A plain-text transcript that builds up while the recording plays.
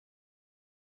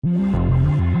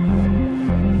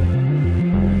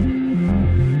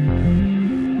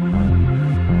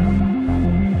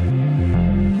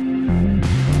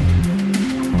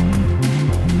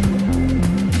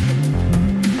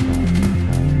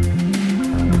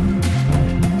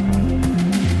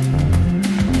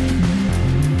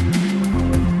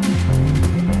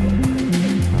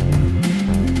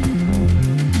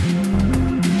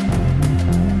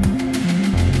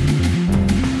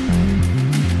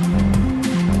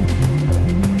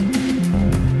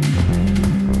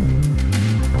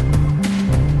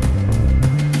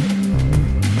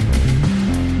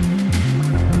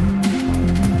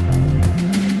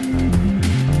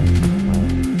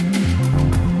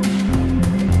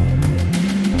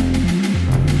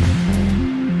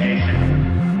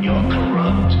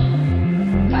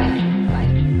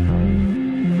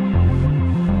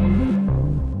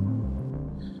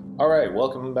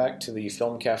welcome back to the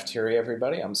Film Cafeteria,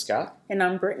 everybody. I'm Scott. And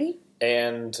I'm Brittany.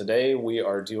 And today we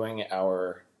are doing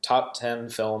our top 10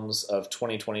 films of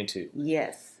 2022.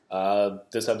 Yes.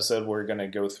 This episode we're going to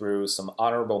go through some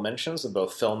honorable mentions of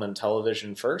both film and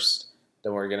television first.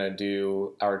 Then we're going to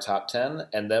do our top 10.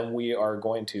 And then we are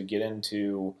going to get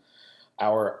into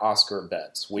our Oscar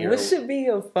bets. Which should be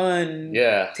a fun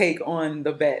take on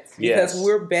the bets. Because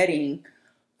we're betting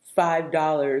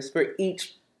 $5 for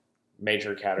each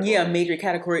major category. Yeah, major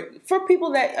category. For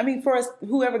people that, for us,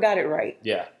 whoever got it right.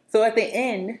 Yeah. So at the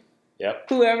end,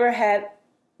 whoever had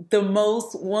the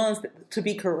most ones to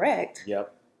be correct,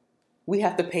 we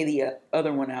have to pay the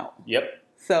other one out. Yep.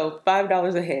 So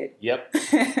 $5 a head. Yep.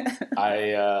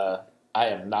 I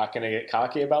am not going to get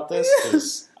cocky about this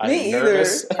because I'm Me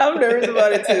nervous. Either. I'm nervous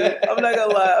about it too. I'm not going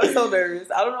to lie. I'm so nervous.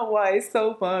 I don't know why. It's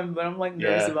so fun, but I'm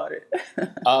nervous about it.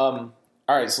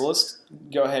 All right, so let's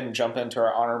go ahead and jump into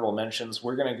our honorable mentions.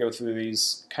 We're going to go through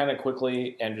these kind of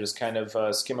quickly and just kind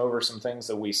of skim over some things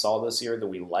that we saw this year that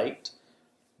we liked,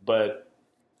 but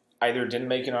either didn't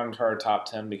make it onto our top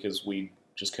 10 because we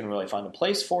just couldn't really find a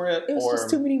place for it. It was just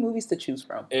too many movies to choose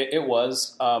from. It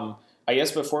was. I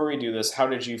guess before we do this, how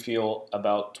did you feel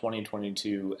about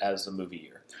 2022 as a movie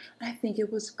year? I think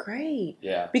it was great.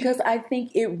 Yeah. Because I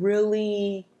think it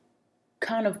really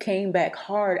kind of came back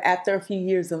hard after a few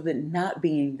years of it not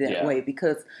being that way.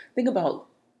 Because think about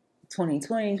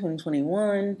 2020,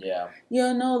 2021. Yeah.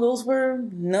 Those were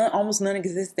almost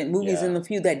non-existent movies, and the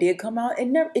few that did come out,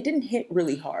 it didn't hit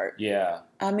really hard. Yeah.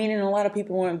 And a lot of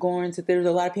people weren't going to theaters.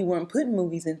 A lot of people weren't putting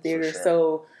movies in theaters. Sure.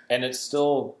 So, and it's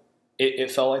still, it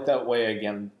felt like that way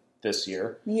again this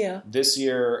year. Yeah. This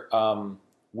year,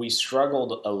 we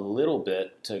struggled a little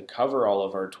bit to cover all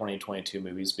of our 2022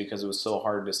 movies because it was so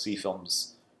hard to see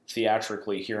films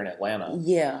theatrically here in Atlanta.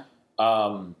 Yeah.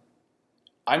 I'm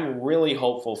really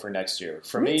hopeful for next year.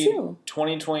 For me too.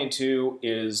 2022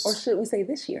 is... Or should we say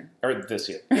this year? Or this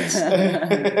year,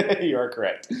 yes. You are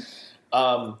correct.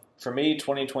 For me,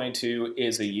 2022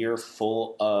 is a year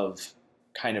full of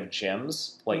kind of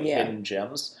gems, hidden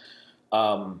gems.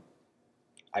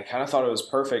 I kind of thought it was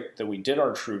perfect that we did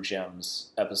our True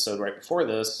Gems episode right before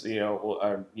this,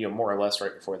 more or less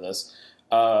right before this.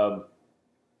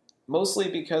 Mostly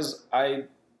because I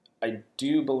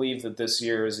do believe that this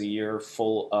year is a year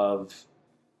full of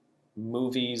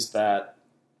movies that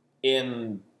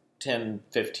in 10,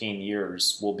 15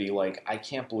 years will be like, I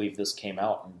can't believe this came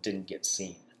out and didn't get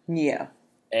seen. Yeah.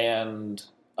 And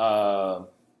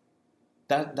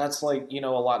that's a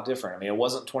lot different. It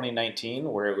wasn't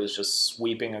 2019 where it was just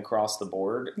sweeping across the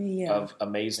board of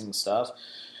amazing stuff.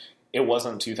 It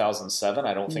wasn't 2007.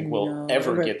 I don't think we'll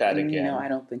ever get that again. No, I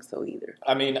don't think so either.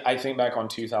 I think back on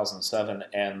 2007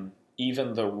 and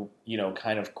even the,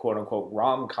 kind of quote unquote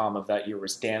rom-com of that year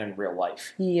was Dan in Real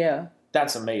Life. Yeah.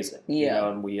 That's amazing. Yeah.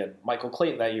 And we had Michael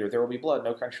Clayton that year, There Will Be Blood,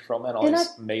 No Country for Old Men, all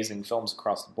these amazing films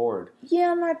across the board.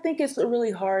 Yeah, and I think it's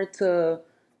really hard to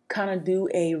kind of do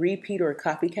a repeat or a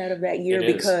copycat of that year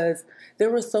because there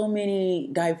were so many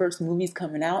diverse movies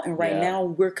coming out, and right now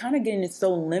we're kind of getting it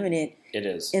so limited. It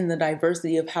is. In the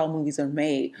diversity of how movies are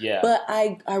made. Yeah. But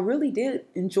I really did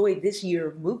enjoy this year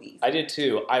of movies. I did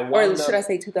too. Or should I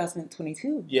say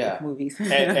 2022 of movies.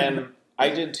 and I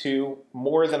did too,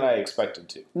 more than I expected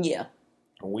to. Yeah.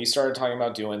 When we started talking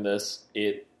about doing this,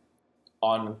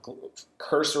 on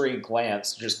cursory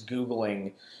glance, just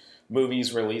Googling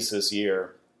movies released this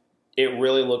year, it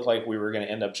really looked like we were going to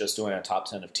end up just doing a top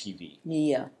 10 of TV.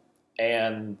 Yeah.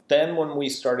 And then when we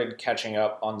started catching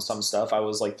up on some stuff, I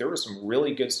was like, there was some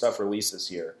really good stuff released this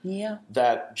year. Yeah.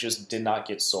 That just did not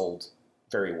get sold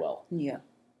very well. Yeah.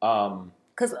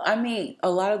 Because, a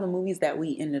lot of the movies that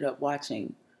we ended up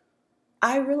watching,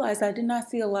 I realized I did not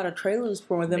see a lot of trailers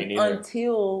for them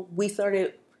until we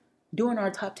started doing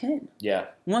our top 10. Yeah.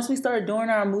 Once we started doing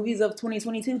our movies of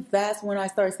 2022, that's when I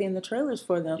started seeing the trailers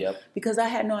for them. Yep. Because I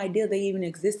had no idea they even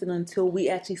existed until we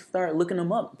actually started looking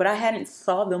them up. But I hadn't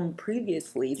saw them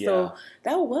previously. Yeah. So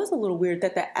that was a little weird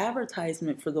that the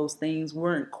advertisement for those things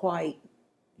weren't quite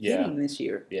hitting this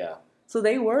year. Yeah. So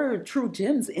they were true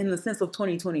gems in the sense of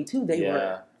 2022. They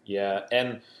were. Yeah.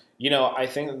 And, I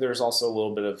think that there's also a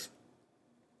little bit of,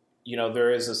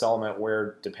 there is this element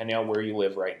where, depending on where you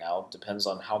live right now, depends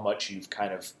on how much you've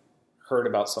kind of heard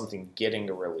about something getting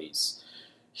a release.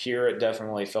 Here, it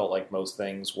definitely felt like most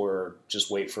things were just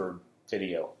wait for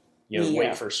video,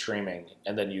 wait for streaming,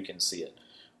 and then you can see it,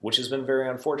 which has been very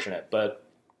unfortunate. But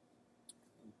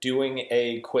doing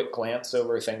a quick glance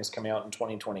over things coming out in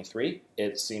 2023,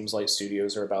 it seems like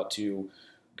studios are about to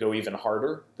go even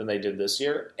harder than they did this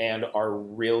year and are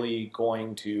really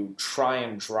going to try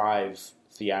and drive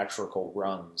theatrical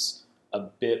runs a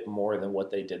bit more than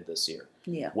what they did this year.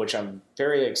 Yeah. Which I'm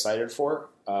very excited for.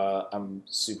 I'm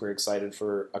super excited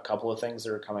for a couple of things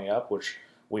that are coming up, which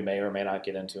we may or may not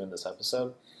get into in this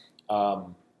episode.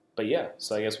 But yeah,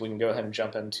 so I guess we can go ahead and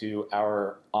jump into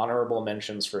our honorable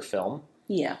mentions for film.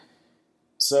 Yeah.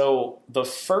 So the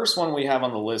first one we have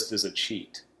on the list is a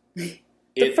cheat. The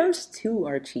first two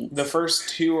are cheats. The first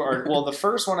two are, well, the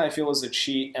first one I feel is a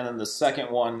cheat, and then the second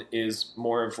one is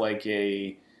more of like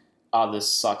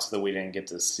this sucks that we didn't get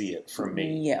to see it from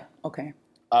me. Yeah, okay.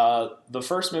 The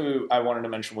first movie I wanted to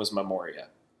mention was Memoria,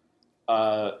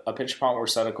 a Pitch Pont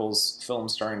Receptacles film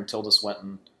starring Tilda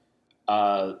Swinton.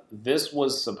 This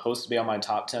was supposed to be on my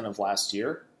top 10 of last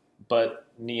year, but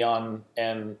Neon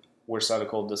and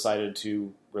Receptacle decided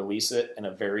to release it in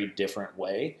a very different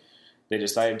way. They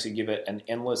decided to give it an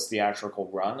endless theatrical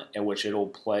run in which it'll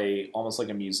play almost like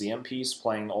a museum piece,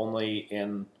 playing only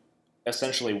in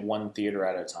essentially one theater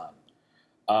at a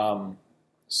time.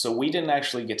 So we didn't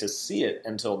actually get to see it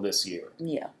until this year.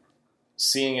 Yeah.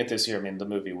 Seeing it this year, I mean, the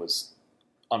movie was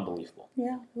unbelievable.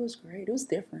 Yeah, it was great. It was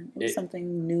different. It was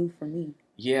something new for me.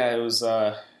 Yeah, it was...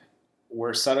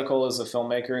 Receptacle is a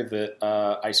filmmaker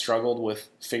that I struggled with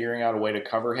figuring out a way to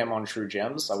cover him on True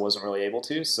Gems. I wasn't really able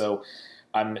to, so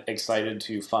I'm excited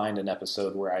to find an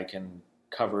episode where I can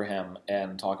cover him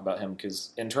and talk about him,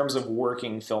 because in terms of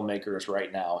working filmmakers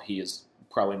right now, he is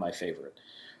probably my favorite.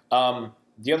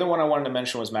 The other one I wanted to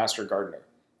mention was Master Gardener.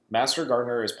 Master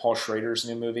Gardener is Paul Schrader's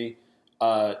new movie.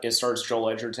 It stars Joel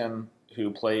Edgerton, who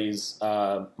plays,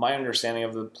 my understanding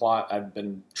of the plot, I've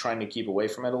been trying to keep away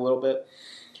from it a little bit,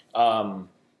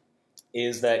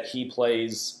 is that he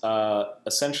plays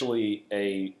essentially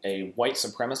a white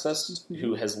supremacist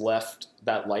who has left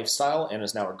that lifestyle and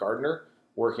is now a gardener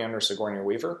working under Sigourney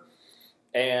Weaver,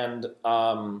 and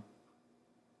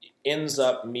ends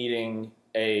up meeting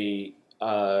a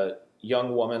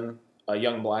young woman, a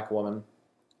young black woman,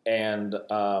 and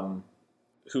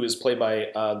who is played by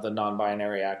the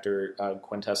non-binary actor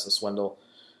Quintessa Swindell,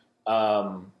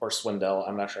 or Swindell.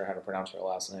 I'm not sure how to pronounce her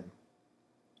last name.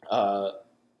 I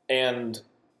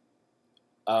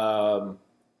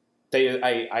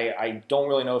don't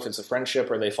really know if it's a friendship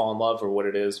or they fall in love or what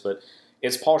it is, but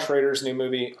it's Paul Schrader's new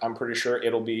movie. I'm pretty sure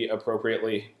it'll be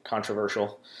appropriately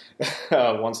controversial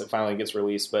once it finally gets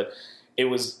released, but it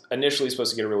was initially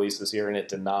supposed to get a release this year and it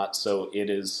did not, so it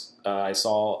is, I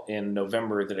saw in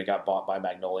November that it got bought by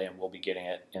Magnolia and we'll be getting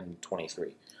it in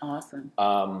 23. Awesome.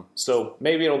 So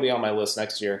maybe it'll be on my list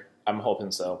next year. I'm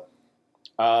hoping so.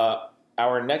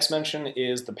 Our next mention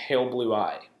is The Pale Blue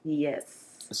Eye.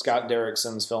 Yes. Scott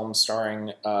Derrickson's film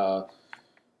starring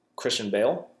Christian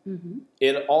Bale. Mm-hmm.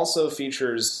 It also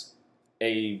features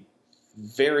a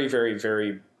very, very,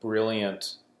 very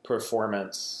brilliant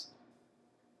performance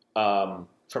from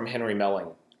Henry Melling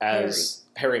as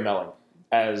Harry Melling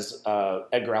as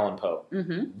Edgar Allan Poe.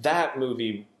 Mm-hmm. That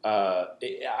movie, I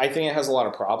think it has a lot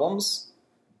of problems,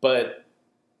 but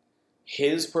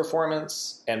his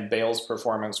performance and Bale's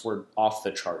performance were off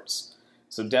the charts.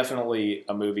 So definitely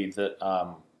a movie that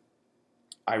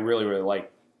I really, really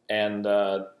like. And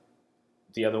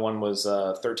the other one was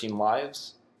 13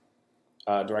 Lives,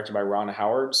 directed by Ron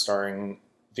Howard, starring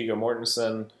Viggo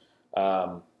Mortensen,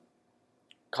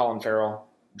 Colin Farrell,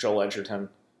 Joel Edgerton.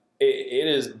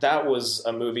 That was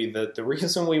a movie that the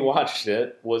reason we watched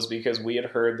it was because we had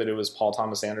heard that it was Paul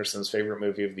Thomas Anderson's favorite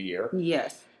movie of the year.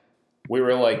 Yes. We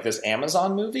were like, this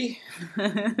Amazon movie?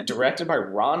 Directed by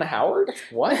Ron Howard?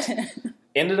 What?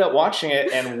 Ended up watching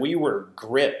it, and we were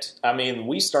gripped. I mean,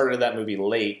 we started that movie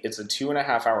late. It's a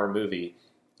 2.5-hour movie,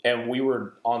 and we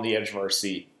were on the edge of our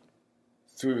seat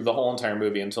through the whole entire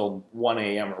movie until 1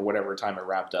 a.m. or whatever time it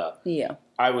wrapped up. Yeah.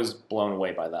 I was blown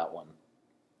away by that one.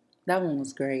 That one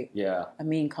was great. Yeah. I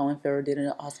mean, Colin Farrell did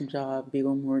an awesome job.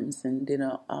 Viggo Mortensen did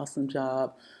an awesome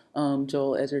job.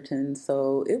 Joel Edgerton.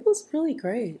 So it was really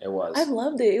great. It was. I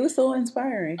loved it. It was so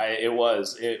inspiring. It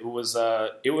was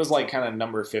like kind of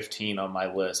number 15 on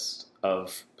my list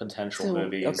of potential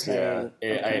movies. Okay. Yeah.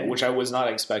 Okay. Which I was not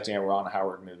expecting a Ron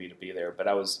Howard movie to be there, but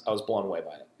I was blown away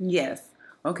by it. Yes.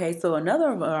 Okay. So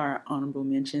another of our honorable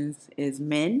mentions is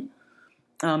Men.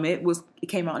 It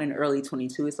came out in early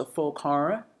 22. It's a folk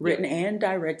horror written and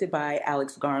directed by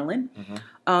Alex Garland.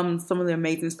 Mm-hmm. Some of the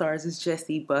amazing stars is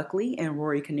Jessie Buckley and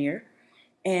Rory Kinnear.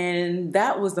 And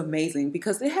that was amazing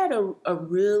because it had a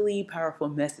really powerful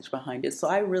message behind it. So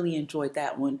I really enjoyed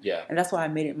that one. Yeah. And that's why I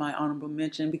made it my honorable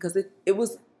mention, because it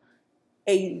was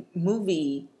a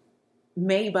movie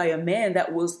made by a man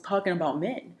that was talking about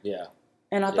men. Yeah.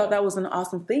 And I thought that was an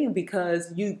awesome thing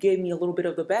because you gave me a little bit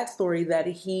of the backstory that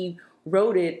he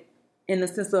wrote it in the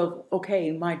sense of,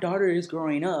 okay, my daughter is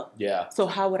growing up. Yeah. So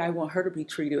how would I want her to be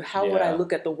treated? How would I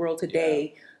look at the world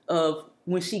today of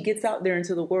when she gets out there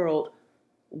into the world?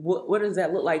 What does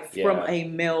that look like from a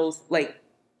male's like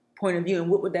point of view, and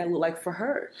what would that look like for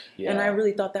her? Yeah. And I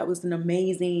really thought that was an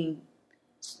amazing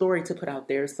story to put out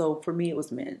there. So for me, it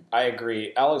was Men. I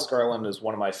agree. Alex Garland is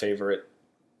one of my favorite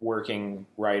working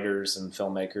writers and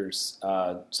filmmakers.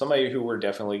 Somebody who we're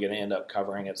definitely going to end up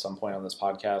covering at some point on this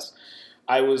podcast.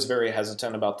 I was very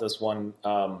hesitant about this one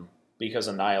because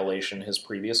Annihilation, his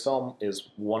previous film, is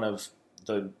one of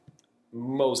the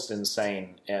most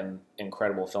insane and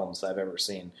incredible films I've ever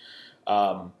seen.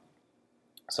 So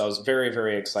I was very,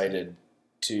 very excited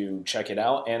to check it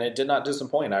out, and it did not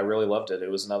disappoint. I really loved it. It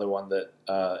was another one that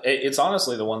it's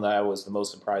honestly the one that I was the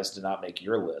most surprised did not make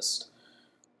your list.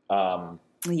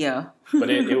 Yeah, but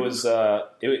it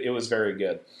was very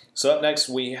good. So up next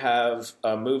we have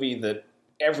a movie that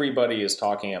everybody is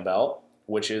talking about,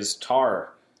 which is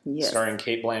Tar, starring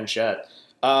Cate Blanchett.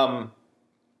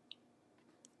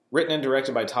 Written and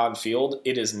directed by Todd Field.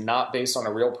 It is not based on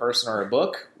a real person or a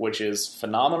book, which is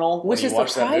phenomenal. Which is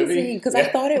surprising, because I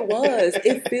thought it was.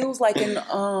 It feels like an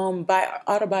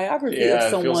autobiography of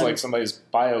someone. It feels like somebody's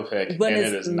biopic, but and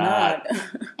it is not.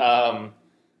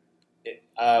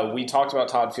 We talked about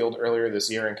Todd Field earlier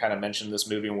this year and kind of mentioned this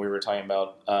movie when we were talking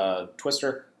about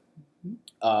Twister.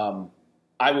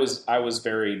 I was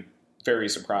very, very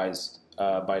surprised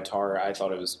by Tar. I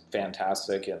thought it was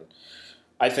fantastic, and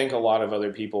I think a lot of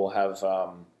other people have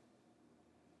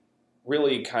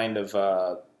really kind of,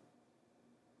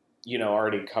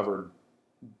 already covered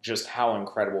just how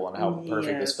incredible and how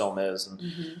perfect this film is.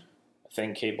 And I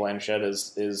think Cate Blanchett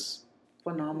is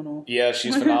phenomenal. Yeah,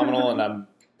 she's phenomenal, and I'm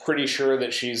pretty sure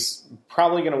that she's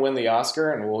probably going to win the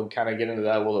Oscar, and we'll kind of get into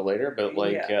that a little bit later. But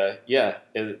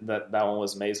that one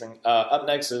was amazing. Up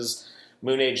next is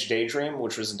Moon Age Daydream,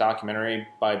 which was a documentary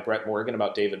by Brett Morgan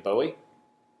about David Bowie.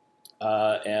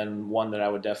 And one that I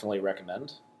would definitely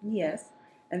recommend. Yes.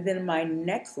 And then my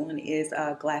next one is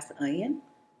Glass Onion.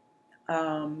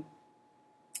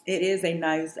 It is a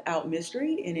Knives Out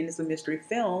mystery, and it is a mystery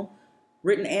film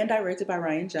written and directed by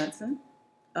Rian Johnson,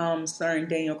 starring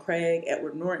Daniel Craig,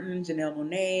 Edward Norton, Janelle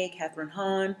Monáe, Catherine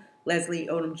Hahn, Leslie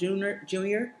Odom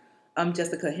Jr.,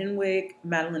 Jessica Henwick,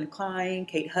 Madeline Klein,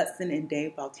 Kate Hudson, and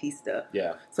Dave Bautista.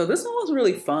 Yeah. So this one was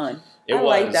really fun. I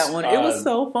liked that one. It was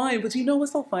so fun. But you know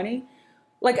what's so funny?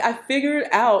 Like, I figured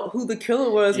out who the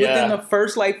killer was within the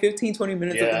first, 15, 20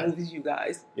 minutes of the movies, you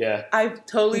guys. Yeah. I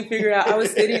totally figured out. I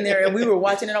was sitting there, and we were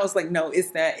watching it, and I was like, no, it's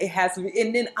that. It has to be.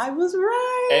 And then I was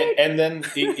right. And then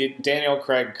Daniel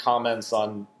Craig comments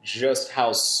on just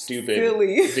how stupid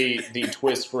the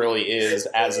twist really is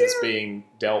as it's being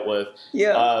dealt with.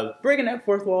 Yeah. Breaking that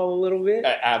fourth wall a little bit.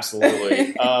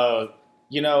 Absolutely. For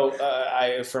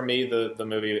me, the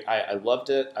movie, I loved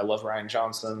it. I love Rian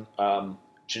Johnson.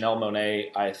 Janelle Monáe,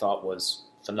 I thought, was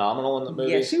phenomenal in the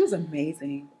movie. Yeah, she was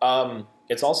amazing.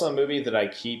 It's also a movie that I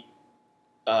keep...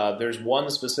 there's one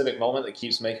specific moment that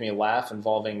keeps making me laugh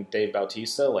involving Dave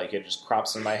Bautista. Like, it just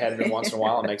crops in my head every once in a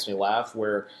while and makes me laugh,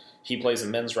 where he plays a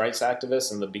men's rights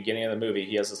activist. In the beginning of the movie,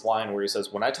 he has this line where he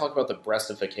says, "When I talk about the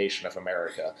breastification of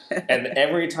America." And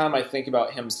every time I think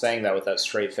about him saying that with that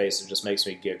straight face, it just makes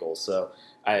me giggle. So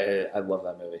I love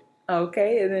that movie.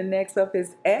 Okay, and then next up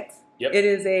is X. Yep. It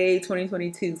is a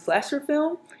 2022 slasher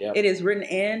film. Yep. It is written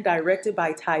and directed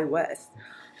by Ty West.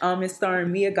 It's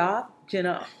starring Mia Goth,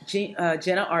 Jenna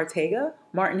Ortega,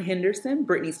 Martin Henderson,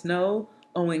 Brittany Snow,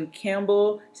 Owen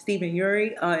Campbell, Stephen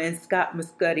Uri, and Scott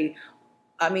Mescudi.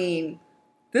 I mean,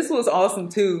 this was awesome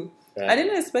too. Yeah. I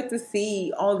didn't expect to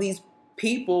see all these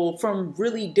people from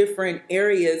really different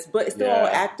areas, but still all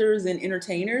actors and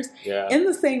entertainers in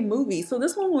the same movie. So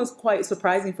this one was quite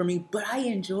surprising for me, but I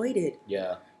enjoyed it.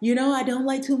 Yeah. You know, I don't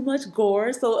like too much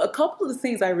gore, so a couple of the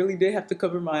scenes I really did have to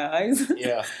cover my eyes.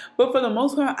 Yeah. But for the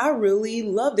most part, I really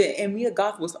loved it, and Mia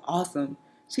Goth was awesome.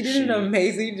 She did an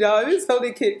amazing job, and so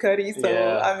did Kid Cudi.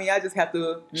 So, I mean, I just have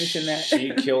to mention that.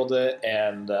 She killed it,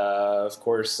 and of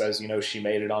course, as you know, she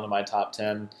made it onto my top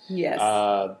 10. Yes.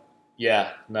 I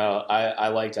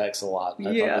liked X a lot. I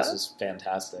thought this was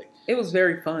fantastic. It was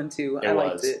very fun, too. I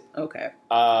liked it. Okay.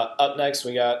 Up next,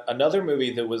 we got another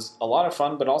movie that was a lot of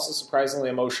fun, but also surprisingly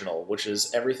emotional, which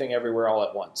is Everything Everywhere All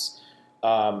at Once.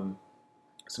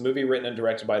 It's a movie written and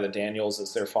directed by the Daniels.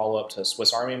 It's their follow-up to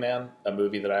Swiss Army Man, a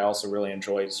movie that I also really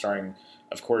enjoyed, starring,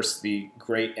 of course, the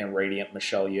great and radiant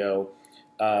Michelle Yeoh.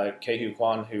 Ke Huy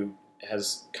Quan, who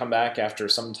has come back after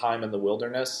some time in the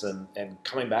wilderness and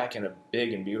coming back in a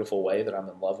big and beautiful way that I'm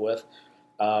in love with.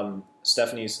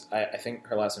 Stephanie's, I think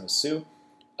her last name is Sue.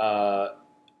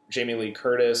 Jamie Lee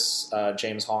Curtis,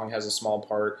 James Hong has a small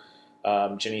part.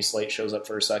 Jenny Slate shows up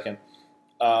for a second.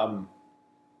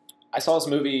 I saw this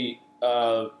movie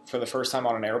for the first time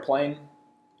on an airplane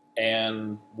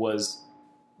and was,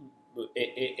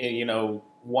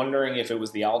 wondering if it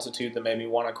was the altitude that made me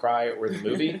want to cry or the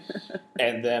movie.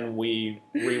 And then we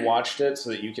rewatched it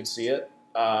so that you could see it.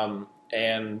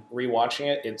 And rewatching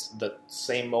it, it's the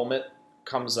same moment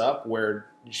comes up where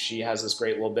she has this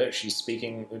great little bit.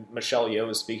 Michelle Yeoh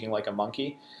is speaking like a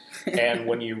monkey. And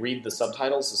when you read the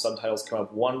subtitles come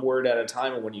up one word at a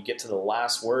time. And when you get to the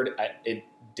last word, it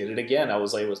did it again. I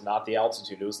was like, it was not the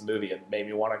altitude, it was the movie. It made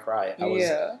me want to cry.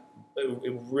 A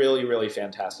really, really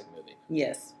fantastic movie.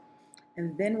 Yes.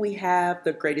 And then we have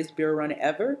The Greatest Beer Run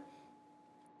Ever.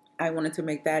 I wanted to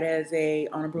make that as a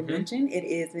honorable mention. It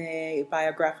is a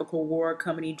biographical war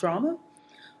comedy drama,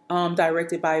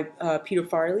 directed by Peter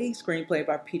Farrelly, screenplay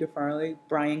by Peter Farrelly,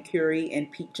 Brian Curie, and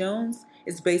Pete Jones.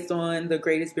 It's based on The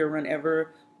Greatest Beer Run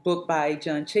Ever book by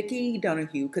John Chicky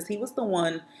Donahue, because he was the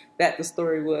one that the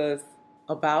story was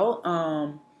about.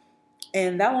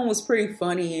 And that one was pretty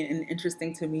funny and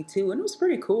interesting to me too, and it was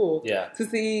pretty cool to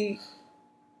see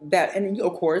that. And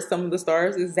of course, some of the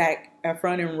stars is Zac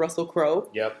Efron and Russell Crowe.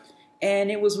 Yep.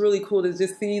 And it was really cool to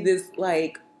just see this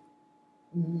like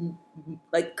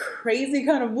crazy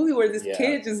kind of movie where this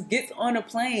kid just gets on a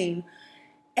plane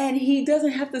and he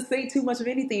doesn't have to say too much of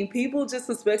anything. People just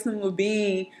suspect him of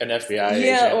being an FBI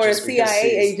agent, or a CIA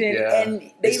agent,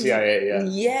 and they CIA,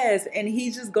 yes, and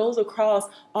he just goes across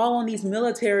all on these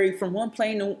military from one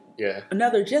plane to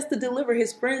another just to deliver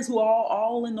his friends who are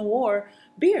all in the war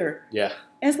beer. Yeah,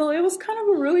 and so it was kind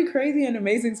of a really crazy and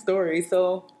amazing story.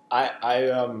 So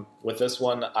I with this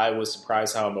one, I was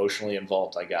surprised how emotionally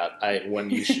involved I got. When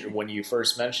you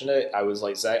first mentioned it, I was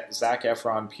like, Zac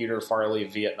Efron, Peter Farrelly,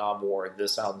 Vietnam War.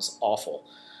 This sounds awful.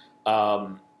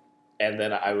 And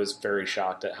then I was very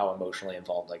shocked at how emotionally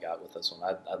involved I got with this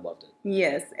one. I loved it.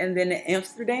 Yes, and then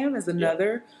Amsterdam is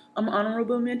another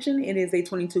honorable mention. It is a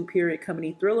 22 period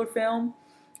comedy thriller film.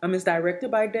 It's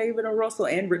directed by David O. Russell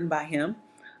and written by him.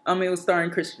 It was starring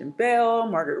Christian Bale,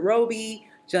 Margaret Robbie,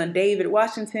 John David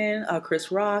Washington, Chris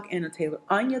Rock,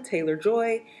 Anya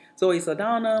Taylor-Joy, Zoe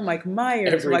Saldana, Mike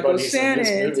Myers, Michael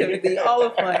Shannon, Timothy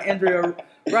Oliphant, Andrea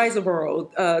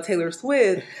Riseborough, Taylor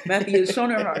Swift, Matthew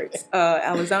Schoenaerts,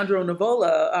 Alessandro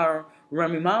Nivola,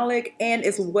 Rami Malek, and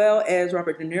as well as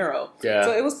Robert De Niro. Yeah.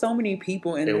 So it was so many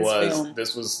people in this film.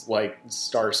 This was like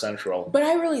Star Central. But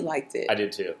I really liked it. I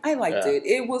did too. I liked it.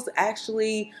 It was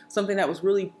actually something that was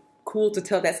really cool to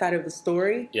tell that side of the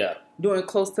story. Yeah. Doing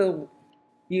close to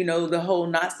the whole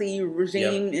Nazi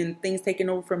regime and things taking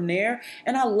over from there.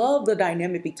 And I love the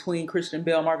dynamic between Christian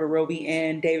Bale, Margot Robbie,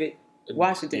 and David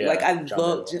Washington.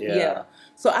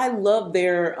 So I love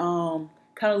their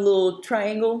kind of little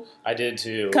triangle. I did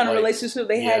too. Kind of relationship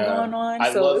they had going on.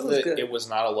 I love that it was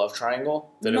not a love triangle.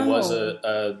 That it was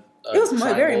it was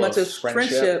very much a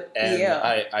friendship. And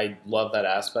I love that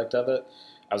aspect of it.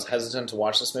 I was hesitant to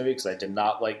watch this movie because I did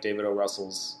not like David O.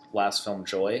 Russell's last film,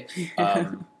 Joy.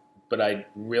 But I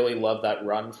really love that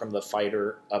run from The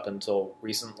Fighter up until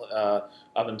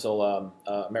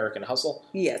American Hustle.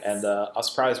 Yes. And I was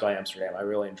surprised by Amsterdam. I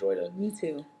really enjoyed it. Me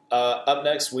too. Up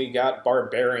next, we got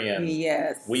Barbarian.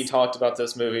 Yes. We talked about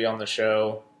this movie on the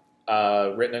show.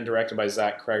 Written and directed by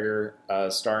Zach Kreger,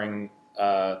 starring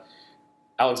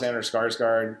Alexander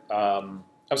Skarsgård.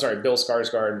 Bill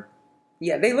Skarsgård.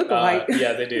 Yeah, they look alike.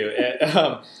 Yeah, they do.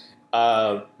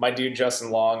 My dude Justin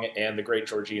Long and the great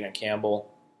Georgina Campbell.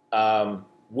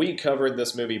 We covered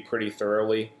this movie pretty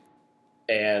thoroughly,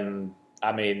 and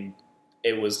I mean,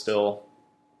 it was still,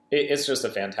 it's just a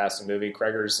fantastic movie.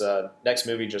 Kreger's next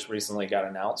movie just recently got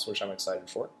announced, which I'm excited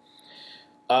for.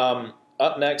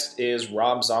 Up next is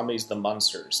Rob Zombie's The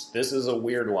Munsters. This is a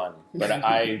weird one, but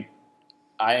I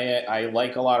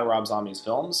like a lot of Rob Zombie's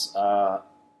films.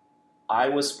 I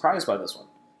was surprised by this one.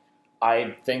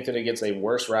 I think that it gets a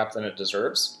worse rap than it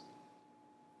deserves.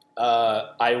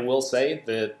 I will say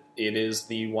that it is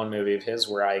the one movie of his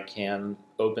where I can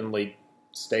openly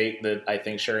state that I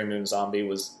think Sherry Moon Zombie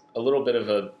was a little bit of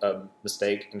a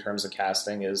mistake in terms of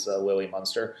casting as Lily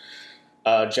Munster.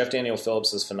 Jeff Daniel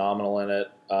Phillips is phenomenal in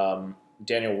it.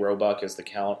 Daniel Roebuck as the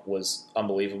Count was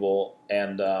unbelievable.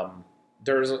 And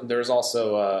there's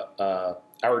also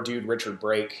our dude Richard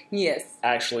Brake. Yes.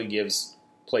 Actually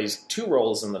plays two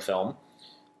roles in the film.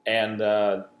 And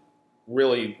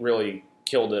really, really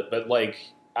killed it. But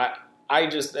I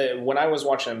just, when I was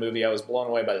watching a movie, I was blown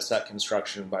away by the set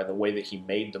construction, by the way that he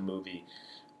made the movie.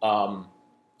 All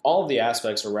of the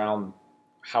aspects around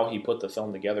how he put the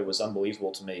film together was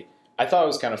unbelievable to me. I thought it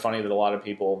was kind of funny that a lot of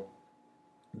people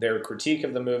their critique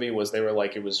of the movie was they were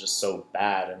like, it was just so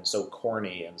bad and so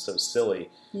corny and so silly.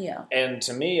 Yeah. And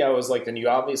to me, I was like, then you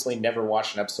obviously never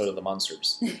watched an episode of The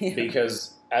Munsters. Yeah.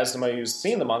 Because as somebody who's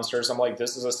seen The Munsters, I'm like,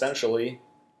 this is essentially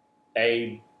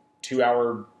a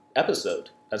 2-hour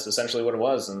episode. That's essentially what it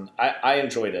was. And I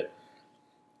enjoyed it.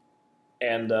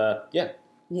 And, yeah.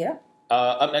 Yeah.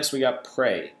 Up next, we got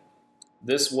Prey.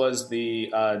 This was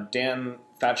the Dan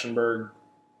Trachtenberg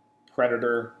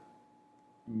Predator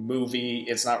movie.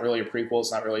 It's not really a prequel.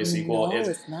 It's not really a sequel. No,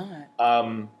 it's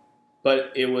not.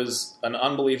 But it was an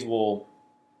unbelievable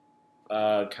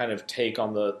kind of take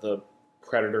on the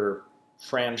Predator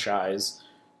franchise,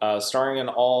 starring an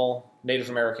all Native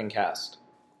American cast.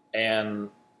 And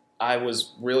I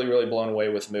was really, really blown away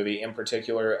with the movie. In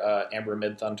particular, Amber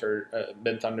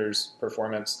Midthunder's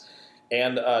performance,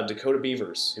 and Dakota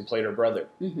Beavers, who played her brother.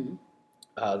 Mm-hmm.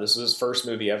 This was his first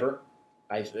movie ever.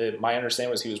 My understanding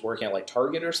was he was working at like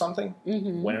Target or something,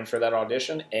 went in for that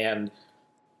audition, and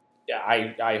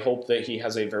I hope that he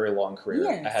has a very long career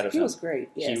ahead of him. He was great.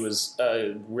 Yes. He was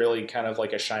really kind of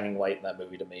like a shining light in that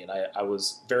movie to me, and I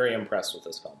was very impressed with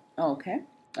this film. Okay.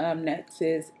 Next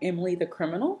is Emily the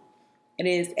Criminal. It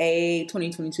is a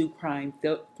 2022 crime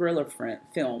thriller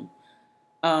film.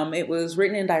 It was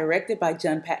written and directed by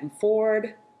John Patton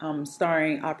Ford,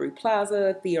 starring Aubrey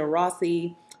Plaza, Thea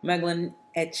Rossi, Megalyn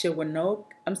Echewanoke.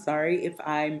 I'm sorry if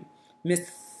I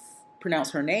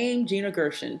mispronounce her name, Gina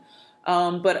Gershon.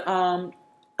 But I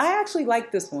actually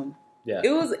liked this one. Yeah.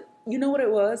 It was, you know what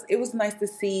it was? It was nice to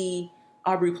see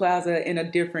Aubrey Plaza in a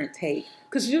different take.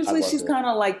 Because usually she's kind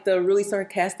of like the really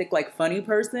sarcastic, like funny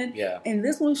person. Yeah. And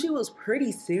this one, she was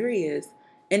pretty serious.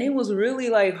 And it was really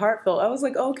like heartfelt. I was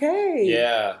like, okay.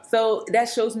 Yeah. So that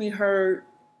shows me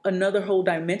another whole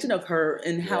dimension of her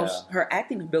and how her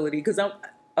acting ability. Because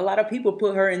a lot of people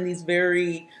put her in these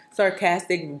very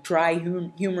sarcastic, dry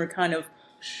humor kind of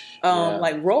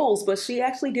like roles. But she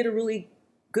actually did a really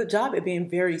good job at being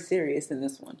very serious in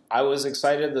this one. I was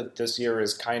excited that this year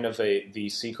is kind of the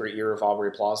secret year of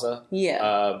Aubrey Plaza.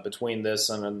 Yeah. Between this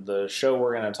and the show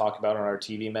we're going to talk about on our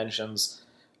TV mentions,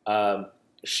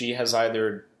 she has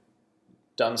either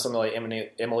done something like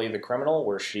Emily the Criminal,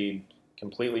 where she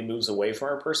completely moves away from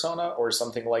her persona, or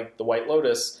something like The White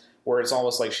Lotus, where it's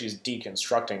almost like she's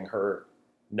deconstructing her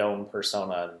known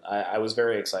persona. And I was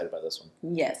very excited by this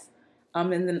one. Yes.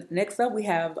 And then next up we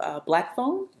have Black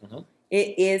Phone. Mm-hmm.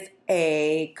 It is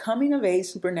a coming-of-age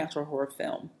supernatural horror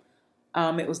film.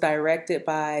 It was directed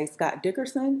by Scott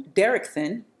Derrickson,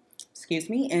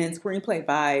 and screenplay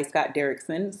by Scott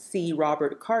Derrickson, C.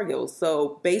 Robert Cargill.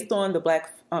 So, based on The Black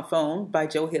Phone by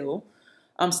Joe Hill,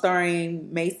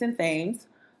 starring Mason Thames,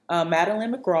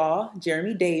 Madeline McGraw,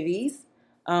 Jeremy Davies,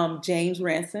 James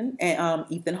Ranson, and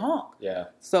Ethan Hawke. Yeah.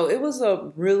 So it was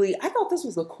I thought this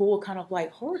was a cool kind of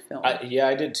like horror film.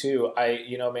 I did too.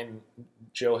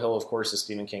 Joe Hill, of course, is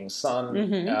Stephen King's son.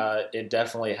 Mm-hmm. It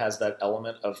definitely has that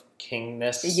element of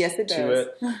kingness to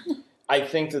it. I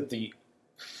think that the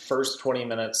first 20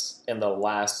 minutes and the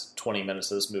last 20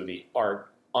 minutes of this movie are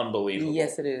unbelievable.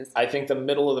 Yes, it is. I think the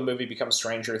middle of the movie becomes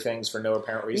Stranger Things for no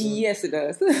apparent reason. Yes, it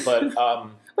does. But I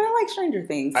like Stranger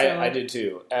Things. So. I did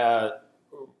too.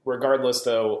 Regardless,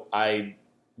 though, I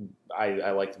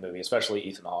like the movie, especially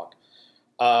Ethan Hawke.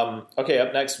 Okay,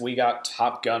 up next we got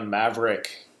Top Gun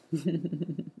Maverick.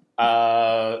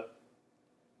 I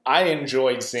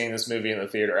enjoyed seeing this movie in the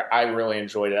theater. I really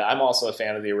enjoyed it. I'm also a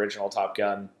fan of the original Top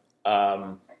Gun.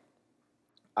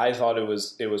 I thought it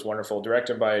was wonderful.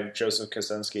 Directed by Joseph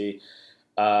Kosinski,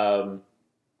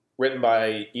 written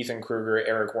by Ethan Kruger,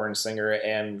 Eric Warren Singer,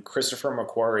 and Christopher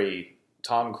McQuarrie,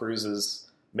 Tom Cruise's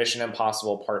Mission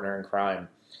Impossible partner in crime.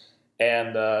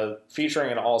 And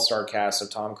featuring an all-star cast of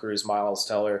Tom Cruise, Miles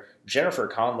Teller, Jennifer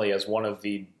Connelly as one of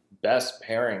the best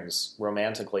pairings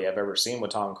romantically I've ever seen with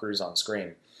Tom Cruise on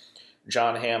screen.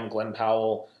 John Hamm, Glenn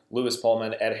Powell, Lewis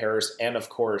Pullman, Ed Harris, and of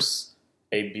course,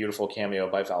 a beautiful cameo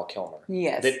by Val Kilmer.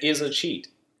 Yes. That is a cheat.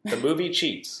 The movie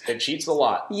cheats. It cheats a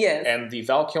lot. Yes. And the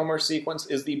Val Kilmer sequence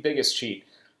is the biggest cheat.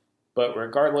 But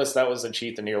regardless, that was a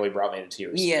cheat that nearly brought me to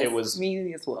tears. Yes, it was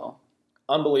me as well.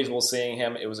 Unbelievable seeing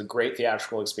him. It was a great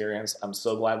theatrical experience. I'm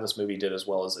so glad this movie did as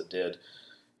well as it did.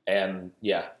 And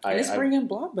yeah, it's bringing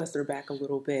Blockbuster back a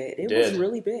little bit. It was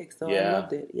really big, so I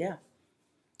loved it. Yeah.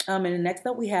 And next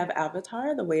up we have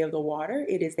Avatar: The Way of the Water.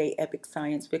 It is a epic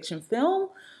science fiction film,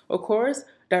 of course,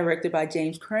 directed by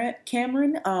James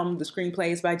Cameron. The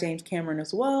screenplay is by James Cameron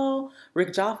as well.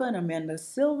 Rick Jaffa and Amanda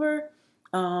Silver.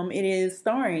 It is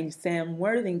starring Sam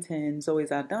Worthington, Zoe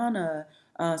Saldana,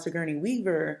 Sigourney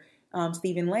Weaver,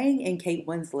 Stephen Lang, and Kate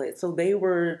Winslet. So they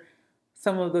were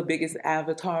some of the biggest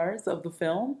avatars of the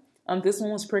film. This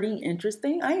one was pretty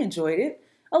interesting. I enjoyed it.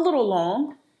 a little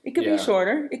long. It could be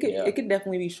shorter. It could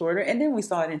definitely be shorter. And then we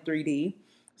saw it in 3D.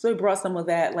 So it brought some of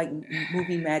that like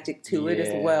movie magic to it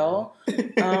as well.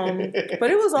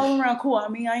 But it was all around cool. I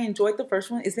mean, I enjoyed the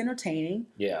first one. It's entertaining.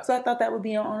 Yeah. So I thought that would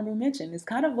be an honorable mention. It's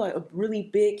kind of like a really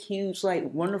big, huge,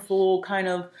 like wonderful kind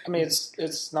of. I mean,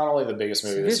 it's not only the biggest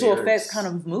movie this year. Visual effects kind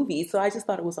of movie. So I just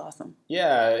thought it was awesome.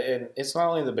 Yeah, and it's not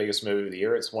only the biggest movie of the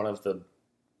year. It's one of the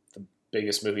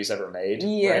biggest movies ever made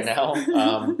right now.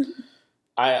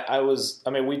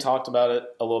 We talked about it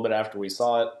a little bit after we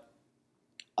saw it.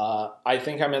 I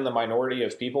think I'm in the minority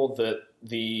of people that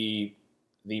the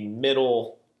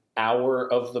middle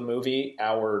hour of the movie,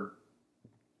 end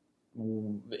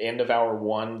of hour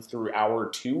 1 through hour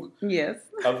 2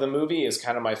 of the movie is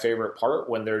kind of my favorite part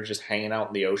when they're just hanging out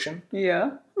in the ocean.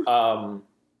 Yeah.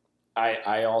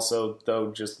 I also,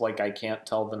 though, just like I can't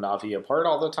tell the Na'vi apart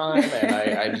all the time, and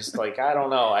I just like, I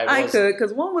don't know. I could,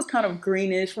 because one was kind of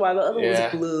greenish while the other was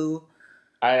blue.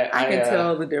 I can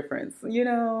tell the difference, you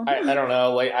know? I don't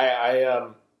know. Like,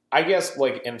 I guess,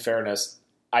 like, in fairness,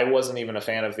 I wasn't even a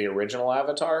fan of the original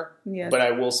Avatar, but I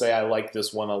will say I like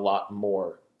this one a lot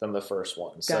more than the first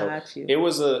one. So it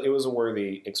was a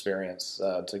worthy experience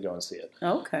to go and see it.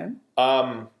 Okay.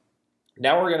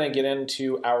 Now we're going to get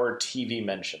into our TV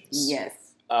mentions. Yes.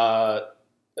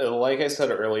 Like I said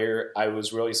earlier, I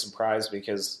was really surprised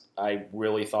because I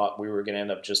really thought we were going to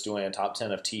end up just doing a top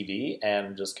 10 of TV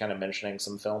and just kind of mentioning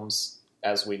some films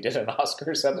as we did an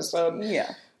Oscars episode.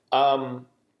 Yeah.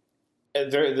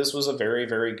 This was a very,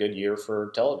 very good year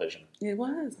for television. It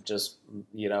was. Just,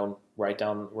 right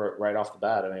off the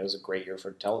bat. I mean, it was a great year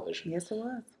for television. Yes, it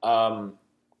was.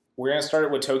 We're going to start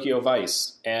it with Tokyo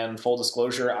Vice. And full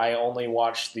disclosure, I only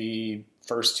watched the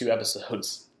first 2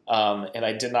 episodes. And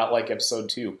I did not like episode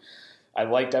 2. I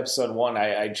liked episode 1.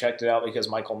 I checked it out because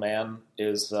Michael Mann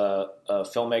is a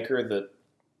filmmaker that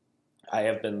I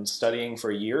have been studying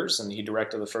for years, and he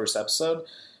directed the first episode.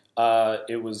 The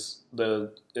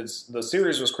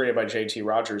series was created by J.T.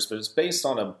 Rogers, but it's based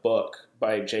on a book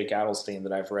by Jake Adelstein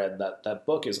that I've read. That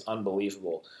book is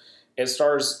unbelievable. It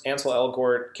stars Ansel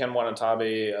Elgort, Ken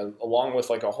Watanabe, along with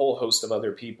like a whole host of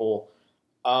other people.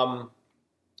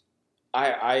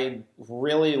 I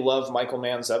really love Michael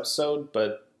Mann's episode,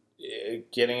 but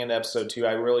getting into episode 2,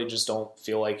 I really just don't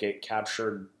feel like it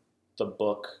captured the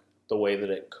book the way that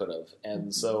it could have.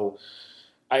 And so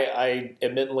I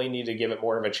admittedly need to give it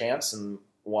more of a chance and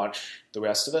watch the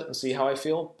rest of it and see how I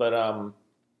feel. But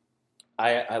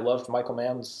I loved Michael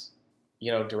Mann's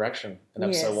direction in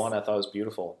episode 1. I thought it was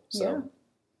beautiful. So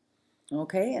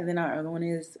okay, and then our other one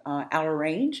is Outer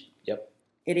Range. Yep.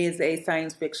 It is a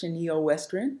science fiction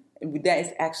neo-western that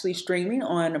is actually streaming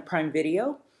on Prime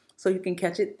Video, so you can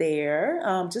catch it there.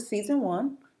 Just season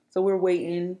 1, so we're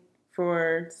waiting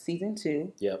for season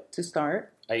 2 to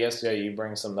start. I guess you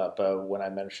bring some up when I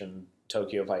mentioned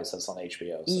Tokyo Vice. That's on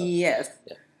HBO. So. Yes.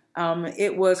 Yeah.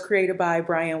 It was created by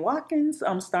Brian Watkins,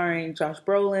 starring Josh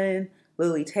Brolin,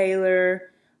 Lily Taylor,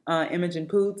 Imogen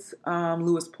Poots,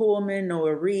 Lewis Pullman,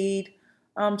 Noah Reed,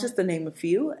 just to name a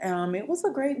few. It was a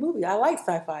great movie. I like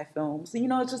sci-fi films. It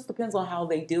just depends on how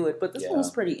they do it. But this one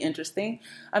was pretty interesting.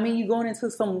 I mean, you're going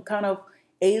into some kind of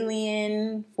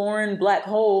alien, foreign black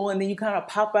hole, and then you kind of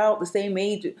pop out the same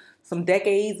age, some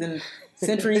decades and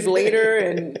centuries later,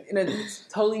 and in a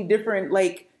totally different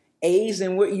age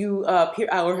than what you,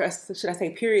 or should I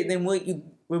say period, than what you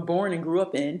were born and grew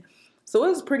up in. So it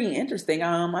was pretty interesting.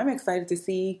 I'm excited to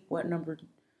see what number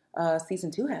season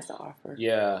 2 has to offer.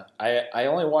 Yeah, I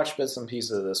only watched bits and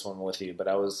pieces of this one with you, but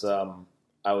I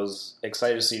was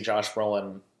excited to see Josh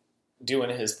Brolin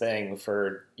doing his thing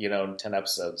for 10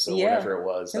 episodes. So whatever it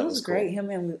was, that was great. Cool. Him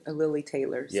and Lily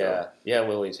Taylor. So. Yeah,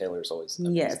 Lily Taylor's always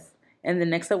amazing. Yes. And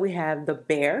then next up we have The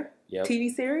Bear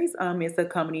TV series. It's a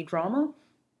comedy drama,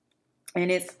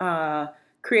 and it's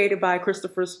created by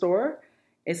Christopher Storer.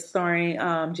 It's starring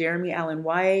Jeremy Allen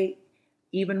White,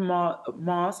 Eben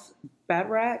Moss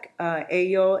Bachrach,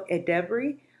 Ayo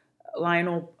Edebiri,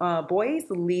 Lionel Boyce,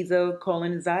 Liza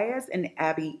Colin-Zayas, and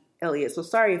Abby Elliott. So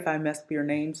sorry if I messed up your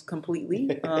names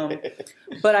completely,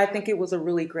 but I think it was a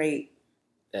really great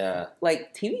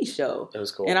TV show. It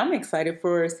was cool. And I'm excited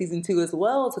for season 2 as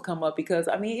well to come up because,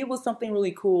 it was something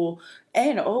really cool.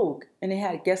 And it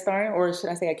had a guest starring, or should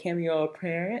I say a cameo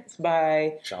appearance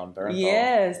by Jon Bernthal.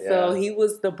 Yes. Yeah. So he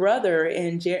was the brother,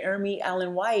 and Jeremy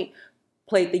Allen White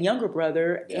played the younger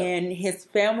brother, and his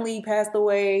family passed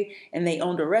away, and they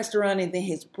owned a restaurant, and then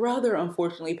his brother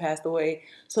unfortunately passed away.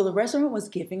 So the restaurant was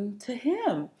given to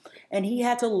him, and he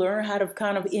had to learn how to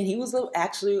and he was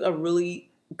actually a really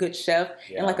good chef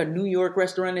in a New York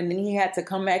restaurant, and then he had to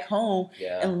come back home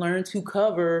and learn to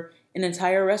cover an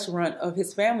entire restaurant of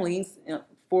his family's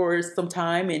for some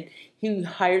time, and he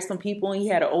hired some people, and he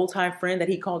had an old time friend that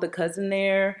he called a cousin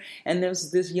there. And there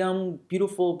was this young,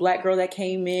 beautiful black girl that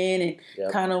came in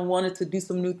and kind of wanted to do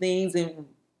some new things and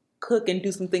cook and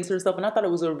do some things for herself. And I thought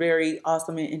it was a very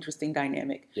awesome and interesting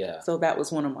dynamic. Yeah. So that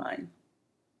was one of mine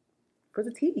for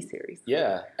the TV series.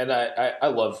 Yeah. And I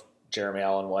love Jeremy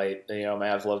Allen White. You know,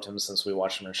 man, I've loved him since we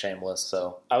watched him in Shameless.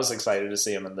 So I was excited to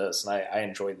see him in this, and I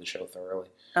enjoyed the show thoroughly.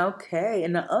 Okay.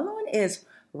 And the other one is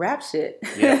Rap Shit.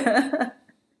 Yeah.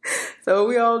 So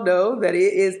we all know that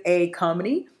it is a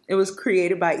comedy. It was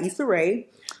created by Issa Rae.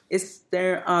 It's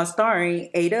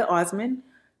starring Ada Osman,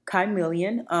 Kai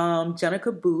Million,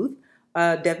 Jenica Booth,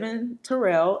 Devin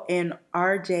Terrell, and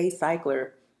R.J.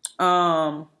 Cyler.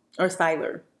 And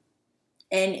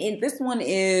this one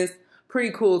is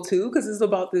pretty cool too, because it's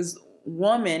about this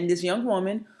young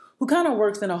woman who kind of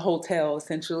works in a hotel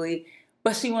essentially,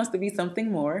 but she wants to be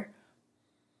something more.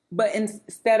 But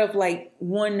instead of like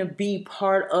wanting to be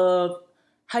part of,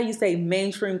 how you say,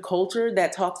 mainstream culture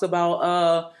that talks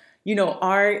about,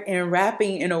 art and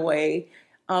rapping in a way,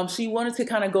 she wanted to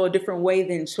kind of go a different way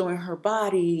than showing her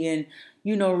body and,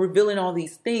 revealing all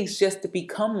these things just to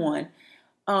become one.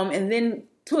 And then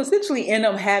to essentially end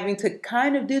up having to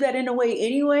kind of do that in a way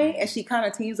anyway. And she kind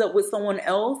of teams up with someone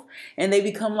else and they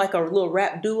become like a little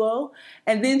rap duo.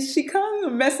 And then she kind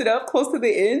of messes it up close to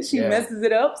the end. She messes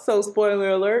it up. So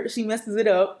spoiler alert, she messes it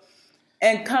up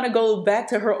and kind of goes back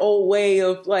to her old way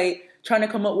of like trying to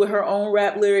come up with her own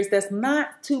rap lyrics that's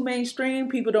not too mainstream.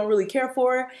 People don't really care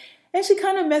for it. And she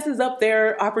kind of messes up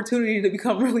their opportunity to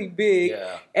become really big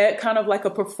at kind of like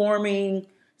a performing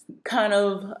kind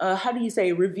of,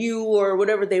 review or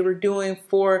whatever they were doing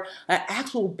for an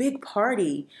actual big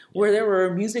party where there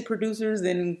were music producers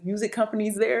and music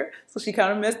companies there. So she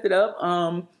kind of messed it up.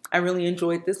 I really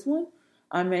enjoyed this one.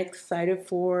 I'm excited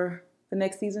for the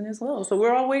next season as well. So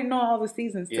we're all waiting on all the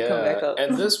seasons to come back up.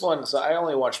 And this one, so I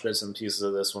only watched bits and pieces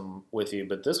of this one with you,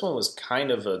 but this one was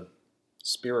kind of a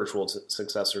spiritual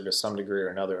successor to some degree or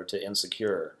another to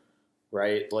Insecure.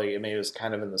 Right? Like, I mean, it was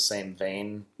kind of in the same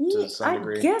vein to some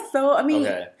degree. I guess so. I mean,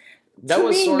 the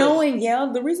reason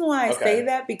why I say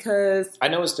that, because I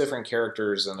know it's different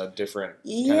characters and a different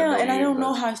and I don't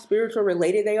know how spiritual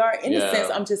related they are. In a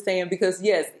sense, I'm just saying, because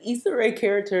yes, Issa Rae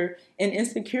character in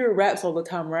Insecure raps all the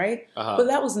time, right? But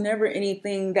that was never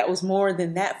anything that was more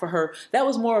than that for her. That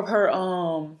was more of her,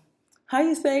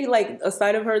 like a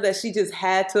side of her that she just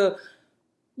had to,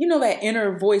 that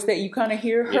inner voice that you kind of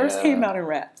hear. Hers came out in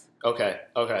raps. Okay.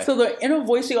 So the inner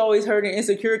voice she always heard in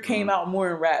Insecure came out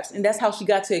more in raps. And that's how she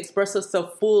got to express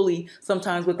herself fully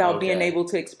sometimes without being able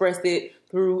to express it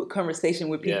through conversation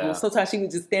with people. Yeah. Sometimes she would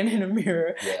just stand in the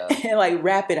mirror and like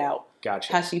rap it out.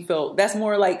 Gotcha. How she felt. That's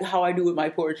more like how I do with my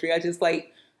poetry.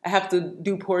 I have to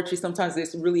do poetry sometimes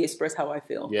to really express how I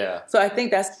feel. Yeah. So I think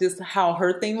that's just how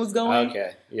her thing was going.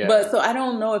 Okay. Yeah. But so I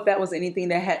don't know if that was anything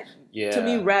that had, to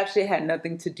me, rap shit had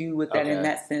nothing to do with that in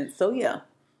that sense. So yeah.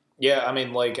 Yeah, I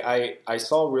mean, like, I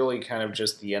saw really kind of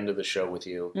just the end of the show with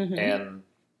you, and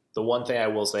the one thing I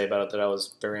will say about it that I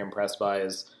was very impressed by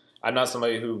is, I'm not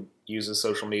somebody who uses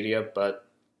social media, but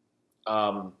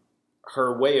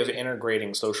her way of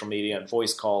integrating social media and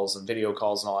voice calls and video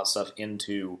calls and all that stuff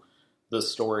into the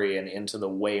story and into the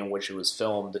way in which it was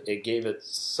filmed, it gave it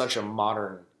such a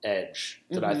modern edge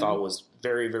that I thought was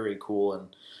very, very cool and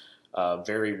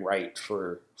very right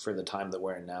for the time that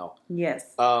we're in now.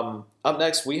 Yes. Up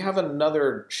next, we have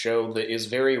another show that is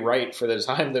very right for the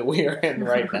time that we are in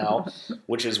right now,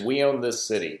 which is We Own This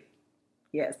City.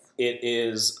 Yes. It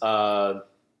is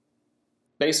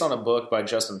based on a book by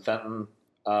Justin Fenton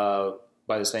by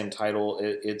the same title.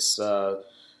 It's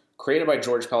created by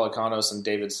George Pelecanos and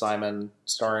David Simon,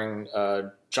 starring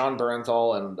John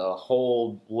Bernthal and a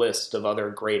whole list of other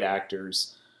great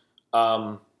actors.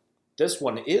 This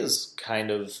one is kind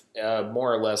of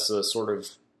more or less a sort of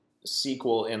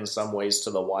sequel in some ways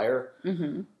to The Wire,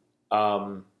 and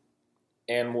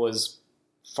was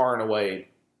far and away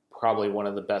probably one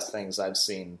of the best things I've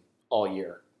seen all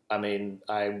year. I mean,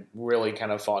 I really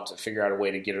kind of fought to figure out a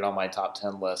way to get it on my top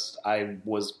 10 list. I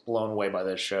was blown away by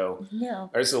this show. Yeah.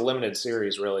 Or it's a limited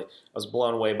series, really. I was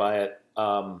blown away by it.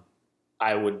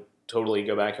 I would totally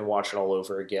go back and watch it all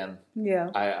over again. Yeah.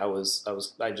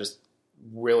 I just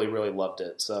really, really loved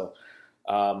it. So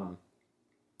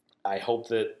I hope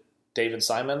that David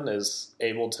Simon is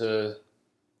able to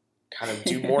kind of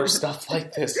do more stuff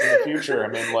like this in the future. I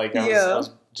mean, like, I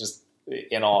was just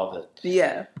in awe of it.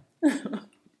 Yeah.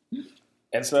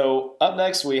 And so up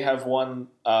next we have one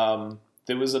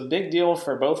that was a big deal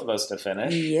for both of us to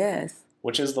finish. Yes.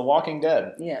 Which is The Walking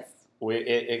Dead. Yes.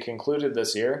 It concluded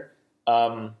this year.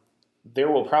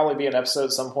 there will probably be an episode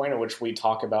at some point in which we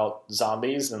talk about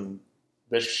zombies and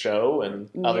this show and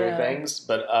other things.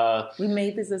 But we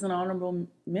made this as an honorable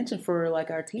mention for like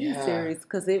our TV series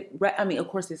because of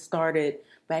course it started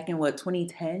back in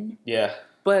 2010. Yeah.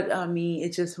 But I mean,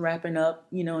 it's just wrapping up,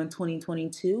 in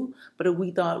 2022. But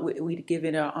we thought we'd give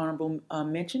it an honorable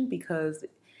mention because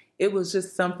it was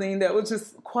just something that was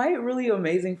just quite really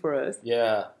amazing for us.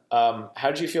 Yeah. How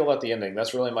did you feel about the ending?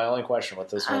 That's really my only question with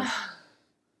this one.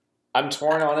 I'm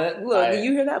torn on it. Look,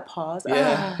 you hear that pause?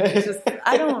 Yeah.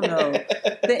 I don't know.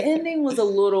 The ending was a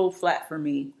little flat for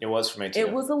me. It was for me too.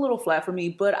 It was a little flat for me,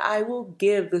 but I will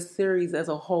give the series as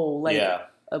a whole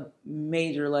a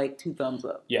major 2 thumbs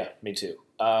up. Yeah, me too.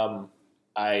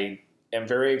 I am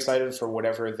very excited for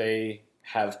whatever they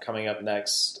have coming up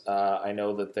next. I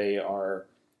know that they are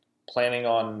planning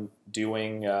on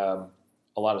doing a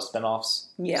lot of spinoffs.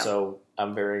 Yeah. So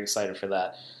I'm very excited for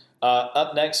that.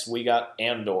 Up next, we got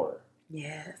Andor.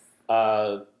 Yes.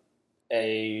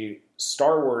 A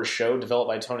Star Wars show developed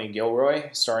by Tony Gilroy,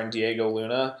 starring Diego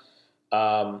Luna.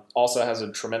 Also has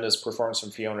a tremendous performance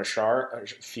from Fiona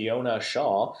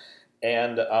Shaw,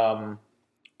 and a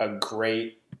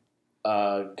great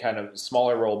kind of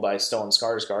smaller role by Stellan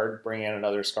Skarsgård, bringing in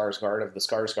another Skarsgård of the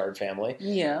Skarsgård family.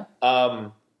 Yeah.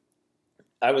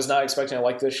 I was not expecting to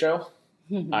like this show.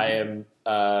 I am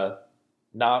I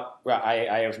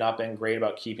have not been great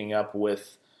about keeping up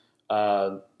with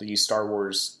the Star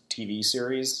Wars TV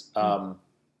series,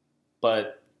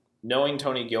 but knowing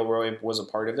Tony Gilroy was a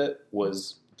part of it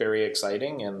was very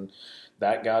exciting, and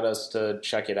that got us to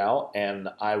check it out, and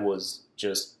I was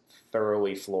just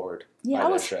thoroughly floored by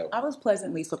that show. I was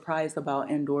pleasantly surprised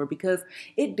about Andor because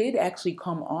it did actually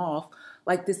come off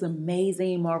like this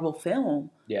amazing Marvel film.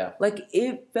 Yeah. Like,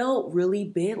 it felt really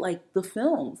big like the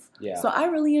films. Yeah. So I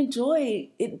really enjoyed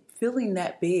it feeling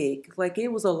that big. Like, it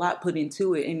was a lot put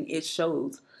into it, and it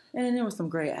shows. And then there were some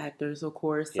great actors, of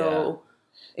course. So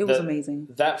it was amazing.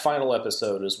 That final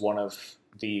episode is one of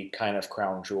the kind of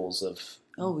crown jewels of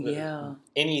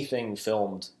anything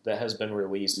filmed that has been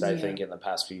released, I think, in the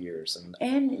past few years. And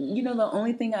the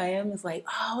only thing I am is like,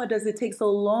 why does it take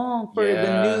so long for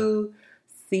the new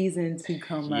season to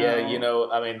come out?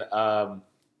 Yeah,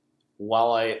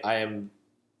 while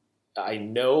I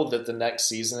know that the next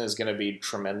season is going to be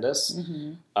tremendous.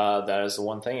 Mm-hmm. That is the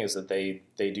one thing, is that they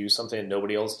do something that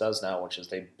nobody else does now, which is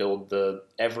they build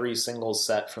every single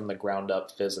set from the ground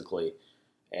up physically.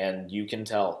 And you can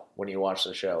tell when you watch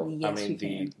the show. Yes, I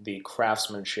mean, the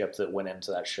craftsmanship that went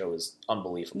into that show is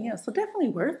unbelievable. Yeah, so definitely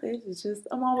worth it. It's just,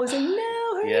 I'm always like,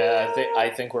 no. Hurry I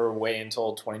think we're waiting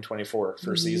until 2024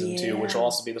 for season 2, which will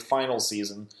also be the final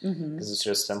season, because it's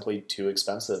just simply too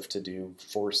expensive to do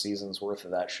 4 seasons worth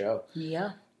of that show.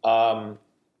 Yeah. Up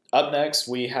next,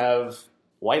 we have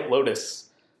White Lotus.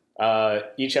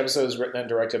 Each episode is written and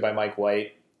directed by Mike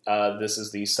White. This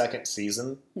is the second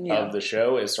season of the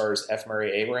show. It stars F.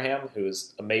 Murray Abraham, who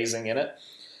is amazing in it.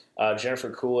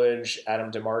 Jennifer Coolidge, Adam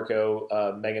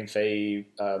DeMarco, Megan Faye,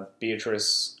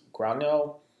 Beatrice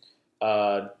Grano,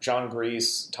 John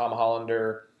Grease, Tom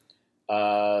Hollander,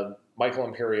 Michael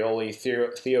Imperioli,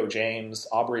 Theo James,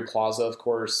 Aubrey Plaza, of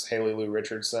course, Haley Lou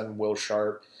Richardson, Will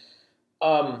Sharp.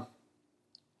 I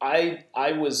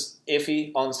was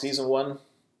iffy on season 1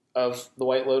 of The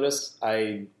White Lotus.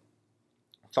 I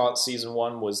thought season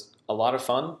 1 was a lot of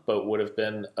fun, but would have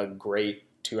been a great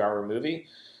 2-hour movie.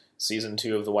 Season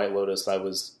 2 of The White Lotus, I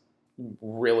was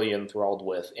really enthralled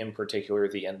with, in particular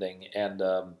the ending. And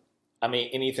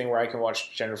anything where I can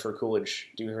watch Jennifer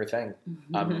Coolidge do her thing,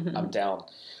 I'm down.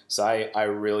 So I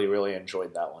really, really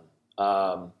enjoyed that one.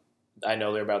 I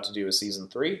know they're about to do a season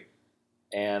 3,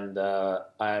 and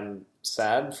I'm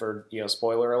sad for,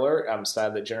 spoiler alert, I'm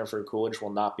sad that Jennifer Coolidge will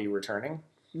not be returning.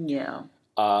 Yeah.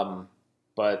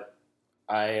 But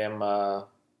I am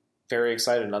very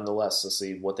excited nonetheless to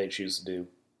see what they choose to do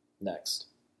next.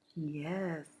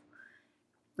 Yes.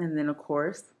 And then, of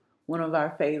course, one of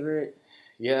our favorite.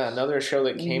 Yeah, another show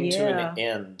that came to an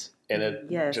end, and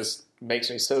it just makes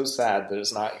me so sad that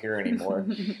it's not here anymore,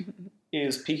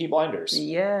 is Peaky Blinders.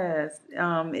 Yes.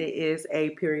 It is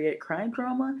a period crime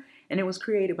drama, and it was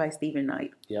created by Stephen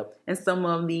Knight. Yep. And some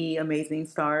of the amazing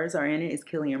stars are in it. It's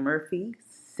Cillian Murphy,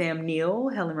 Sam Neill,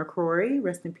 Helen McCrory,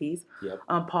 rest in peace,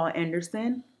 Paul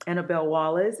Anderson, Annabelle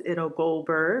Wallace, Ido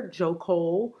Goldberg, Joe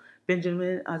Cole,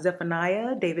 Benjamin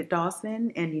Zephaniah, David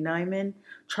Dawson, Andy Nyman,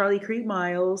 Charlie Creek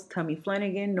Miles, Tommy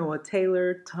Flanagan, Noah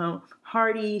Taylor, Tom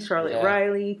Hardy, Charlotte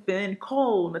Riley, Finn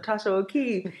Cole, Natasha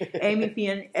O'Keefe, Amy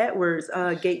Fionn Edwards,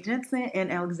 Gate Jensen,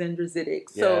 and Alexandra Ziddick.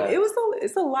 So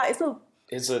it's a lot.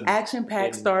 It's an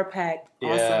action-packed, star-packed,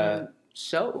 awesome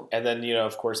show. And then,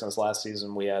 of course, in this last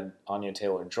season, we had Anya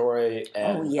Taylor-Joy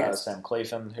and Sam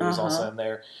Claflin, who was also in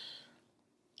there.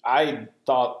 I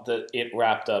thought that it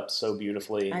wrapped up so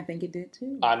beautifully. I think it did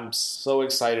too. I'm so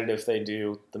excited if they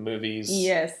do the movies.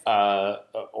 Yes.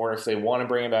 Or if they want to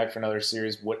bring it back for another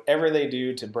series. Whatever they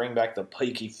do to bring back the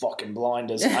Peaky fucking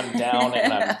Blinders, I'm down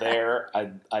and I'm there.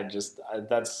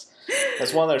 That's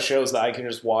one of those shows that I can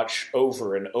just watch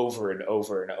over and over and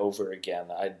over and over again.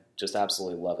 I just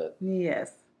absolutely love it.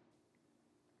 Yes.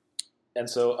 And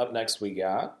so up next we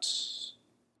got...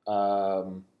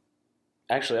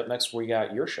 Actually, up next, we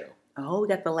got your show. Oh, we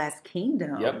got The Last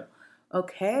Kingdom. Yep.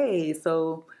 Okay,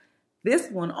 so this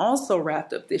one also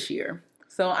wrapped up this year.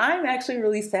 So I'm actually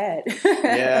really sad.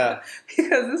 Yeah.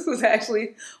 Because this was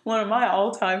actually one of my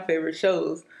all-time favorite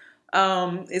shows.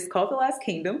 It's called The Last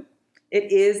Kingdom. It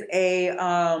is a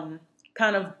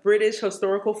kind of British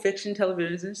historical fiction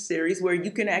television series where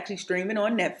you can actually stream it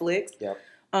on Netflix. Yep.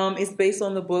 It's based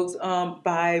on the books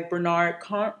by Bernard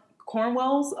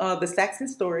Cornwell's The Saxon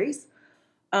Stories.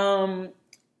 And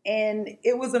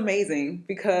it was amazing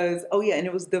because, and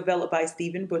it was developed by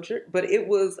Stephen Butcher, but it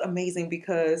was amazing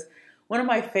because one of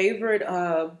my favorite,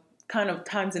 kind of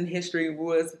times in history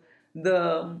was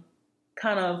the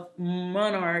kind of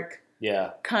monarch,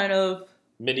 kind of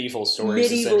medieval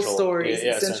stories,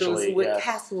 essentially with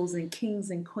castles and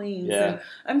kings and queens. Yeah. And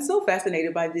I'm so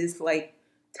fascinated by this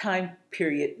time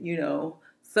period,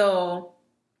 so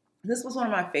this was one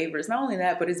of my favorites. Not only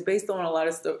that, but it's based on a lot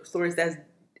of stories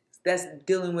that's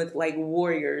dealing with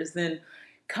warriors and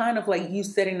kind of you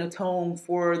setting the tone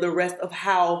for the rest of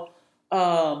how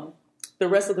the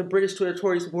rest of the British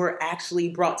territories were actually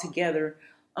brought together.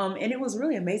 And it was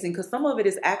really amazing because some of it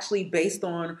is actually based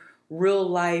on real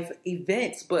life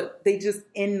events, but they just,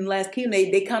 in Last Kingdom,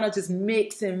 they kind of just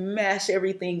mix and mash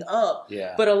everything up.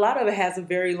 Yeah. But a lot of it has a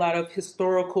very lot of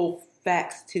historical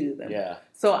facts to them. Yeah.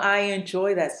 So I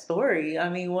enjoy that story. I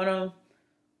mean, one of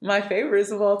my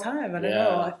favorites of all time. I don't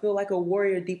know. I feel like a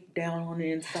warrior deep down on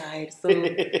the inside. So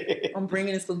I'm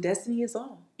bringing it. So Destiny is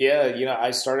all. Yeah, I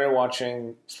started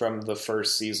watching from the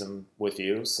first season with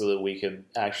you so that we could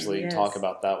actually talk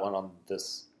about that one on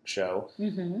this show.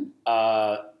 Mm-hmm.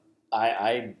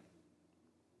 I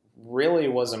really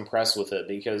was impressed with it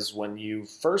because when you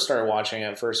first started watching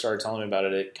it, first started telling me about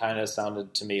it, it kind of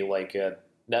sounded to me like a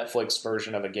Netflix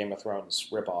version of a Game of Thrones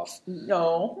ripoff.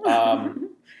 No.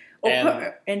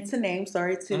 And to name,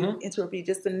 sorry to interrupt you,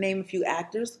 just to name a few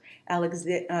actors,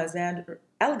 Alexander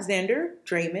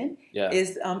Draymond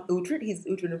is Uhtred. He's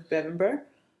Uhtred of Bebbanburg.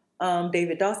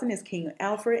 David Dawson is King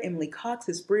Alfred. Emily Cox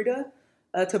is Brita.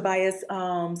 Tobias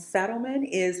Saddleman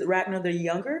is Ragnar the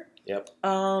Younger. Yep.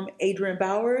 Adrian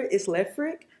Bauer is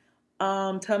Lefric.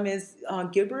 Thomas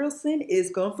Gibralson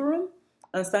is Gunthorum.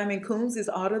 Simon Coombs is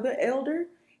Otto the Elder.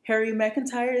 Harry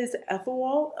McIntyre is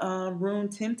Ethelwald. Rune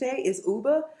Temte is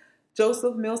Uba.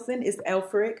 Joseph Milson is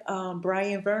Elfric.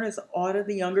 Brian Verner is Otto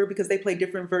the Younger because they play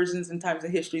different versions and times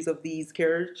and histories of these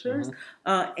characters.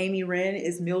 Amy Wren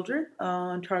is Mildred.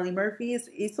 Charlie Murphy is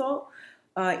Isolde.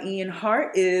 Ian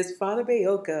Hart is Father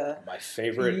Bayoka. My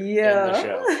favorite in the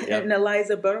show. Yep. And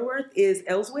Eliza Butterworth is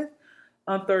Elswith.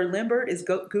 Third Lambert is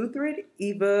Guthred.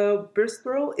 Eva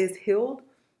Bristol is Hild.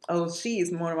 Oh, she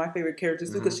is one of my favorite characters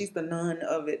too because she's the nun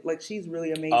of it. She's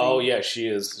really amazing. Oh, yeah, she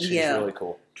is. She's really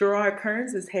cool. Gerard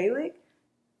Kearns is Halleck.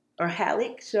 Or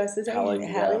Halleck, should I say that?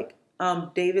 Halleck.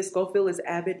 David Schofield is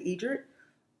Abbott Edred.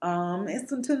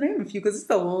 And to name a few, because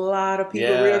it's a lot of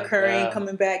people reoccurring,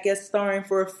 coming back, guest starring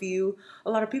for a few.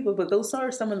 A lot of people, but those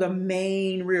are some of the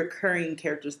main reoccurring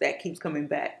characters that keeps coming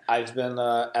back. I've been,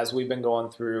 as we've been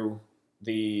going through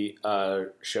the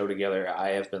show together, I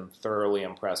have been thoroughly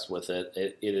impressed with it.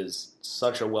 It is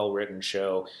such a well-written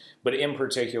show, but in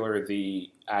particular, the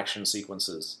action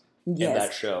sequences in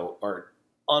that show are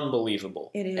unbelievable.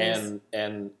 It is.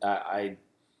 And I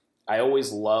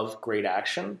always love great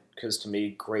action because to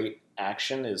me, great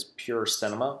action is pure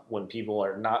cinema when people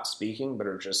are not speaking but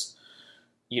are just,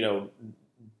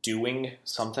 doing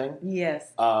something.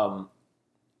 Yes.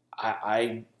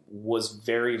 I was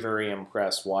very, very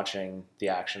impressed watching the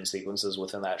action sequences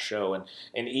within that show. And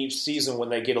each season when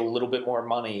they get a little bit more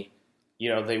money,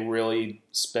 they really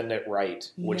spend it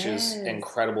right, which is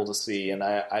incredible to see. And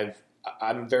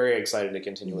I'm very excited to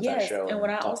continue with that show. And what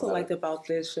I also liked about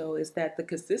this show is that the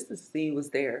consistency was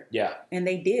there. Yeah. And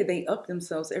they upped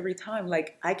themselves every time.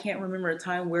 I can't remember a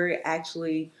time where it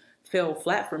actually fell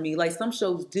flat for me. Some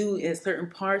shows do in certain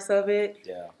parts of it.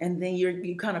 Yeah. And then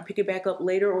you kind of pick it back up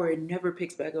later or it never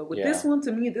picks back up. With this one,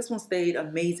 to me, this one stayed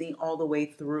amazing all the way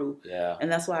through. Yeah.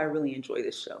 And that's why I really enjoy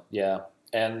this show. Yeah.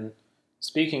 And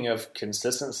Speaking of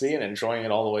consistency and enjoying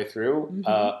it all the way through,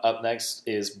 up next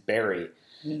is Barry.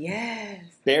 Yes.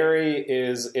 Barry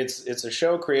it's a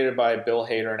show created by Bill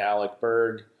Hader and Alec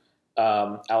Berg.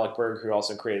 Alec Berg, who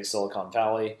also created Silicon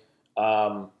Valley.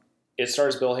 It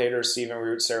stars Bill Hader, Stephen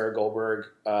Root, Sarah Goldberg,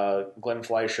 Glenn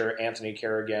Fleischer, Anthony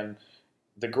Carrigan,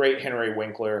 the great Henry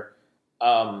Winkler.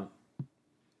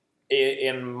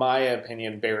 In my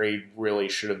opinion, Barry really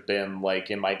should have been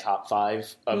like in my top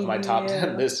 5 of my top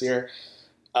 10 this year.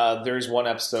 There's one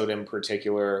episode in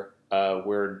particular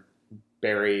where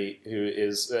Barry, who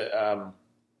is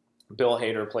Bill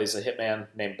Hader, plays a hitman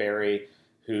named Barry,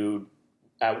 who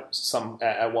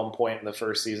at one point in the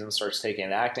first season starts taking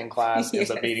an acting class,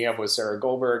 ends up meeting up with Sarah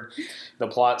Goldberg. The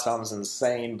plot sounds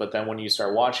insane, but then when you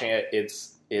start watching it, it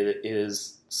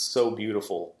is so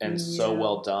beautiful and so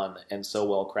well done and so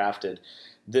well crafted.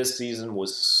 This season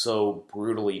was so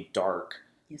brutally dark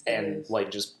and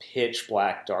like just pitch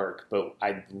black dark, but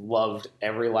I loved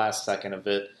every last second of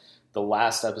it. The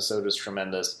last episode is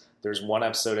tremendous. There's one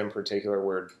episode in particular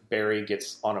where Barry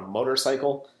gets on a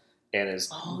motorcycle and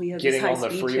is getting on the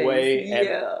freeway. And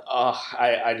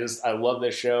I love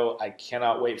this show. I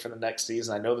cannot wait for the next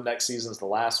season. I know the next season is the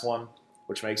last one,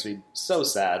 which makes me so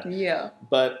sad. Yeah.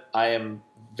 But I am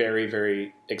very,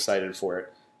 very excited for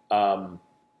it. Up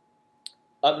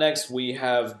next, we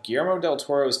have Guillermo del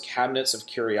Toro's Cabinets of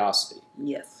Curiosity.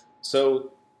 Yes.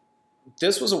 So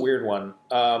this was a weird one.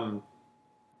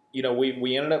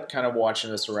 We ended up kind of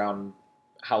watching this around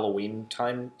Halloween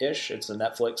time-ish. It's a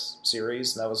Netflix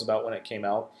series, and that was about when it came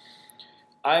out.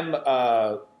 I'm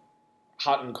hot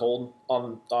and cold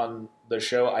on the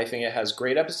show. I think it has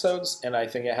great episodes, and I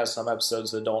think it has some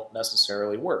episodes that don't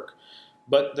necessarily work.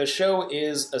 But the show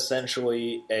is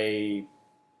essentially it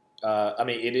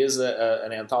is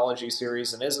an anthology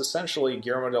series and is essentially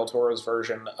Guillermo del Toro's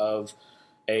version of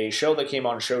a show that came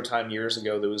on Showtime years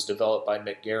ago that was developed by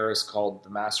Mick Garris called The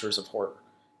Masters of Horror.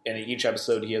 And in each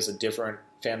episode, he has a different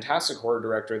fantastic horror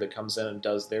director that comes in and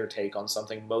does their take on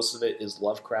something. Most of it is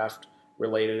Lovecraft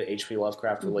related, H.P.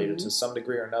 Lovecraft related to some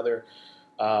degree or another.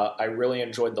 I really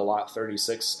enjoyed the Lot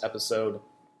 36 episode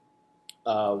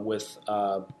with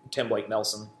Tim Blake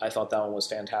Nelson. I thought that one was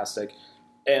fantastic.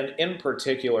 And in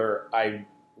particular, I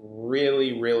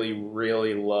really, really,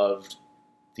 really loved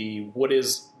what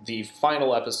is the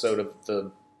final episode of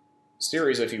the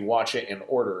series if you watch it in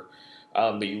order,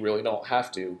 but you really don't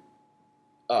have to,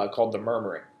 called The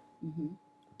Murmuring,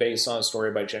 based on a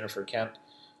story by Jennifer Kent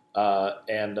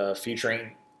and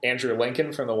featuring Andrew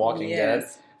Lincoln from The Walking Dead.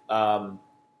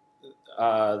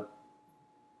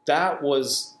 That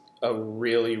was a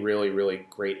really, really, really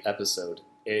great episode.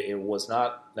 It was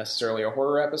not necessarily a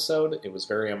horror episode. It was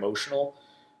very emotional,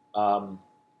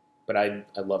 but I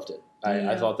loved it.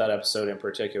 I thought that episode in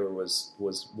particular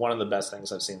was one of the best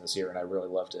things I've seen this year, and I really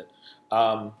loved it.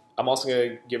 I'm also going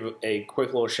to give a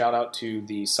quick little shout out to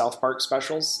the South Park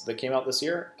specials that came out this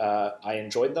year. I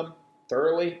enjoyed them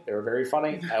thoroughly. They were very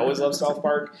funny. I always love South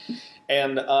Park.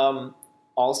 And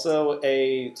also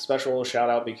a special shout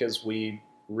out because we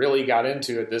really got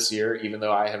into it this year, even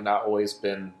though I have not always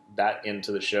been that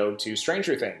into the show, to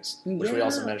Stranger Things, which we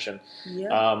also mentioned.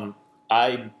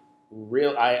 I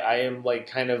am like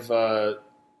kind of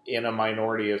in a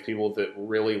minority of people that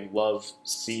really love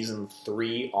season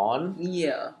 3 on.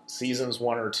 Yeah. Seasons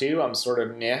 1 or 2, I'm sort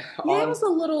of meh on. Yeah, it was a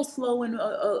little slow and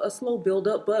a slow build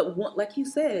up, but like you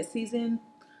said, season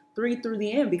 3 through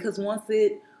the end, because once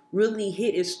it really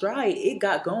hit its stride, it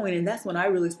got going, and that's when I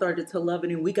really started to love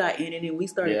it, and we got in it, and we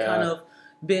started kind of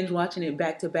binge watching it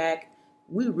back to back.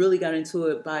 We really got into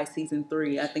it by season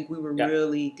 3. I think we were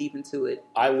really deep into it.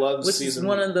 I love which is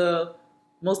one of the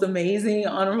most amazing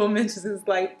honorable mentions is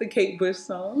like the Kate Bush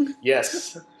song.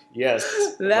 Yes. Running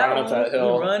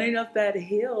up that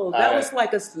hill. That was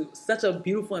like such a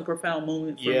beautiful and profound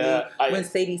moment for me when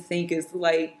Sadie Sink is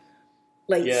like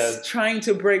trying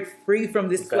to break free from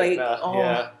this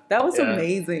that was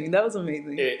amazing. That was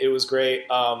amazing. It was great.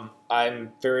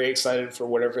 I'm very excited for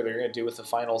whatever they're going to do with the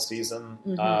final season.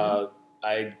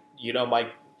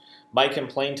 My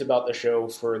complaint about the show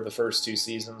for the first 2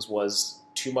 seasons was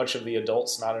too much of the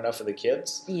adults, not enough of the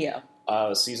kids. Yeah.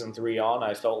 Season 3 on,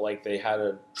 I felt like they had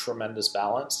a tremendous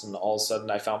balance, and all of a sudden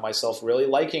I found myself really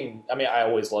liking, I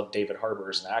always loved David Harbour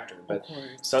as an actor, but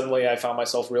suddenly I found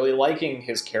myself really liking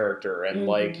his character, and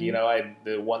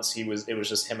once it was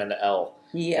just him and Elle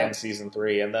in season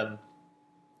 3, and then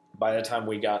by the time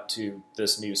we got to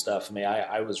this new stuff,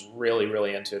 I was really,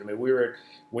 really into it. We were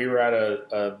at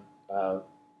a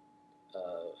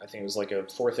I think it was like a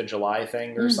 4th of July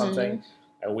thing or something.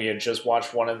 And we had just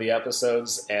watched one of the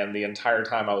episodes, and the entire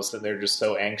time I was sitting there just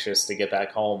so anxious to get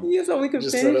back home. Yeah, so we could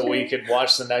just so that we could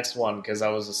watch the next one, because I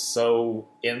was just so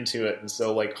into it and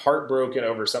so like heartbroken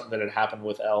over something that had happened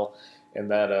with Elle in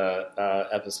that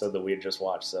episode that we had just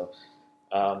watched. So,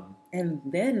 and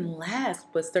then last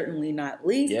but certainly not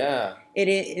least, yeah, it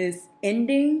is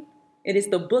ending. It is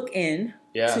the bookend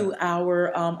to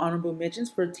our honorable mentions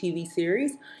for TV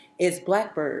series. It's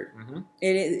Blackbird. Mm-hmm.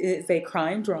 It's a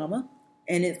crime drama,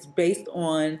 and it's based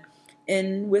on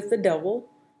In with the Devil,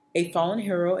 a fallen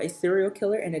hero, a serial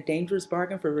killer, and a dangerous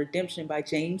bargain for redemption by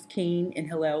James Keene and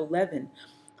Hillel Levin.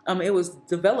 It was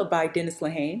developed by Dennis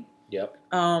Lehane. Yep.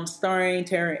 Starring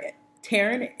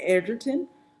Taron Egerton,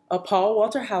 Paul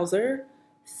Walter Hauser,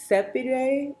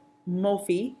 Sepideh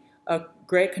Mofi,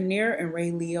 Greg Kinnear, and Ray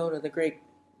Liotta, the great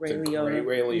Ray Liotta.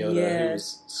 Ray Liotta, yes. Who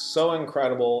was so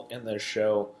incredible in this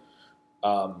show.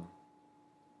 I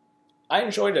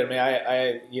enjoyed it. I mean,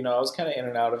 I was kind of in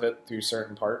and out of it through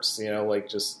certain parts, like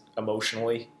just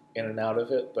emotionally in and out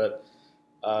of it, but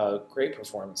great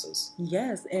performances.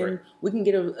 Yes, and we can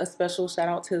get a special shout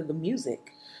out to the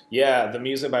music. Yeah, the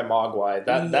music by Mogwai.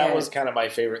 That was kind of my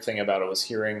favorite thing about it, was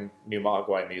hearing new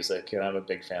Mogwai music, and I'm a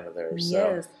big fan of theirs.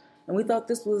 Yes, and we thought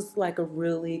this was like a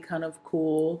really kind of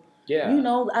cool. Yeah.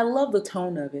 I love the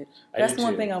tone of it. That's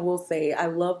one thing I will say. I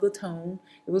love the tone.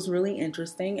 It was really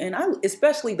interesting. And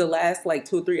especially the last 2 or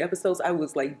 3 episodes, I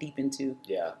was deep into.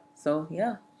 Yeah. So,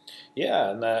 yeah.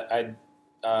 Yeah. And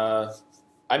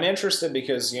I'm interested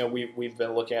because, we've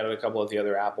been looking at a couple of the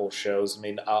other Apple shows. I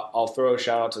mean, I'll throw a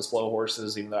shout out to Slow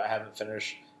Horses, even though I haven't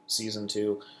finished season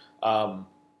 2.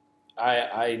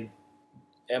 I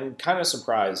am kind of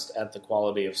surprised at the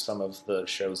quality of some of the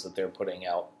shows that they're putting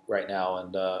out right now.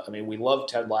 And, we love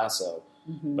Ted Lasso,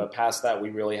 mm-hmm. but past that, we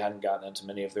really hadn't gotten into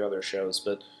many of their other shows.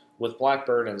 But with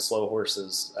Blackbird and Slow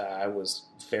Horses, I was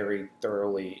very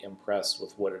thoroughly impressed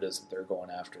with what it is that they're going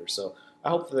after. So I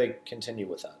hope that they continue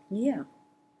with that. Yeah.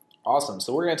 Awesome.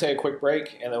 So we're going to take a quick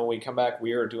break, and then when we come back,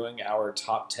 we are doing our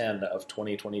top 10 of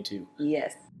 2022.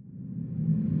 Yes.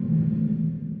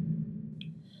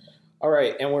 All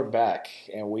right, and we're back,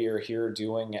 and we are here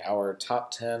doing our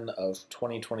top 10 of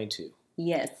 2022.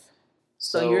 Yes.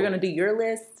 So you're going to do your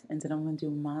list, and then I'm going to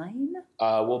do mine?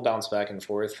 We'll bounce back and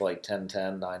forth,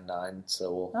 10-10, 9-9,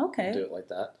 so we'll do it like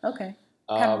that. Okay.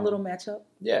 Kind of a little matchup?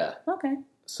 Yeah. Okay.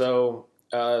 So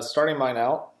starting mine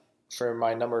out, for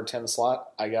my number 10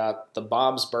 slot, I got the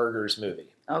Bob's Burgers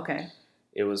movie. Okay.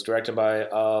 It was directed by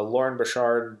Lauren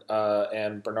Bouchard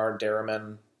and Bernard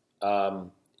Derriman.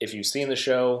 If you've seen the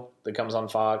show that comes on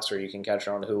Fox, or you can catch it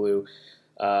on Hulu,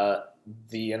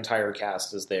 the entire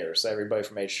cast is there. So everybody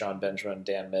from H. Jon Benjamin,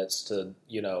 Dan Mitz, to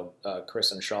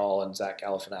Kristen Schaal and Zach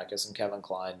Galifianakis and Kevin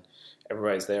Kline,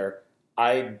 everybody's there.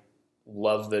 I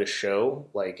love this show.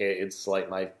 It's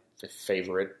my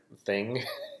favorite thing.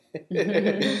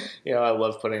 I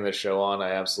love putting this show on.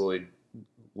 I absolutely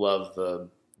love the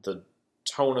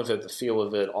tone of it, the feel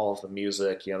of it, all of the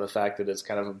music, the fact that it's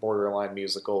kind of a borderline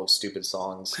musical of stupid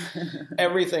songs.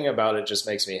 Everything about it just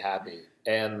makes me happy.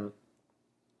 And,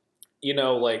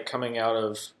 coming out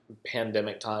of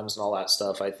pandemic times and all that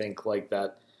stuff, I think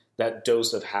that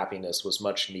dose of happiness was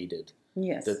much needed.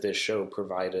 Yes. That this show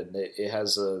provided. It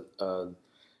has a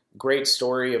great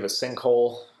story of a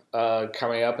sinkhole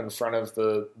coming up in front of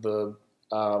the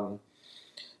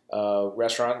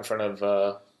restaurant, in front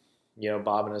of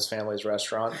Bob and his family's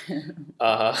restaurant.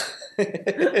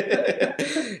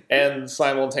 And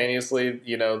simultaneously,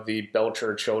 the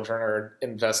Belcher children are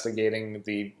investigating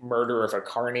the murder of a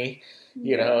carny.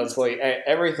 It's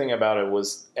everything about it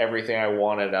was everything I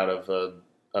wanted out of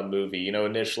a movie.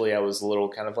 Initially I was a little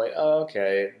kind of oh,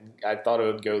 okay. I thought it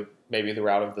would go maybe the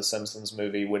route of the Simpsons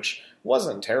movie, which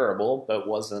wasn't terrible, but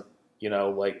wasn't,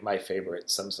 my favorite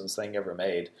Simpsons thing ever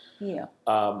made. Yeah.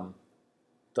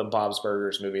 The Bob's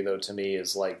Burgers movie, though, to me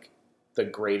is the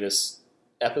greatest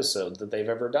episode that they've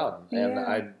ever done. Yeah.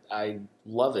 And I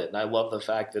love it. And I love the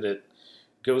fact that it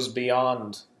goes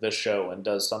beyond the show and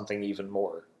does something even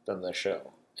more than the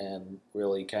show, and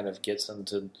really kind of gets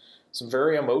into some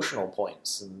very emotional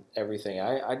points and everything.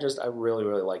 I really,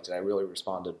 really liked it. I really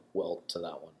responded well to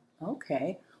that one.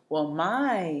 Okay. Well,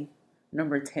 my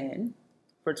number 10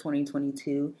 for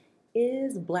 2022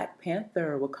 is Black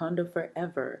Panther: Wakanda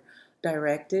Forever.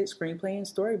 Directed, screenplay, and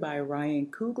story by Ryan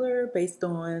Coogler, based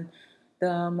on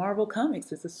the Marvel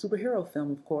Comics. It's a superhero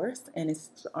film, of course, and it's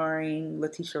starring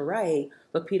Letitia Wright,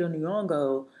 Lupita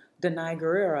Nyong'o, Danai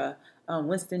Gurira,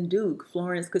 Winston Duke,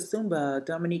 Florence Kasumba,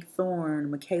 Dominique Thorne,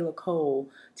 Michaela Cole,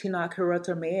 Tina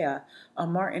Hirota-Mea,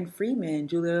 Martin Freeman,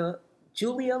 Julia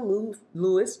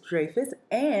Louis-Dreyfus,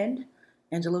 and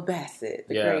Angela Bassett,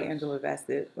 the great Angela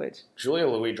Bassett. Which Julia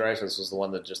Louis-Dreyfus was the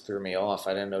one that just threw me off.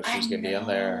 I didn't know she was going to be in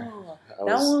there. That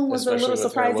one was a little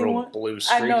surprising. Her little blue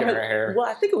streak in her hair. Well,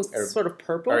 I think it was sort of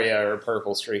purple. Her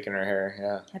purple streak in her hair.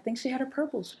 Yeah, I think she had a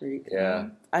purple streak. Yeah,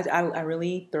 I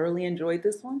really thoroughly enjoyed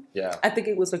this one. Yeah, I think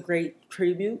it was a great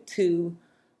tribute to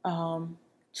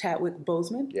Chadwick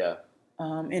Boseman. Yeah.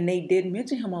 And they did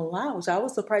mention him a lot, which I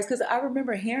was surprised because I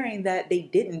remember hearing that they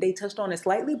didn't. They touched on it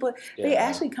slightly, but they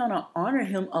actually kind of honor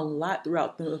him a lot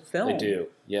throughout the film. They do,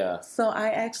 yeah. So I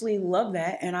actually love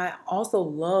that. And I also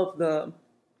love the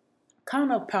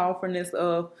kind of powerfulness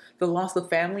of the loss of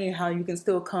family and how you can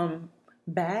still come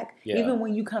back, even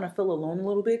when you kind of feel alone a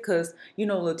little bit. Because,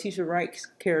 Letitia Wright's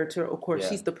character, of course,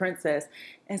 she's the princess.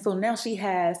 And so now she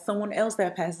has someone else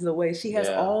that passes away. She has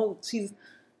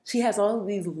She has all of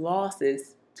these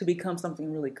losses to become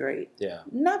something really great. Yeah.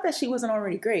 Not that she wasn't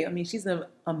already great. I mean, she's an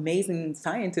amazing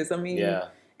scientist. I mean,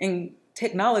 and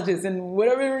technologist and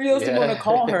whatever else you want to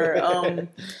call her.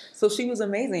 So she was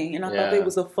amazing. And I thought it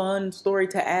was a fun story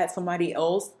to add somebody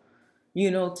else,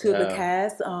 to the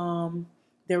cast.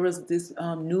 There was this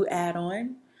new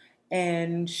add-on,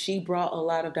 and she brought a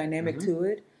lot of dynamic to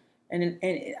it. And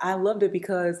I loved it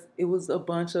because it was a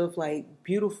bunch of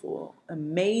beautiful,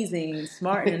 amazing,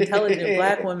 smart, and intelligent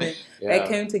Black women that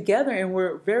came together and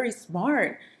were very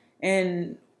smart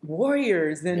and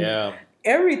warriors and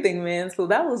everything, man. So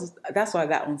that's why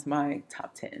that one's my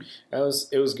top 10.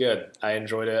 It was good. I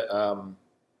enjoyed it.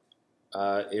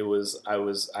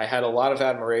 I had a lot of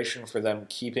admiration for them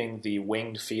keeping the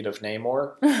winged feet of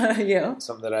Namor.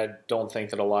 Something that I don't think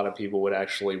that a lot of people would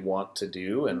actually want to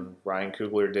do, and Ryan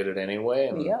Coogler did it anyway,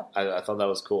 and I thought that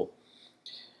was cool.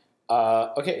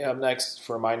 Okay, up next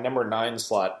for my number 9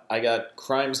 slot, I got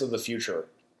Crimes of the Future.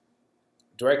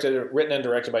 Written and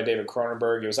directed by David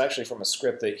Cronenberg. It was actually from a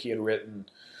script that he had written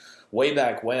way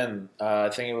back when. I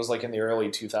think it was in the early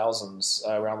 2000s,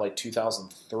 around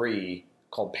 2003.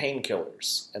 Called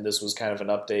Painkillers, and this was kind of an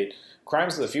update.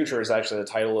 Crimes of the Future is actually the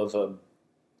title of a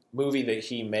movie that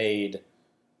he made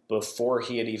before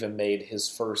he had even made his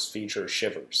first feature,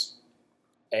 Shivers.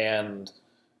 And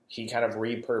he kind of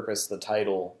repurposed the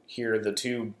title. Here, the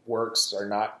two works are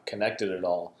not connected at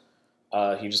all.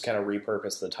 He just kind of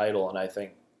repurposed the title, and I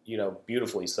think,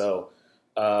 beautifully so.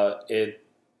 It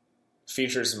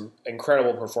features some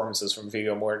incredible performances from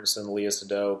Viggo Mortensen, Lea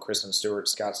Seydoux, Kristen Stewart,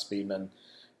 Scott Speedman.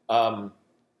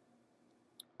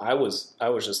 I was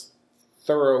just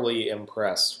thoroughly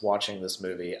impressed watching this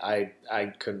movie. I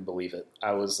couldn't believe it.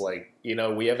 I was like,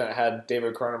 we haven't had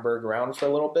David Cronenberg around for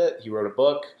a little bit. He wrote a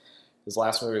book. His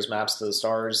last movie was Maps to the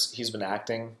Stars. He's been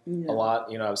acting a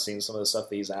lot. I've seen some of the stuff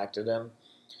that he's acted in.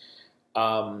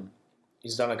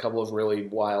 He's done a couple of really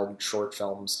wild short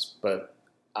films, but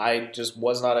I just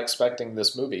was not expecting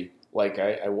this movie.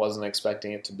 I wasn't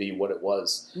expecting it to be what it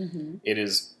was. Mm-hmm. It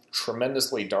is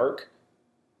tremendously dark.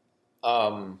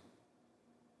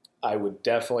 I would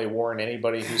definitely warn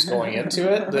anybody who's going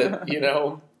into it that,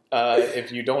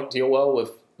 if you don't deal well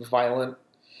with violent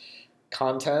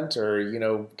content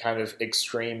or, kind of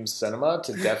extreme cinema,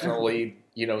 to definitely,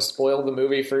 spoil the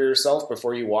movie for yourself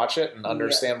before you watch it and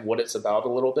understand what it's about a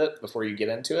little bit before you get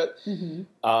into it.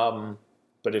 Mm-hmm.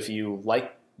 But if you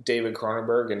like David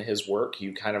Cronenberg and his work,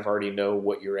 you kind of already know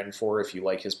what you're in for if you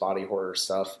like his body horror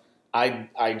stuff. I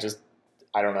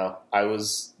don't know. I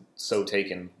was so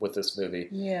taken with this movie.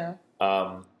 Yeah.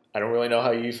 I don't really know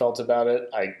how you felt about it.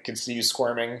 I could see you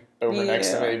squirming over next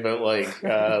to me, but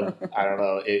I don't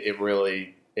know. It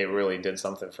really did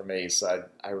something for me. So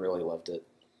I really loved it.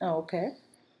 Oh, okay.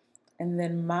 And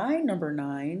then my number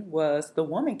 9 was The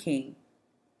Woman King.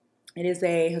 It is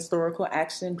a historical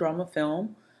action drama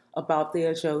film about the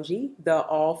Ajoji, the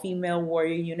all-female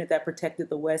warrior unit that protected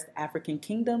the West African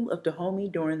kingdom of Dahomey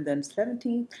during the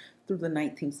 17th through the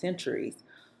 19th centuries.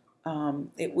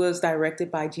 It was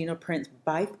directed by Gina Prince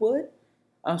Bythewood,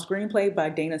 screenplay by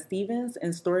Dana Stevens,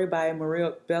 and story by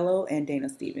Maria Bello and Dana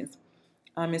Stevens.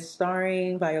 It's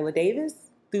starring Viola Davis,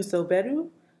 Thuso Bedu,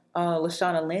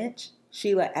 Lashana Lynch,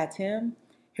 Sheila Atim,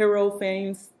 Hero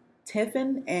Fames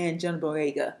Tiffin, and Jen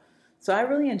Boyega. So I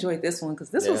really enjoyed this one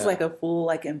because this was a full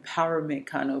empowerment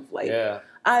kind of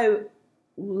I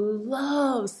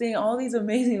love seeing all these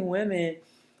amazing women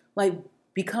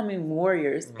becoming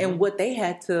warriors and what they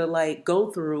had to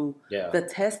go through, the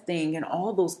testing and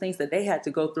all those things that they had to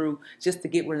go through just to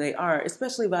get where they are,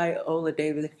 especially Viola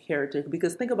Davis' character,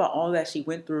 because think about all that she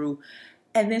went through.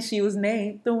 And then she was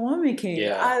named the Woman King.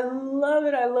 Yeah. I love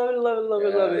it. I love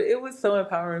it. It was so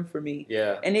empowering for me.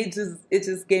 Yeah. And it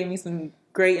just gave me some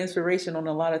great inspiration on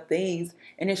a lot of things.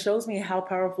 And it shows me how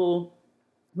powerful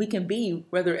we can be,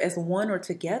 whether as one or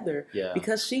together. Yeah.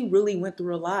 Because she really went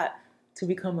through a lot to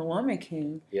become the woman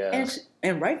king. Yeah.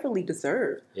 And rightfully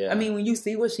deserved. Yeah. I mean, when you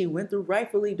see what she went through,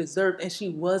 rightfully deserved. And she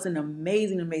was an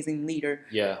amazing, amazing leader.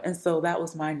 Yeah. And so that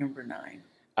was my number 9.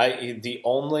 The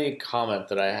only comment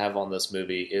that I have on this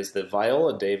movie is that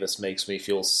Viola Davis makes me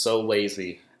feel so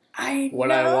lazy.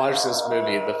 When I watch this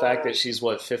movie, the fact that she's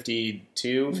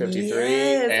 52, 53,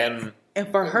 yes. And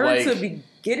for her to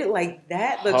get it like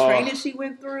that, the training she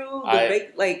went through,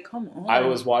 come on. I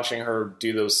was watching her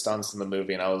do those stunts in the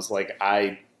movie, and I was like,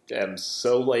 I am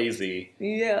so lazy.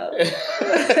 Yeah.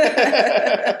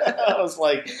 I was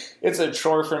like, it's a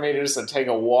chore for me to just take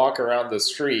a walk around the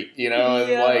street,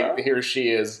 and here she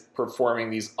is performing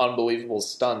these unbelievable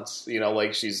stunts,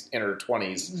 like she's in her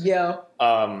 20s. Yeah.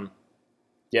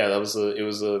 Yeah, it was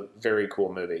a very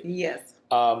cool movie. Yes.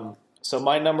 So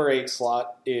my number 8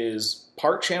 slot is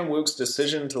Park Chan-wook's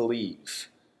decision to leave.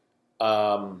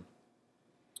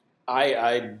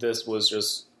 This was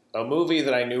just a movie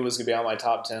that I knew was going to be on my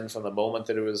top 10 from the moment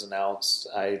that it was announced.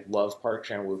 I love Park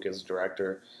Chan-wook as a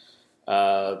director.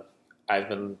 I've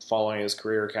been following his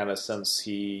career kind of since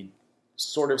he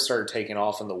sort of started taking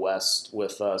off in the West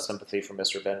with Sympathy for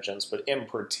Mr. Vengeance, but in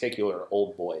particular,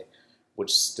 Old Boy,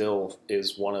 which still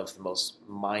is one of the most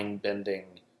mind-bending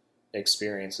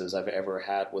experiences I've ever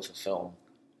had with a film.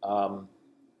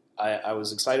 I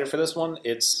was excited for this one.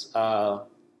 It's not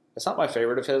my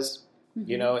favorite of his.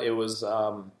 Mm-hmm.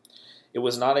 It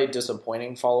was not a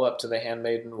disappointing follow-up to The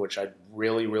Handmaiden, which I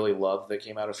really, really loved, that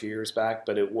came out a few years back,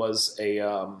 but it was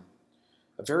a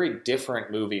very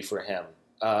different movie for him.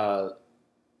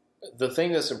 The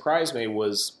thing that surprised me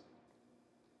was,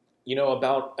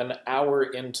 about an hour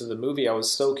into the movie, I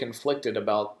was so conflicted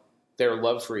about their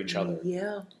love for each other.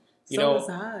 Yeah. So was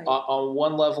I. On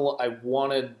one level, I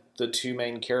wanted the two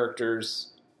main characters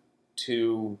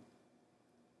to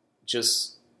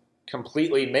just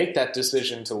completely make that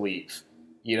decision to leave.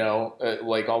 On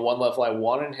one level, I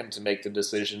wanted him to make the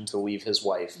decision to leave his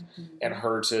wife, mm-hmm. and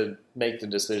her to make the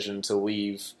decision to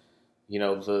leave,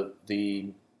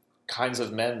 the kinds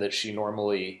of men that she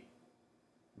normally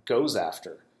goes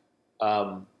after.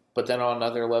 But then on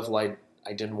another level, I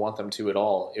didn't want them to at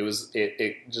all.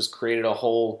 It just created a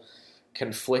whole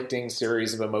conflicting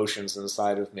series of emotions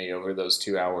inside of me over those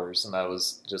 2 hours, and I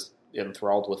was just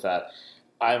enthralled with that.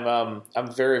 I'm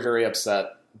very, very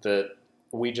upset that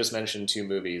we just mentioned 2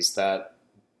 movies that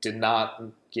did not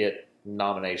get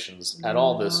nominations at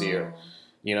all this year.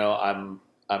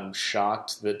 I'm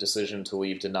shocked that Decision to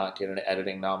Leave did not get an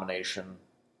editing nomination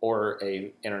or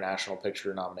a International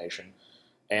Picture nomination.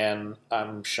 And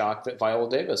I'm shocked that Viola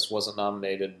Davis wasn't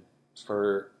nominated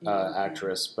for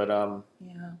actress. But,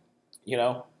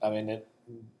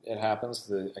 it happens.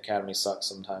 The Academy sucks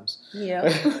sometimes.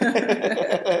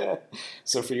 Yeah.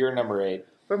 So for your number 8.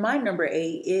 For my number 8,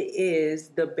 it is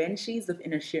The Banshees of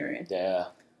Inisherin. Yeah.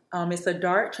 It's a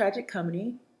dark, tragic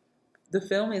comedy. The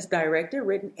film is directed,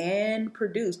 written, and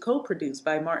co-produced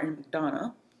by Martin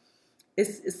McDonagh.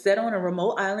 It's set on a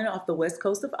remote island off the west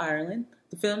coast of Ireland.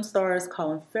 The film stars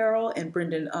Colin Farrell and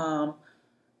Brendan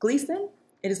Gleeson.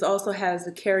 It also has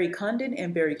Carrie Condon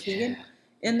and Barry Keoghan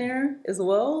in there as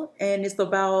well. And it's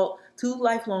about 2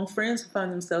 lifelong friends who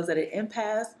find themselves at an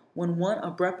impasse when one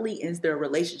abruptly ends their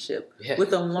relationship,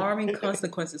 with alarming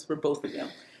consequences for both of them.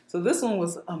 So this one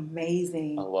was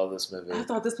amazing. I love this movie. I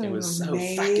thought this one was so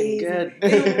amazing. fucking good.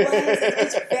 It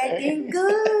was fucking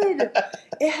good.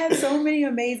 It had so many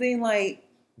amazing,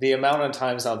 the amount of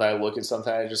times now that I look at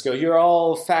something, I just go, "You're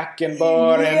all fucking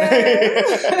boring."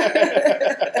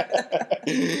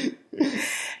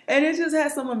 And it just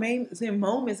had some amazing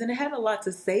moments, and it had a lot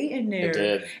to say in there. It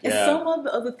did, And some of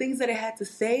the other things that it had to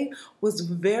say was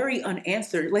very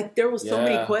unanswered. There were so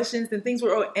many questions and things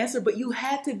were unanswered, but you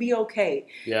had to be okay.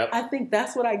 Yep. I think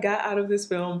that's what I got out of this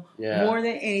film more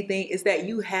than anything, is that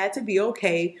you had to be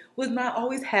okay with not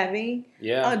always having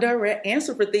a direct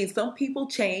answer for things. Some people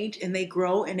change and they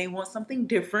grow and they want something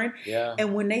different. Yeah.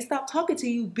 And when they stop talking to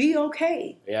you, be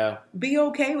okay. Yeah. Be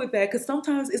okay with that, because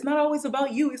sometimes it's not always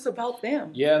about you, it's about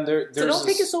them. Yeah, and so don't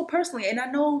take it so personally. And I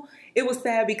know it was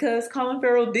sad because Colin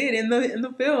Farrell did in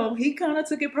the film. He kind of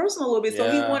took it personal a little bit.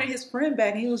 So he wanted his friend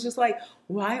back, and he was just like,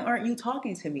 "Why aren't you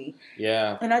talking to me?"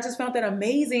 Yeah. And I just found that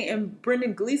amazing. And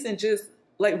Brendan Gleeson just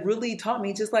really taught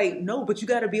me, just no, but you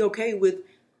got to be okay with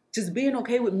just being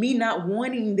okay with me not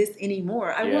wanting this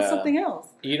anymore. I want something else.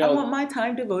 I want my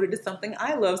time devoted to something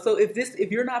I love. So if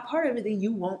you're not part of it, then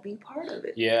you won't be part of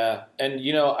it. Yeah. And,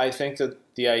 I think that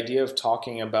the idea of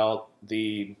talking about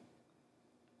the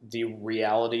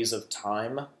realities of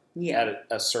time at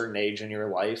a certain age in your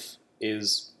life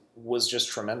is was just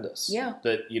tremendous. Yeah.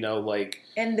 That, you know, like...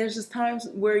 And there's just times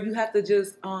where you have to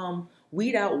just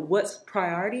weed out what's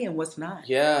priority and what's not.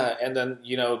 Yeah, and then,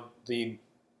 you know, the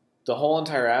whole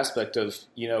entire aspect of,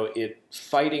 you know, it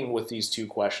fighting with these two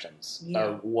questions.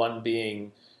 Yeah. One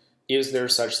being, is there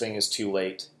such thing as too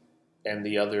late? And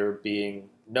the other being,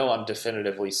 no, I'm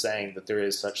definitively saying that there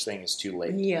is such thing as too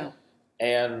late. Yeah.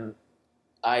 And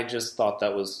I just thought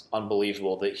that was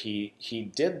unbelievable that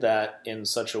he did that in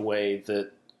such a way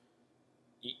that,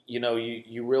 you know,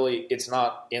 you really, it's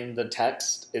not in the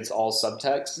text, it's all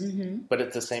subtext, Mm-hmm. but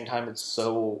at the same time, it's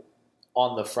so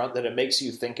on the front that it makes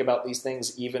you think about these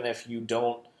things, even if you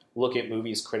don't look at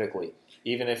movies critically,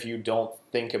 even if you don't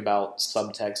think about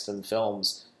subtext in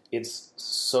films. It's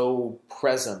so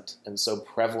present and so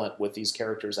prevalent with these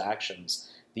characters' actions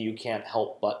that you can't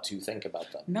help but to think about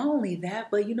them. Not only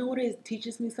that, but you know what it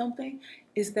teaches me something?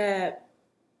 Is that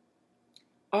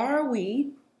are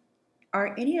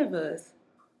any of us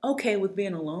okay with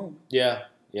being alone? Yeah,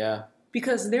 yeah.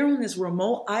 Because they're on this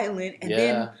remote island and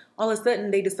then all of a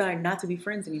sudden they decide not to be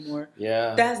friends anymore.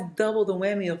 Yeah. That's double the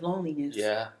whammy of loneliness.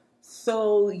 Yeah.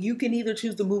 So you can either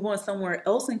choose to move on somewhere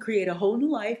else and create a whole new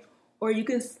life, or you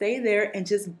can stay there and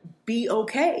just be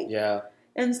okay. Yeah.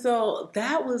 And so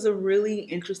that was a really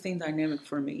interesting dynamic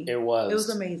for me. It was. It was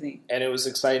amazing. And it was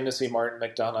exciting to see Martin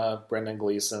McDonagh, Brendan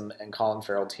Gleeson, and Colin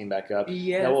Farrell team back up.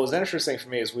 Yes. Now, what was interesting for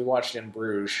me is we watched In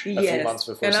Bruges a few months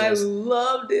before. And I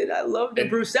loved it. I loved it.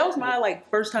 Bruges. That was my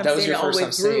first time seeing it all the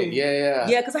way through. Yeah.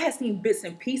 Yeah, because I had seen bits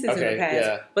and pieces in the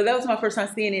past. But that was my first time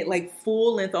seeing it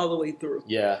full length all the way through.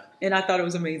 Yeah. And I thought it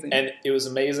was amazing. And it was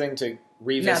amazing to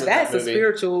revisit now that's that movie. A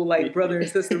spiritual brother and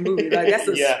sister movie. That's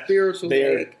a spiritual. They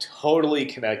are totally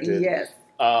connected. Yes.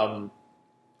 I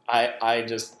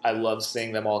love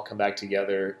seeing them all come back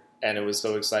together, and it was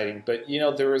so exciting. But you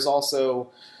know, there was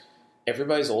also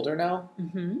everybody's older now,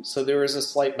 so there was a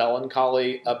slight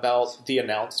melancholy about the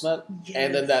announcement,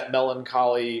 and then that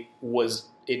melancholy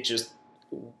just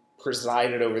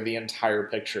presided over the entire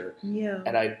picture. Yeah,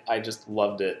 and I just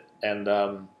loved it,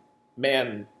 and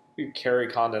man. Carrie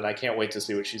Condon, I can't wait to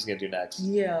see what she's going to do next.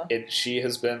 Yeah. She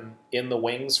has been in the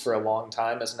wings for a long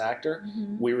time as an actor.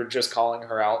 We were just calling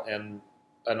her out in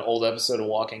an old episode of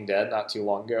Walking Dead not too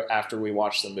long ago after we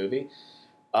watched the movie.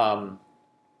 I'm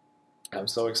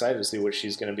so excited to see what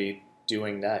she's going to be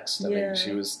doing next. I mean,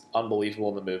 she was unbelievable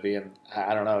in the movie, and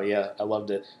I don't know, I loved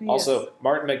it. Yes. Also,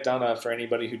 Martin McDonagh, for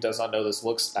anybody who does not know this,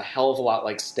 looks a hell of a lot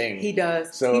like Sting. He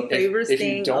does. So if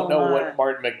you don't know what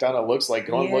Martin McDonagh looks like,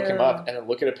 go and look him up and then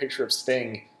look at a picture of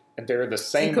Sting, and they're the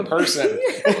same person.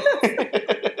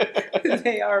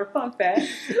 They are. Fun fact.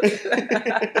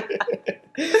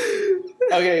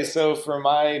 Okay, so for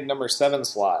my number 7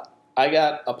 slot, I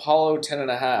got Apollo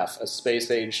 10.5, A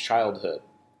Space-Age Childhood.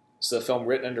 It's a film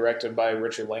written and directed by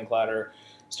Richard Linklater,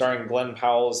 starring Glenn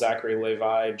Powell, Zachary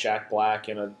Levi, Jack Black,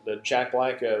 and Jack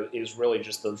Black is really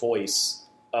just the voice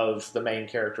of the main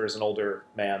character as an older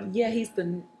man. Yeah, he's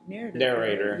the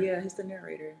narrator. Yeah, he's the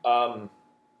narrator.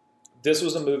 This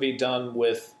was a movie done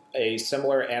with a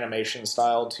similar animation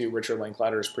style to Richard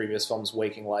Linklater's previous films,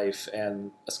 Waking Life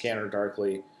and A Scanner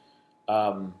Darkly.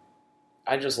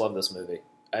 I just love this movie.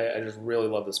 I just really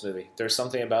love this movie. There's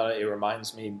something about it. It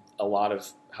reminds me a lot of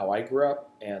how I grew up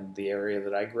and the area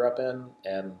that I grew up in.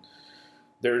 And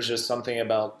there's just something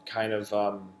about kind of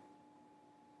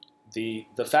the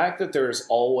fact that there's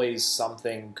always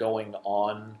something going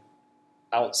on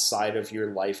outside of your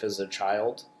life as a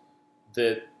child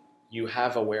that you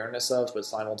have awareness of, but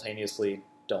simultaneously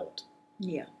don't.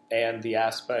 Yeah. And the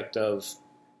aspect of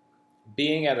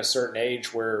being at a certain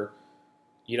age where,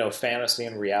 you know, fantasy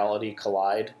and reality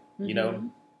collide. You know,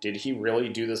 did he really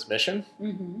do this mission?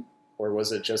 Or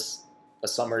was it just a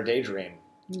summer daydream?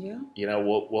 Yeah. You know,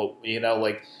 what you know,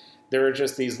 like, there are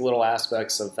just these little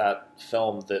aspects of that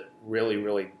film that really,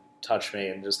 really touched me,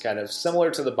 and just kind of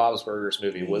similar to the Bob's Burgers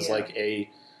movie was like a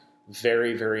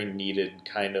very, very needed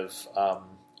kind of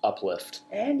uplift.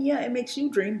 And it makes you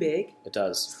dream big. It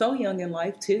does. So young in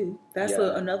life too. That's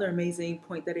another amazing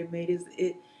point that it made, is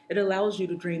it allows you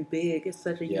to dream big at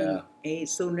such a young age.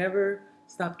 So never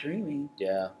stop dreaming.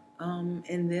 Yeah.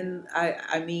 And then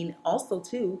I mean also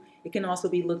too, it can also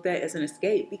be looked at as an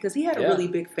escape, because he had a really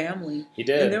big family. He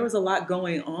did. And there was a lot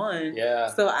going on. Yeah.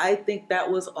 So I think that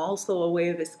was also a way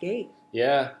of escape.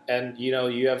 Yeah. And you know,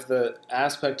 you have the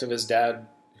aspect of his dad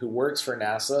who works for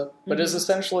NASA, but is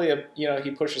essentially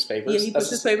he pushes papers. Yeah, he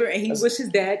pushes paper, and he wishes his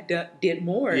dad did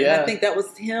more. Yeah. And I think that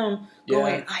was him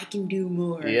going, I can do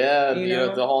more. Yeah, you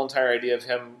know, the whole entire idea of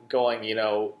him going,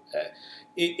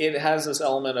 it has this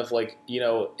element of like,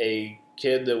 a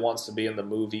kid that wants to be in the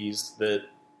movies that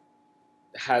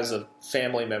has a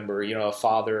family member, you know, a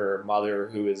father or mother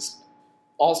who is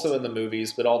also in the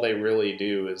movies, but all they really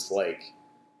do is like,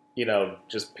 you know,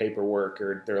 just paperwork,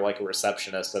 or they're like a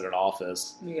receptionist at an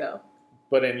office. Yeah.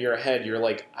 But in your head, you're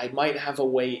like, I might have a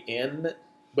way in,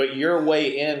 but your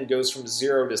way in goes from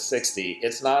 0 to 60.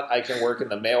 It's not, I can work in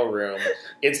the mailroom.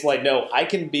 It's like, no, I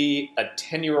can be a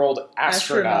 10-year-old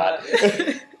astronaut.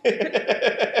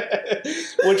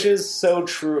 Which is so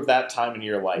true of that time in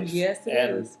your life. Yes, it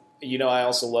is. You know, I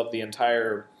also love the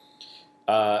entire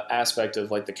aspect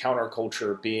of like the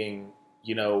counterculture being,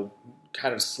 you know,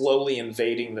 kind of slowly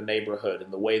invading the neighborhood,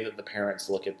 and the way that the parents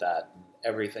look at that, and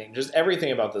everything. Just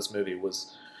everything about this movie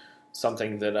was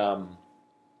something that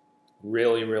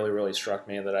really, really, really struck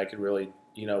me, and that I could really,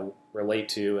 you know, relate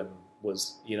to, and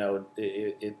was, you know,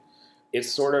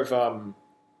 it's sort of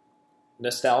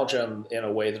nostalgia in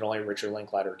a way that only Richard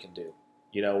Linklater can do.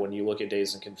 You know, when you look at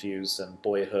Dazed and Confused and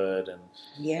Boyhood and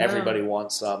Everybody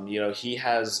Wants Some, you know, he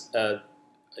has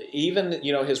even,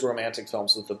 you know, his romantic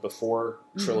films with the Before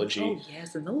trilogy. Oh,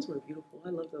 yes, and those were beautiful.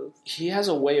 I love those. He has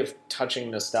a way of touching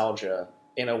nostalgia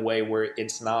in a way where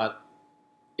it's not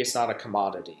a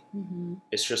commodity. Mm-hmm.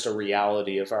 It's just a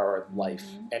reality of our life.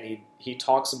 Mm-hmm. And he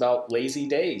talks about lazy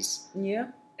days. Yeah.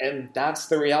 And that's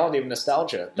the reality of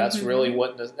nostalgia. That's really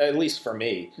what, at least for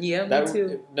me. Yeah, me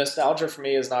too. Nostalgia for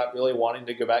me is not really wanting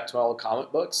to go back to my old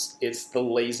comic books. It's the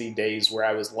lazy days where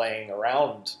I was laying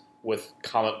around with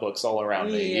comic books all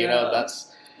around me. You know,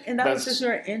 that's was just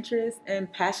your interest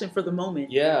and passion for the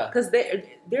moment. Yeah. Because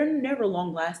they're never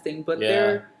long lasting, but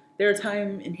they're a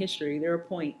time in history. They're a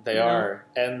point. They are.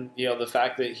 And, you know, the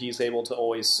fact that he's able to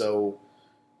always so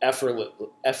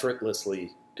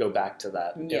effortlessly go back to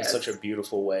that in such a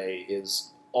beautiful way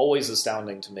is always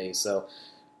astounding to me. So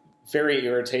very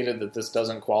irritated that this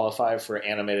doesn't qualify for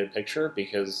animated picture,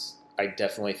 because I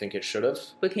definitely think it should have.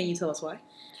 But can you tell us why?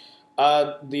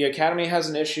 The Academy has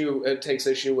an issue. It takes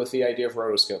issue with the idea of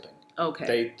rotoscoping.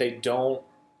 Okay. They don't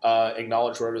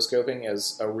acknowledge rotoscoping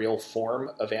as a real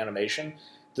form of animation.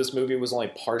 This movie was only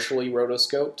partially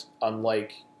rotoscoped,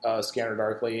 unlike Scanner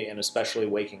Darkly and especially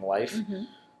Waking Life.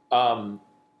 Mm-hmm.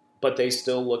 But they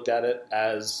still looked at it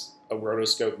as a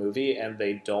rotoscope movie, and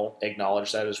they don't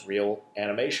acknowledge that as real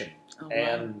animation. Oh, wow.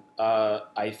 And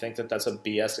I think that that's a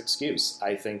BS excuse.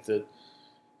 I think that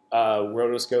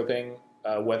rotoscoping,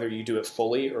 whether you do it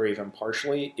fully or even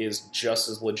partially, is just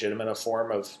as legitimate a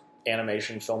form of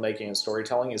animation, filmmaking, and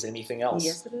storytelling as anything else.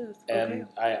 Yes, it is. And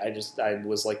I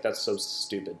was like, that's so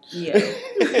stupid. Yeah.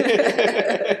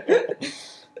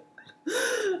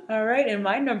 All right, and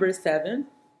my number 7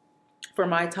 for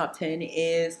my top 10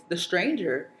 is The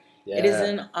Stranger. Yeah. It is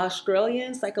an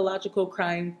Australian psychological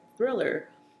crime thriller.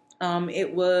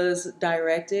 It was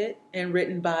directed and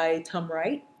written by Tom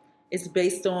Wright. It's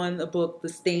based on the book The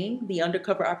Sting, the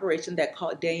undercover operation that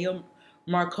caught Daniel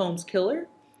Marcome's killer.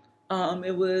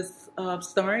 It was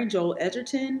starring Joel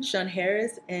Edgerton, Sean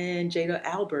Harris, and Jada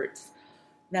Alberts.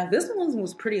 Now, this one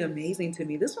was pretty amazing to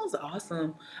me. This one's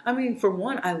awesome. I mean, for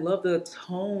one, I love the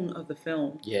tone of the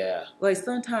film. Yeah. Like,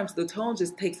 sometimes the tone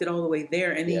just takes it all the way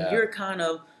there, and then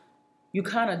you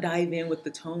kind of dive in with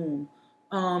the tone.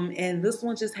 And this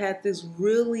one just had this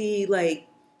really, like,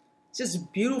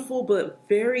 just beautiful but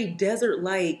very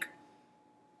desert-like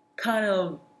kind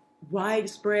of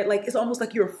widespread. Like, it's almost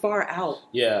like you're far out.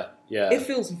 Yeah, yeah. It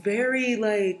feels very,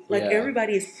 like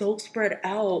everybody is so spread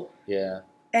out. Yeah.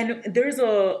 And there's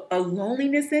a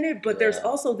loneliness in it, but there's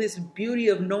also this beauty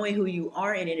of knowing who you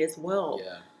are in it as well.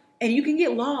 Yeah. And you can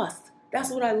get lost.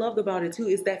 That's what I loved about it, too,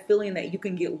 is that feeling that you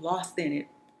can get lost in it.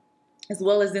 As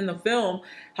well as in the film,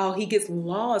 how he gets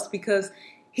lost because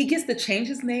he gets to change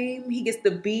his name. He gets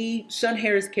to be Sean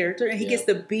Harris' character, and he gets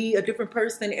to be a different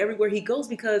person everywhere he goes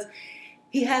because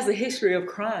he has a history of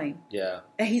crime. Yeah.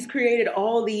 And he's created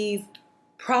all these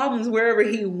problems wherever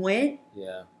he went.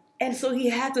 Yeah. And so he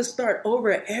had to start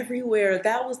over everywhere.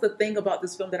 That was the thing about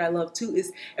this film that I love, too,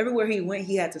 is everywhere he went,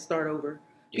 he had to start over.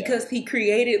 Yeah. Because he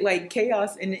created, like,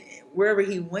 chaos in wherever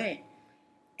he went.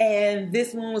 And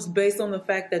this one was based on the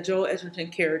fact that Joel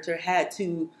Edgerton character had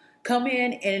to come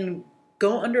in and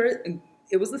go under,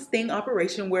 it was a sting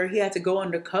operation where he had to go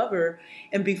undercover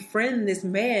and befriend this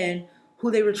man who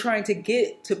they were trying to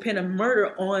get to pin a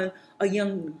murder on a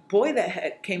young boy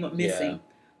that came up missing. Yeah.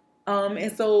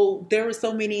 And so there were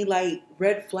so many like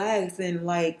red flags and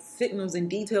like signals and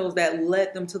details that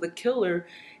led them to the killer.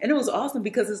 And it was awesome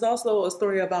because it's also a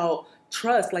story about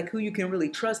trust, like who you can really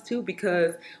trust too,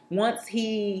 because once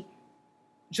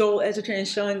Joel Edgerton and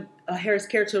Sean Harris'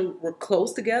 character were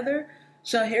close together,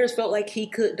 Sean Harris felt like he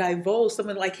could divulge some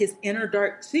of like his inner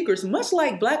dark secrets, much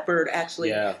like Blackbird actually.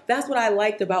 Yeah. That's what I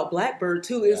liked about Blackbird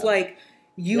too, is like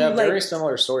very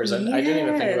similar stories. Yes, I didn't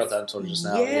even think about that until just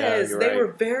now. Yes, yeah, they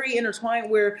were very intertwined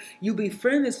where you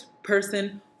befriend this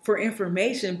person for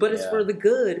information, but it's for the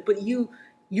good. But you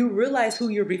realize who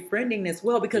you're befriending as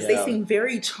well because they seem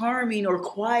very charming or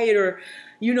quiet or,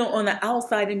 on the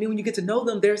outside. And then when you get to know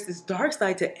them, there's this dark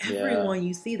side to everyone.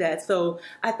 You see that. So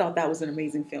I thought that was an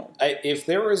amazing film. If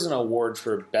there was an award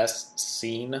for best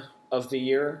scene of the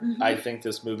year, I think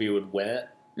this movie would win it.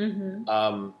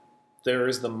 Mm-hmm. There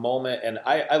is the moment, and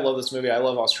I love this movie. I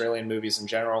love Australian movies in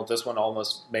general. This one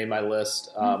almost made my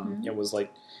list. It was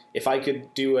like, if I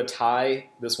could do a tie,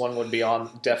 this one would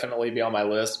definitely be on my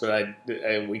list, but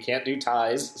we can't do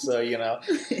ties, so,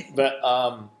 But,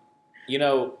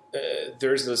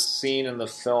 there's this scene in the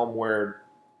film where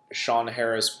Sean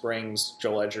Harris brings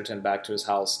Joel Edgerton back to his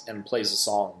house and plays a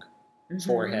song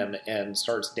for him and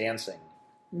starts dancing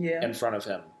in front of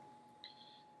him.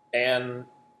 And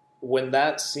when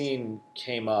that scene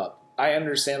came up, I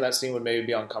understand that scene would maybe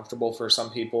be uncomfortable for some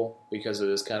people because it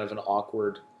is kind of an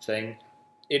awkward thing.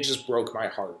 It just broke my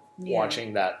heart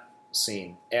watching that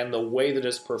scene and the way that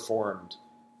it's performed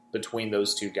between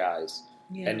those two guys.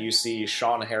 Yeah. And you see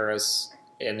Sean Harris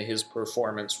in his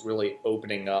performance really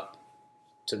opening up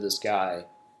to this guy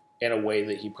in a way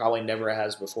that he probably never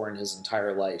has before in his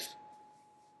entire life.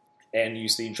 And you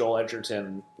see Joel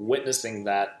Edgerton witnessing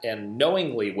that and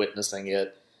knowingly witnessing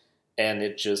it, and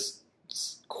it just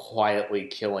quietly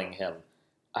killing him.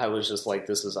 I was just like,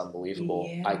 this is unbelievable.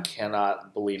 Yeah. I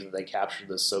cannot believe that they captured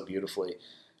this so beautifully.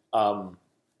 And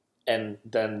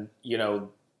then,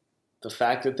 the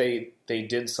fact that they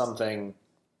did something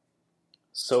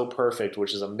so perfect,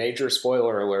 which is a major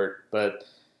spoiler alert, but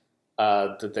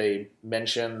that they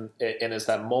mention, and it's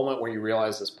that moment where you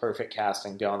realize this perfect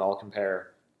casting beyond all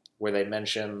compare, where they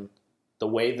mention the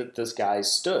way that this guy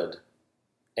stood.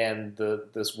 And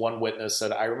this one witness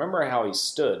said, I remember how he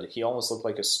stood. He almost looked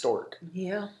like a stork.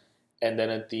 Yeah. And then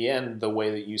at the end, the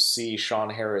way that you see Sean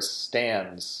Harris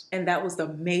stands. And that was the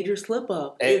major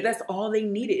slip-up. That's all they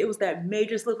needed. It was that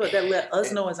major slip-up that let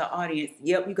us know as an audience,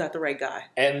 yep, you got the right guy.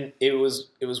 And it was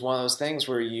one of those things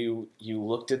where you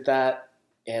looked at that,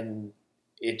 and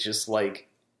it just like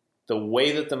the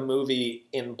way that the movie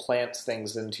implants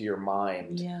things into your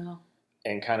mind. Yeah.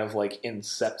 And kind of like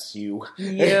incepts you.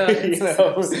 Yeah.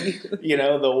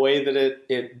 The way that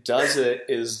it does it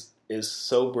is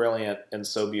so brilliant and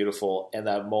so beautiful. And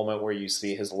that moment where you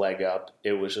see his leg up,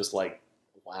 it was just like,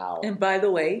 wow. And by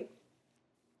the way,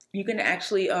 you can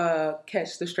actually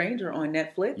catch The Stranger on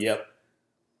Netflix. Yep.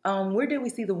 Where did we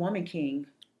see The Woman King?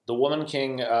 The Woman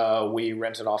King, we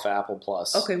rented off of Apple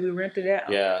Plus. Okay, we rented it.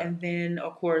 Yeah. And then,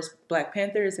 of course, Black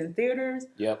Panther is in theaters.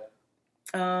 Yep.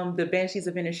 The Banshees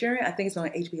of Inisherin, I think it's on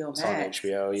HBO Max. It's on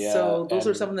HBO, yeah. So those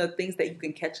are some of the things that you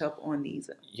can catch up on these.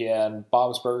 Yeah, and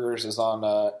Bob's Burgers is on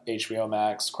HBO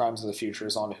Max. Crimes of the Future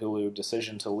is on Hulu.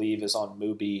 Decision to Leave is on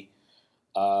Mubi.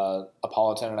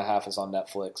 Apollo 10.5 is on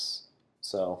Netflix.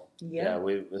 So,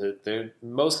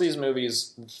 most of these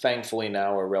movies, thankfully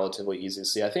now, are relatively easy to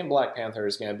see. I think Black Panther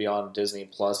is going to be on Disney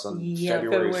Plus on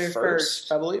February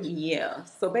 1st, I believe. Yeah,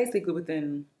 so basically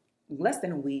within less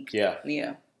than a week. Yeah.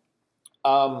 Yeah.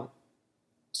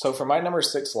 So for my number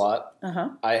 6 slot,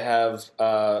 I have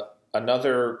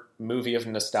another movie of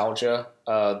nostalgia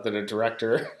that the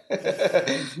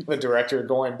director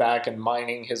going back and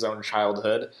mining his own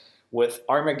childhood with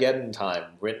Armageddon Time,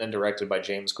 written and directed by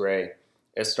James Gray.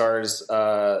 It stars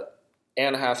Anne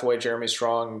Hathaway, Jeremy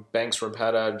Strong, Banks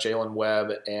Rapetta, Jalen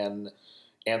Webb, and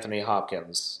Anthony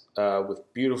Hopkins, with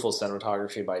beautiful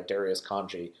cinematography by Darius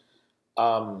Khondji.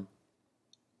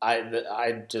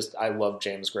 I love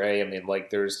James Gray. I mean,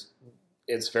 like,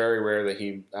 it's very rare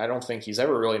that I don't think he's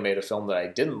ever really made a film that I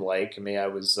didn't like. I mean, I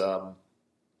was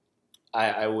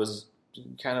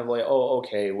kind of like, oh,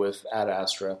 okay, with Ad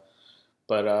Astra,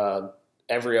 but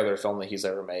every other film that he's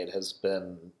ever made has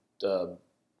been a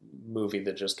movie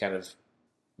that just kind of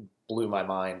blew my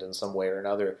mind in some way or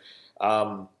another.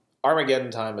 Armageddon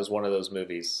Time is one of those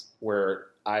movies where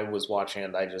I was watching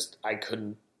and I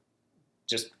couldn't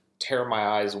just tear my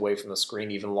eyes away from the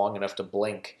screen even long enough to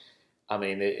blink. I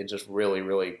mean, it just really,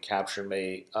 really captured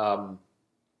me.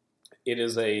 It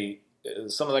is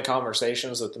some of the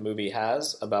conversations that the movie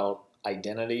has about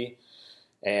identity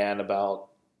and about,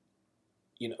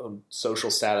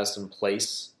 social status and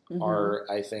place are,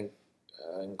 I think,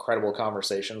 incredible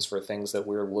conversations for things that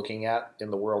we're looking at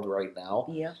in the world right now.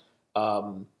 Yeah.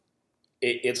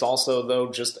 It's also, though,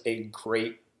 just a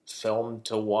great film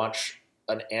to watch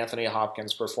an Anthony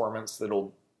Hopkins performance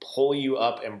that'll pull you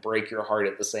up and break your heart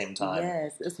at the same time.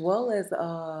 Yes, as well as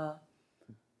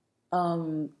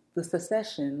The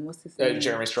Succession. What's his name?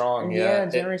 Jeremy Strong. Yeah,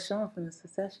 Jeremy Strong from The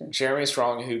Succession. Jeremy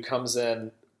Strong, who comes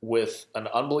in with an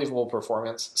unbelievable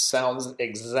performance, sounds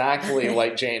exactly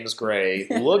like James Gray,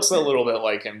 looks a little bit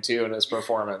like him too in his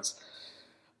performance.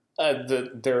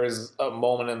 There is a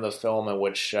moment in the film in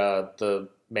which the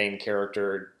main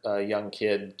character, a young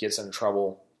kid, gets in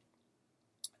trouble,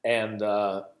 and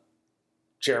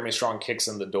Jeremy Strong kicks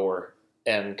in the door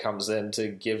and comes in to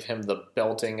give him the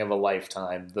belting of a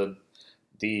lifetime. The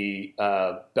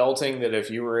belting that if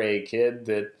you were a kid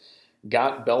that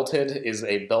got belted is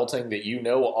a belting that you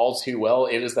know all too well.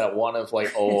 It is that one of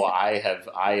like, oh, I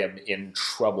am in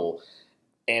trouble.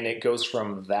 And it goes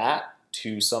from that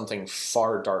to something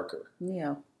far darker.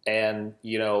 Yeah. And,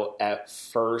 at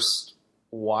first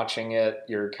watching it,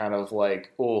 you're kind of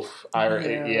like, oof,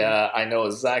 I know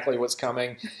exactly what's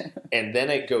coming. And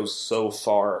then it goes so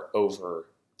far over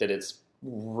that it's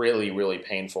really, really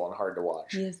painful and hard to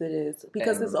watch. Yes, it is.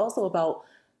 Because it's also about,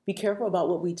 be careful about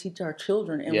what we teach our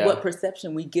children and what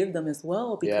perception we give them as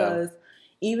well. Because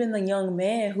even the young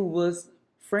man who was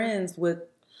friends with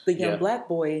the young black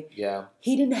boy,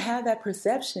 he didn't have that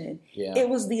perception. Yeah. It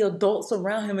was the adults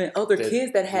around him and other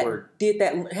kids that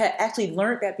had actually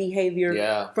learned that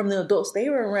behavior from the adults they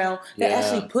were around that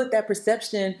actually put that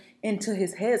perception into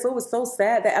his head. So it was so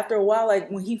sad that after a while,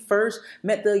 like when he first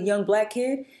met the young black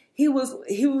kid, he was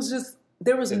just,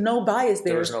 there was no bias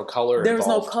there. There was no color involved. There was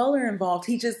no color involved.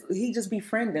 He just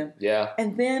befriended him. Yeah.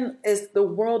 And then as the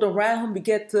world around him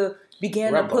began to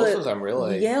put both of them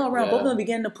really. Both of them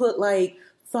began to put like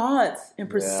thoughts and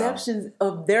perceptions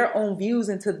of their own views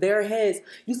into their heads.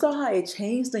 You saw how it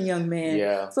changed the young man.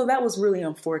 Yeah. So that was really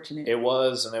unfortunate. It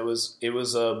was, and it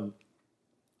was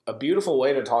a beautiful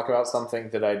way to talk about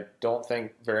something that I don't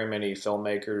think very many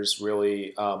filmmakers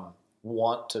really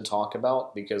want to talk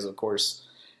about, because of course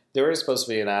there is supposed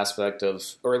to be an aspect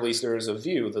of, or at least there is a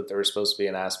view that there is supposed to be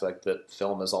an aspect that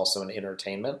film is also an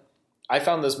entertainment. I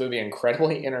found this movie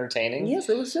incredibly entertaining. Yes,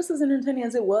 it was just as entertaining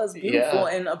as it was beautiful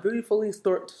and a beautifully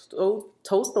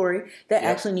told story that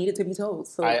actually needed to be told.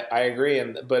 So I agree,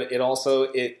 but it also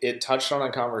it touched on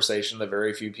a conversation that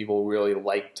very few people really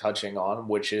like touching on,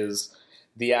 which is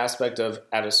the aspect of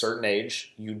at a certain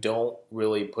age, you don't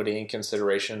really put any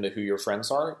consideration to who your friends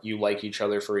are. You like each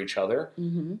other for each other.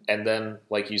 Mm-hmm. And then,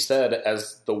 like you said,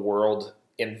 as the world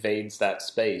invades that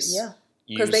space. Yeah.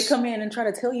 Because they come in and try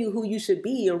to tell you who you should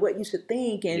be or what you should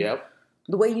think and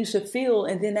the way you should feel.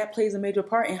 And then that plays a major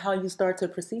part in how you start to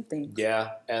perceive things. Yeah.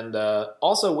 And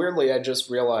also, weirdly, I just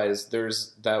realized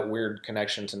there's that weird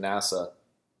connection to NASA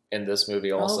in this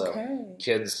movie also. Okay.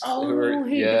 Kids who are,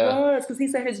 he was, because he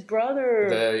said his brother.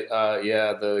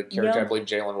 The character I believe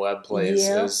Jalen Webb plays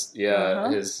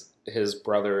his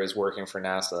brother is working for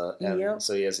NASA, and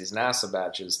so he has these NASA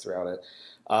badges throughout it.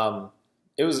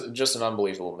 It was just an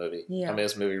unbelievable movie. Yeah. I mean,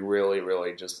 this movie really,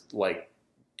 really just like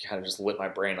kind of just lit my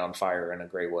brain on fire in a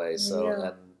great way. So,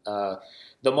 and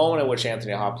the moment in which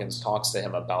Anthony Hopkins talks to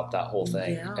him about that whole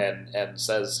thing and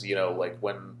says, like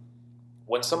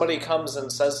when somebody comes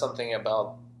and says something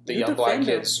about the young black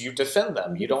kids, you defend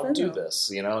them. You don't do this,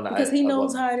 because he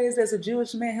knows how it is as a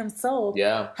Jewish man himself.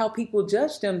 Yeah. How people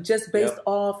judge them just based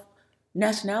off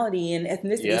nationality and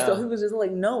ethnicity. Yeah. So he was just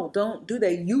like, no, don't do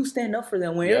that. You stand up for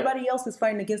them. When everybody else is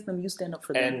fighting against them, you stand up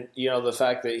for them. And, the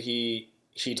fact that he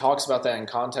talks about that in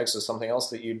context of something else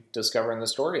that you discover in the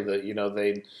story,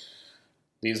 that,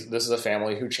 this is a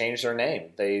family who changed their name.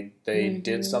 They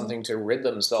did something to rid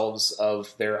themselves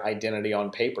of their identity on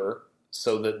paper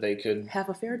so that they could have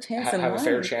a fair chance have a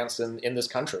fair chance in this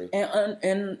country.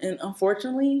 And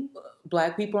unfortunately,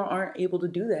 black people aren't able to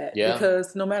do that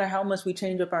because no matter how much we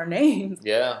change up our names,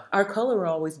 our color will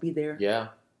always be there. Yeah.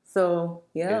 So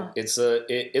it's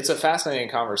a fascinating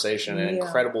conversation and an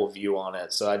incredible view on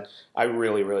it. So I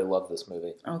really, really love this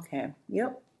movie. Okay.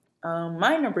 Yep.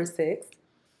 My number 6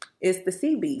 is The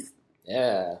Sea Beast.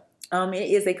 Yeah.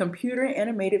 It is a computer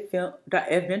animated film,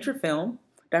 adventure film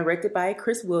directed by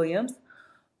Chris Williams.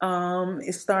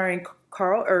 It's starring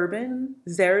Carl Urban,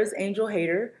 Zara's Angel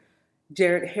Hader,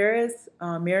 Jared Harris,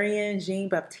 Marianne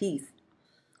Jean-Baptiste.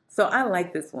 So I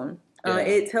like this one.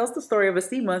 It tells the story of a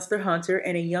sea monster hunter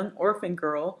and a young orphan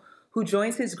girl who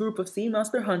joins his group of sea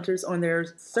monster hunters on their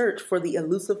search for the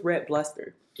elusive red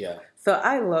bluster. Yeah. So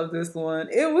I love this one.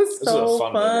 It was so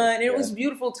fun. It was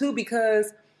beautiful too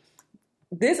because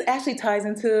this actually ties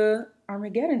into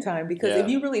Armageddon Time, because if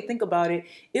you really think about it,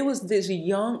 it was this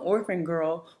young orphan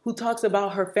girl who talks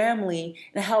about her family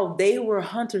and how they were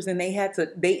hunters and they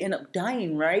end up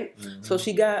dying, right? Mm-hmm. So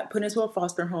she got put into a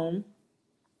foster home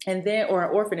or an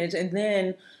orphanage, and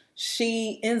then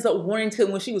she ends up wanting to,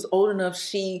 when she was old enough,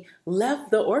 she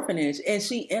left the orphanage and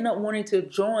she ended up wanting to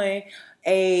join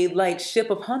a like ship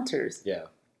of hunters. Yeah.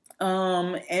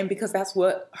 And because that's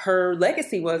what her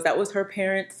legacy was, that was her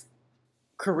parents'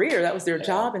 career, that was their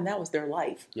job, and that was their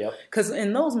life. Yep. Because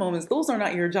in those moments, those are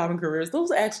not your job and careers; those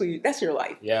are actually, that's your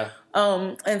life. Yeah.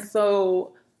 And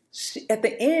so she, at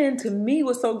the end, to me,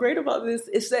 what's so great about this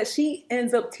is that she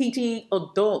ends up teaching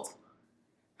adults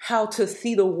how to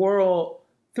see the world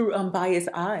through unbiased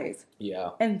eyes. Yeah.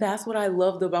 And that's what I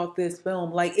loved about this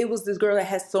film. Like, it was this girl that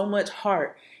has so much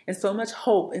heart and so much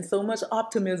hope and so much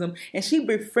optimism. And she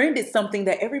befriended something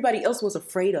that everybody else was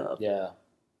afraid of. Yeah.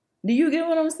 Do you get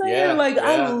what I'm saying? Yeah, like, yeah.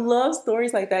 I love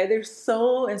stories like that. They're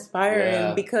so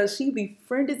inspiring because she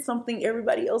befriended something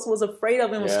everybody else was afraid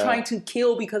of and was trying to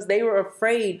kill because they were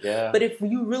afraid. Yeah. But if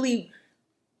you really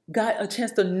got a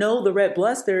chance to know the red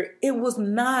bluster, it was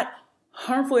not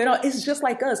harmful at all. It's just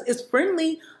like us. It's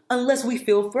friendly unless we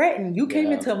feel threatened. You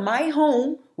came into my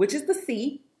home, which is the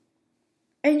sea,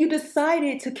 and you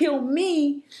decided to kill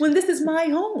me when this is my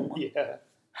home. Yeah.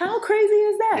 How crazy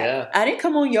is that? Yeah. I didn't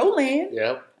come on your land.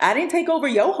 Yep. I didn't take over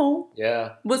your home.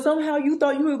 Yeah. But somehow you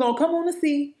thought you were going to come on the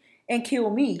sea and kill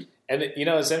me. And, you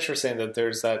know, it's interesting that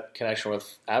there's that connection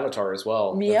with Avatar as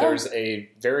well. Yeah. There's a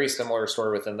very similar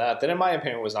story within that in my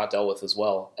opinion, was not dealt with as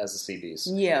well as the Sea Beast.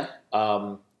 Yeah.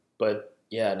 But,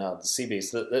 yeah, no, the Sea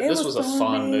Beast, this was a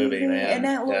fun amazing. Movie, man. And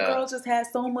that little girl just had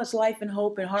so much life and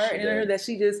hope and heart in her that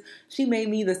she made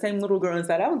me the same little girl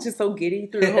inside. I was just so giddy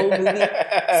through the whole movie.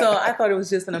 So I thought it was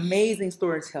just an amazing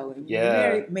storytelling. Yeah.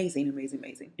 Very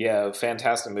amazing. Yeah,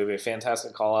 fantastic movie,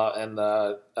 fantastic call out, and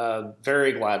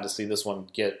very glad to see this one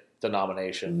get the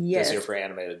nomination this year for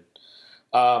animated.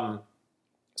 So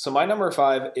my number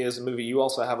 5 is a movie you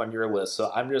also have on your list,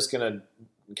 so I'm just going to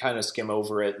kind of skim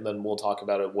over it, and then we'll talk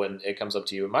about it when it comes up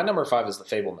to you. My number 5 is The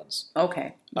Fabelmans.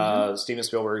 Okay. Steven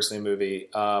Spielberg's new movie.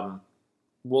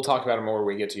 We'll talk about it more when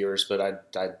we get to yours, but I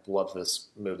love this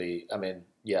movie. I mean,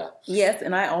 yeah. Yes,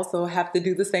 and I also have to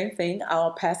do the same thing.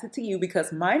 I'll pass it to you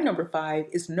because my number 5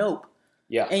 is Nope.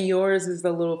 Yeah. And yours is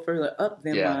a little further up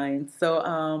than mine.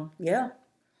 So, yeah.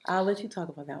 I'll let you talk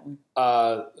about that one.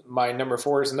 My number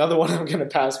 4 is another one I'm going to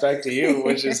pass back to you,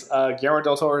 which is Guillermo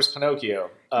del Toro's Pinocchio.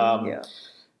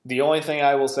 The only thing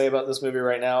I will say about this movie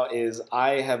right now is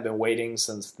I have been waiting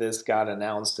since this got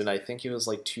announced, and I think it was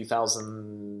like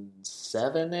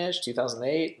 2007-ish,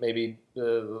 2008, maybe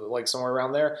like somewhere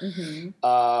around there.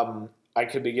 Mm-hmm. I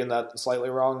could be getting that slightly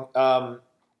wrong.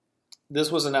 This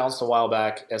was announced a while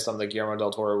back as something Guillermo del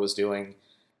Toro was doing.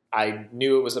 I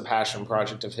knew it was a passion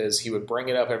project of his. He would bring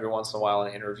it up every once in a while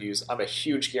in interviews. I'm a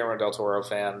huge Guillermo del Toro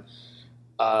fan.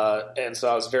 And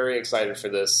so I was very excited for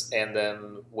this. And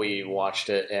then we watched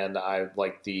it, and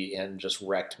the end just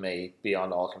wrecked me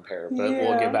beyond all compare. But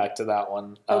we'll get back to that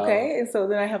one. Okay, and so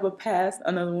then I have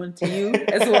another one to you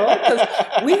as well, because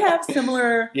we have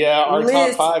similar. Yeah, our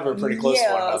lists. top 5 are pretty close to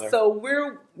one another. So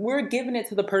we're giving it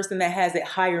to the person that has it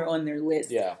higher on their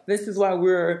list. Yeah, this is why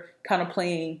we're kind of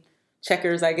playing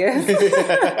checkers, I guess,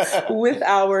 with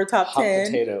our top Hot 10.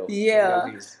 Potato.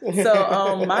 Yeah.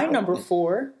 So my number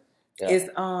 4. Is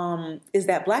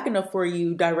That Black Enough for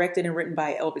You, directed and written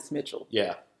by Elvis Mitchell.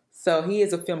 Yeah. So he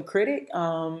is a film critic.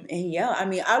 And I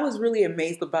mean, I was really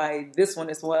amazed by this one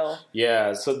as well.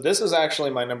 Yeah. So this is actually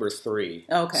my number 3.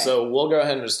 Okay. So we'll go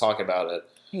ahead and just talk about it.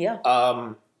 Yeah.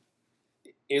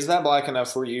 Is That Black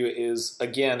Enough for You is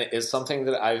something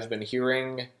that I've been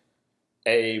hearing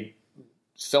a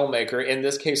filmmaker, in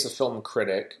this case a film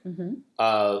critic,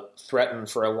 threatened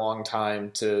for a long time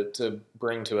to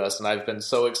bring to us, and I've been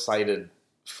so excited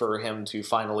for him to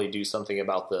finally do something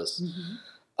about this,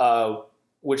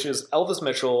 which is Elvis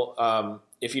Mitchell.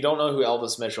 If you don't know who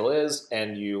Elvis Mitchell is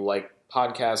and you like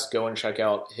podcasts, go and check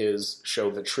out his show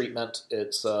The Treatment.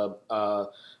 It's a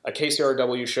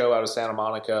KCRW show out of Santa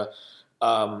Monica.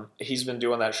 He's been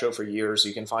doing that show for years.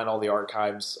 You can find all the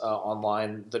archives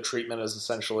online. The Treatment is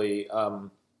essentially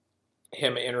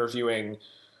him interviewing,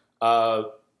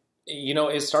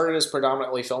 it started as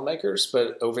predominantly filmmakers,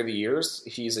 but over the years,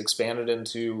 he's expanded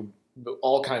into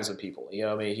all kinds of people.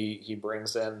 He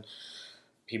brings in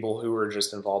people who are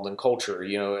just involved in culture,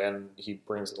 and he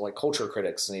brings like culture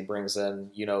critics, and he brings in,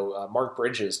 Mark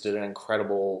Bridges did an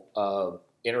incredible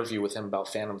interview with him about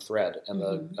Phantom Thread and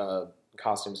the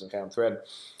costumes in Phantom Thread.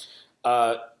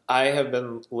 I have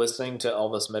been listening to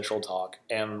Elvis Mitchell talk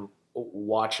and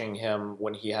watching him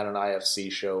when he had an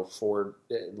IFC show for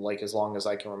like as long as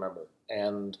I can remember.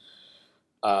 And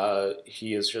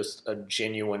he is just a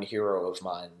genuine hero of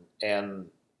mine. And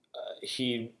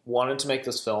he wanted to make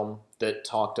this film that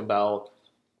talked about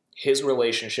his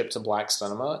relationship to black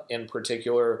cinema, in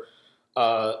particular,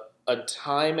 a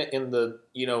time in the,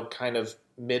 kind of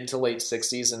mid to late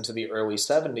 60s into the early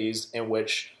 70s in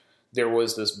which there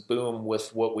was this boom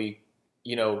with what we,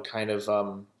 kind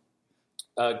of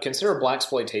consider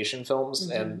blaxploitation films.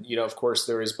 And, of course,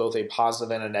 there is both a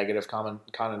positive and a negative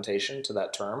connotation to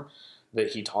that term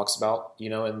that he talks about,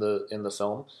 in the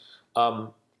film.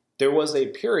 There was a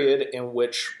period in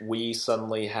which we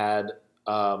suddenly had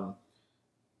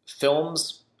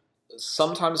films,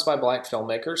 sometimes by black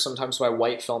filmmakers, sometimes by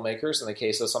white filmmakers. In the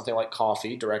case of something like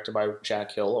Coffee, directed by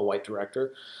Jack Hill, a white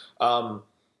director,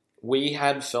 we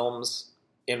had films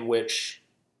in which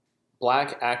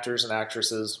black actors and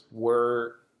actresses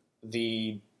were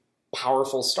the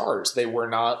powerful stars. They were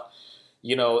not,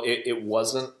 it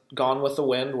wasn't Gone with the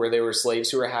Wind where they were slaves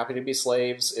who were happy to be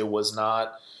slaves. It was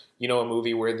not, a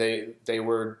movie where they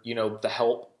were, the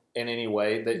help in any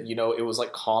way. That, it was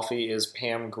like Coffee is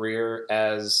Pam Grier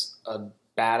as a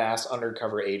badass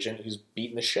undercover agent who's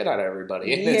beating the shit out of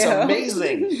everybody. And it's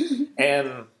amazing.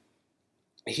 And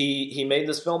he made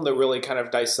this film that really kind of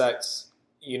dissects,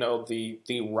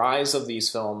 the rise of these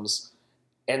films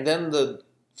and then the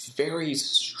very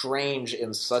strange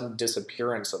and sudden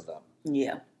disappearance of them.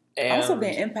 Yeah. And also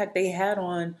the impact they had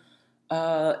on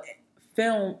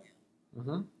film,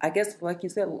 I guess, like you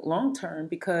said, long term,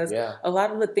 because a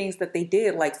lot of the things that they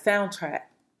did, like soundtrack,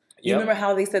 you remember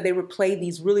how they said they would play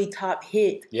these really top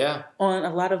hits on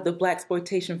a lot of the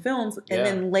blaxploitation films, and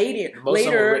then later, most of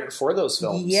them were written for those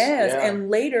films. And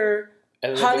later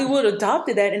Hollywood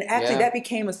adopted that, and actually that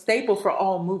became a staple for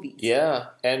all movies. Yeah,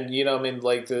 and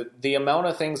like the amount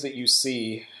of things that you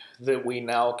see that we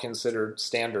now consider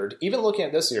standard, even looking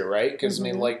at this year, right? Because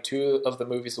like two of the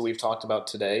movies that we've talked about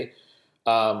today,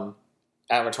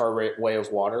 Avatar: Way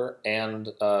of Water and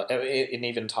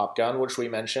even Top Gun, which we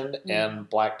mentioned, and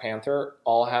Black Panther,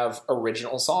 all have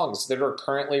original songs that are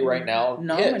currently right now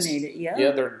nominated. Hits.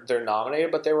 Yeah, they're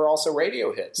nominated, but they were also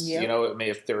radio hits.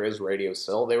 If there is radio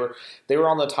still, they were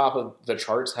on the top of the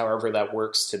charts. However, that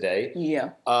works today. Yeah.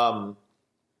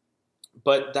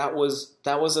 But that was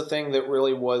a thing that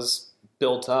really was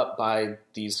built up by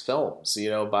these films.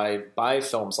 By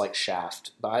films like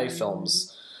Shaft, by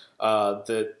films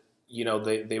that.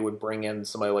 They would bring in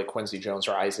somebody like Quincy Jones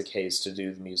or Isaac Hayes to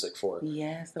do the music for.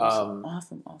 Yes, that was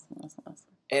awesome.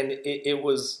 And it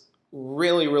was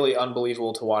really, really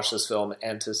unbelievable to watch this film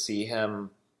and to see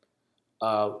him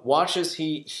watch as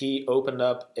he opened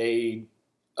up a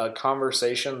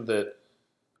conversation that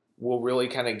will really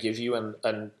kind of give you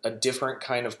a different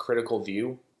kind of critical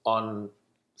view on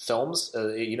films.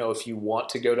 If you want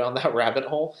to go down that rabbit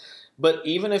hole. But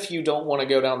even if you don't want to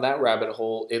go down that rabbit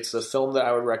hole, it's a film that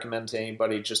I would recommend to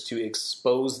anybody just to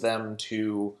expose them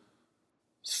to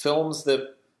films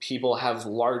that people have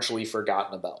largely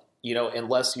forgotten about.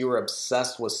 Unless you're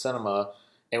obsessed with cinema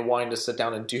and wanting to sit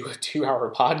down and do a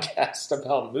 2-hour podcast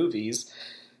about movies,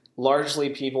 largely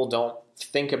people don't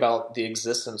think about the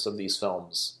existence of these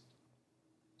films.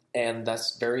 And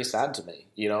that's very sad to me.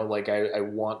 I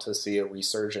want to see a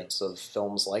resurgence of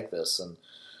films like this, and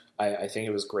I think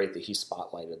it was great that he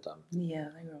spotlighted them. Yeah,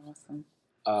 they were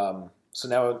awesome. So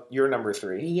now you're number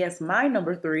 3. Yes, my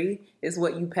number 3 is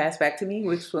what you passed back to me,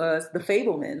 which was The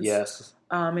Fabelmans. Yes.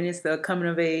 And it's the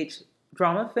coming-of-age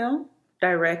drama film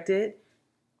directed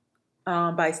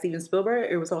by Steven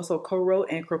Spielberg. It was also co-wrote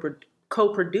and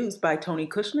co-produced by Tony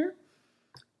Kushner.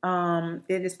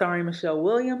 It is starring Michelle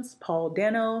Williams, Paul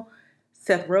Dano,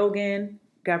 Seth Rogen,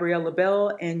 Gabrielle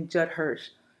LaBelle, and Judd Hirsch.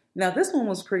 Now, this one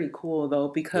was pretty cool, though,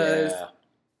 because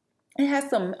it has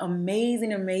some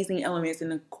amazing, amazing elements.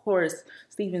 And, of course,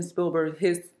 Steven Spielberg,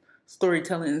 his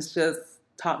storytelling is just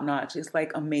top-notch. It's,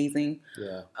 amazing.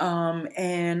 Yeah.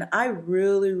 And I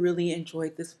really, really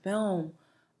enjoyed this film.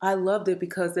 I loved it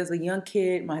because as a young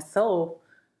kid myself,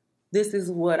 this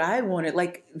is what I wanted.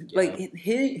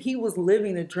 He was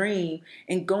living a dream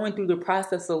and going through the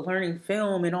process of learning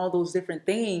film and all those different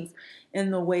things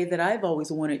in the way that I've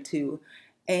always wanted to.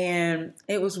 And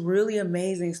it was really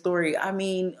amazing story. I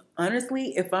mean,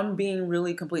 honestly, if I'm being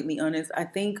really completely honest, I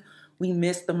think we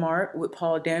missed the mark with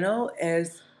Paul Dano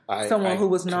as someone who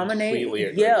was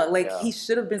nominated. He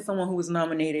should have been someone who was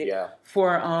nominated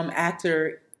for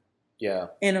actor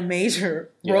in a major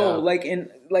role.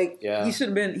 He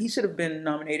should have been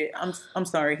nominated. I'm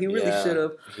sorry. He really should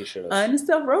have. He should have. And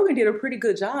Seth Rogen did a pretty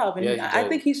good job. And I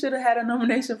think he should have had a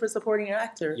nomination for supporting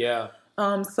actor. Yeah.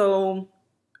 So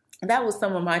that was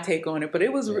some of my take on it, but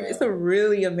it's a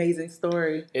really amazing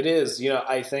story. It is.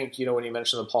 I think, when you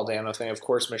mentioned the Paul Dano thing, of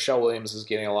course, Michelle Williams is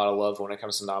getting a lot of love when it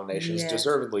comes to nominations,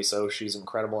 deservedly so. She's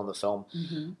incredible in the film.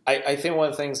 Mm-hmm. I think one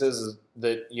of the things is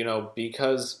that,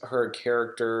 because her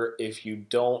character, if you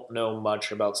don't know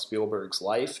much about Spielberg's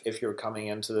life, if you're coming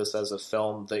into this as a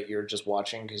film that you're just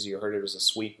watching because you heard it was a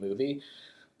sweet movie,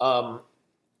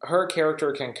 her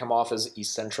character can come off as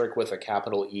eccentric with a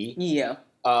capital E. Yeah.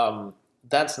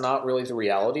 That's not really the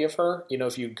reality of her.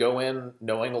 If you go in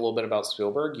knowing a little bit about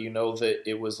Spielberg, you know that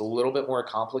it was a little bit more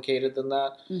complicated than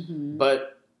that. Mm-hmm.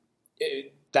 But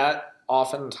that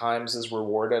oftentimes is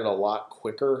rewarded a lot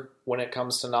quicker when it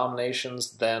comes to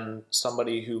nominations than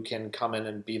somebody who can come in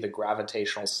and be the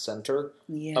gravitational center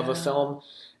of a film.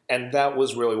 And that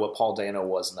was really what Paul Dano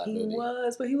was in that movie. He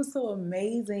was, but he was so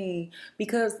amazing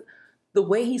because the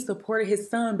way he supported his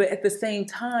son, but at the same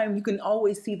time, you can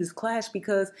always see this clash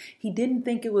because he didn't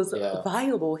think it was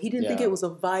viable. He didn't think it was a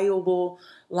viable,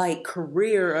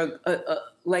 career,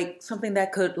 like something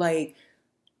that could,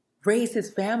 raise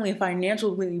his family and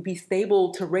financially be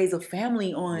stable to raise a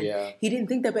family on. Yeah. He didn't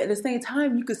think that, but at the same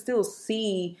time, you could still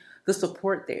see the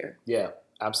support there. Yeah,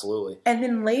 absolutely. And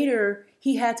then later,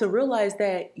 he had to realize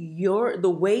that the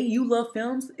way you love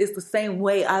films is the same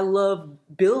way I love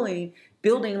building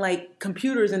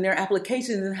computers and their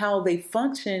applications and how they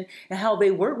function and how they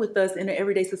work with us in an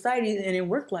everyday society and in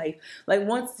work life.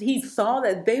 Once he saw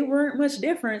that they weren't much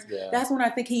different, that's when I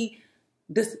think he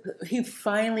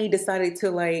finally decided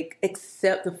to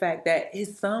accept the fact that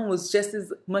his son was just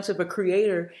as much of a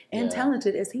creator and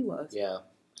talented as he was. Yeah.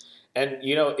 And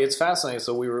it's fascinating.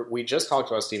 So we just talked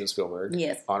about Steven Spielberg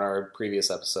on our previous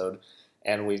episode,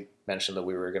 and we mentioned that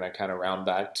we were going to kind of round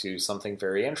back to something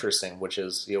very interesting, which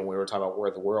is, we were talking about War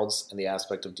of the Worlds and the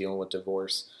aspect of dealing with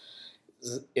divorce,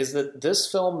 is that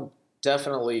this film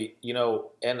definitely,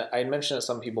 and I mentioned that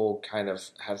some people kind of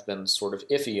have been sort of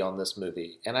iffy on this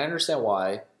movie, and I understand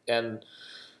why. And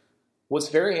what's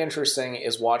very interesting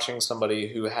is watching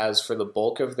somebody who has, for the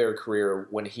bulk of their career,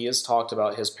 when he has talked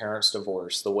about his parents'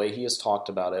 divorce, the way he has talked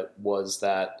about it was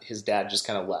that his dad just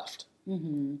kind of left.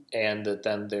 Mm-hmm. And that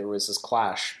then there was this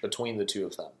clash between the two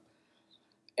of them.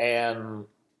 And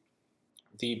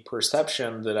the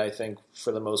perception that I think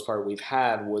for the most part we've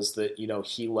had was that,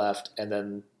 he left and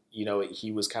then,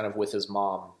 he was kind of with his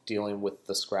mom dealing with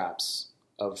the scraps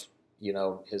of,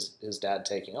 his dad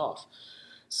taking off.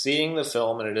 Seeing the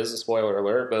film, and it is a spoiler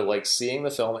alert, but seeing the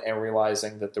film and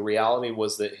realizing that the reality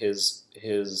was that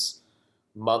his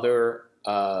mother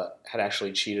had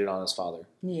actually cheated on his father.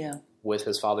 Yeah. With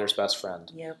his father's best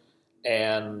friend. Yep.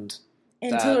 And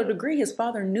to a degree, his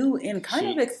father knew and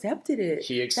kind of accepted it.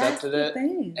 He accepted it.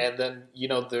 Thing. And then,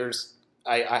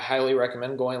 I highly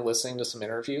recommend going and listening to some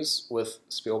interviews with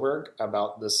Spielberg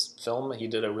about this film. He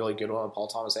did a really good one with Paul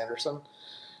Thomas Anderson.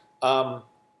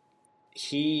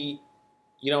 He,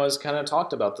 has kind of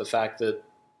talked about the fact that,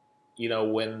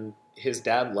 when his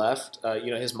dad left,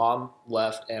 his mom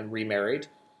left and remarried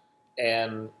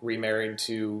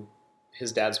to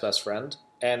his dad's best friend,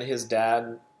 and his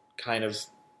dad kind of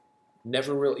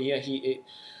never really,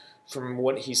 from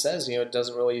what he says, it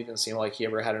doesn't really even seem like he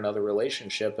ever had another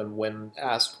relationship. And when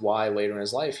asked why later in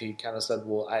his life, he kind of said,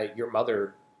 well, your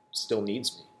mother still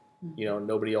needs me. Mm-hmm.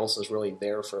 Nobody else is really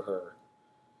there for her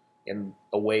in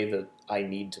a way that I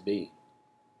need to be.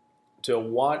 To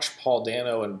watch Paul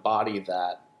Dano embody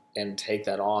that and take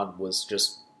that on was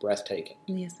just breathtaking.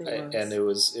 Yes, it was. And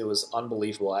it was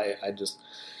unbelievable. I just...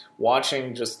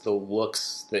 Watching just the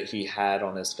looks that he had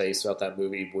on his face throughout that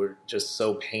movie were just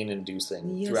so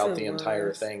pain-inducing throughout the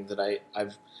entire thing that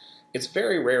it's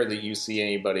very rare that you see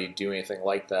anybody do anything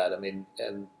like that. I mean,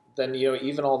 and then,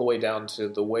 even all the way down to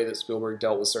the way that Spielberg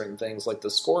dealt with certain things, like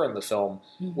the score in the film.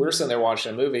 Mm-hmm. We're sitting there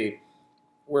watching a movie.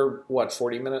 We're,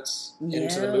 40 minutes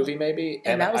into the movie maybe?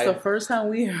 And that was the first time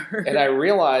we heard. And I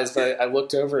realized, I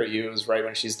looked over at you, it was right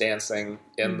when she's dancing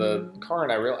in the car,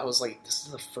 and I was like, this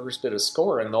is the first bit of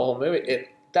score in the whole movie.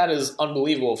 That is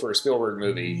unbelievable for a Spielberg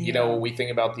movie. Yeah. When we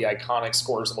think about the iconic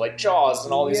scores of Jaws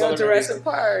and all these other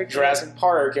Jurassic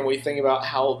Park, and we think about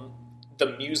how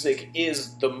the music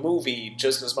is the movie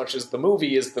just as much as the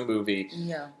movie is the movie.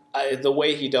 Yeah. The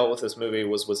way he dealt with this movie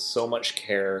was with so much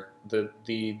care.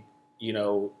 The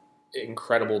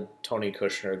incredible Tony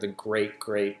Kushner, the great,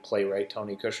 great playwright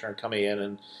Tony Kushner coming in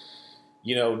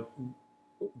and,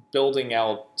 building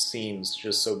out scenes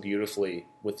just so beautifully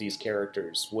with these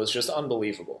characters was just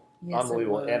unbelievable. Yes,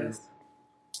 unbelievable. And,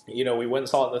 we went and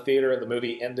saw it in the theater, the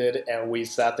movie ended, and we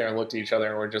sat there and looked at each other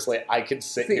and we're just like, I could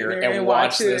sit here and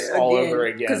watch this all over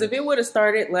again. Because if it would have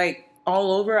started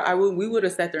all over, we would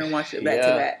have sat there and watched it back to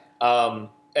back.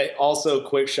 Also,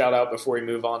 quick shout out before we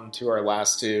move on to our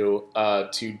last two,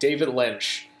 to David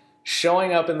Lynch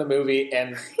showing up in the movie,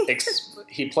 and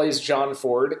he plays John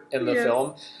Ford in the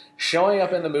film, showing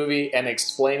up in the movie and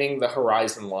explaining the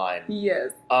Horizon line.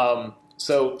 Yes.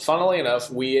 So, funnily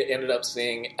enough, we ended up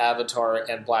seeing Avatar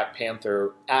and Black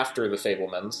Panther after The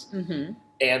Fabelmans. Mm-hmm.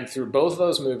 And through both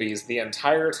those movies, the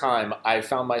entire time, I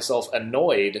found myself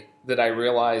annoyed that I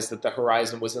realized that the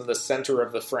Horizon was in the center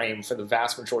of the frame for the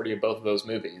vast majority of both of those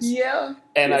movies. Yeah.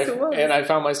 And I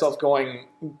found myself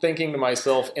thinking to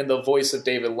myself in the voice of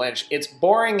David Lynch, it's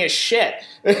boring as shit.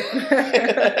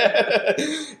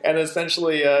 And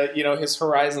essentially, his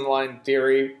Horizon line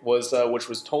theory was, which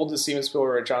was told to Steven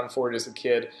Spielberg and John Ford as a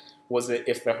kid, was that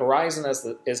if the horizon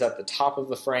is at the top of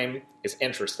the frame, it's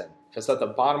interesting. If it's at the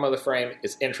bottom of the frame,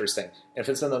 it's interesting. If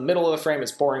it's in the middle of the frame,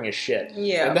 it's boring as shit.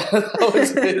 Yeah. And that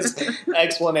was his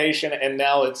explanation, and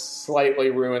now it's slightly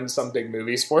ruined some big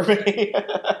movies for me.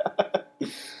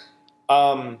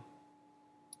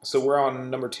 So we're on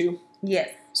number 2?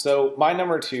 Yes. So my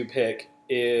number 2 pick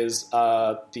is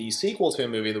the sequel to a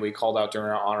movie that we called out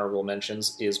during our honorable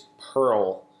mentions, is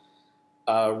Pearl.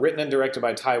 Written and directed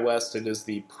by Ty West, it is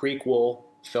the prequel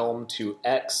film to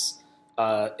X.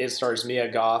 It stars Mia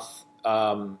Goth.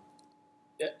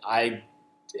 I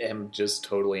am just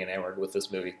totally enamored with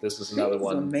this movie. This is another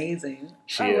one. Amazing.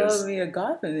 I love Mia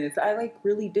Goth in this. I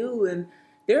really do. And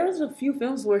there's a few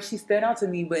films where she stand out to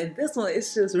me, but in this one,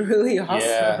 it's just really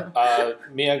awesome. Yeah.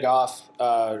 Mia Goth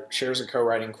shares a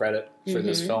co-writing credit for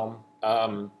this film.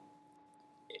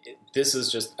 This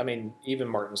is just, even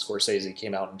Martin Scorsese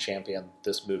came out and championed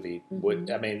this movie.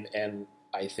 Mm-hmm. And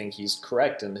I think he's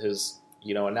correct in his,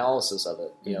 analysis of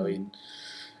it. Mm-hmm. He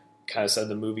kind of said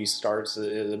the movie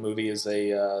is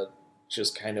a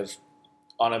just kind of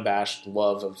unabashed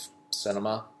love of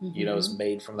cinema, mm-hmm. Is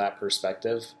made from that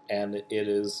perspective. And it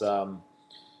is,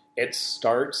 it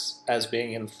starts as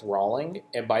being enthralling,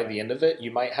 and by the end of it,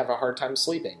 you might have a hard time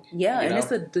sleeping. Yeah, and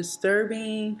it's a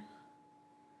disturbing,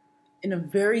 in a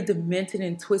very demented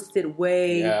and twisted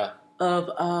way of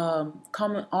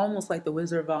almost like The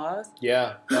Wizard of Oz.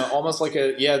 Yeah, almost like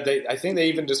I think they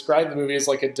even described the movie as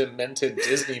like a demented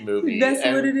Disney movie. That's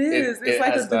what it is. It's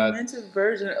like a demented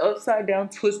version, upside down,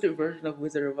 twisted version of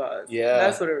Wizard of Oz. Yeah,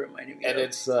 that's what it reminded me of. And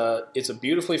it's a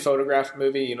beautifully photographed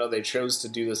movie. They chose to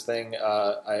do this thing.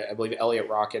 I believe Elliot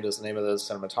Rocket is the name of the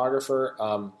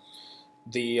cinematographer.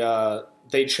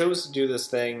 They chose to do this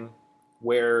thing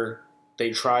where they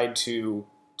tried to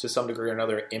some degree or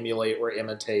another, emulate or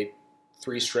imitate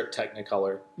 3-strip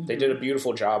Technicolor. Mm-hmm. They did a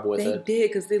beautiful job with it. They did,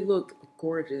 because they looked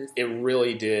gorgeous. It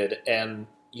really did. And,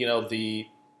 the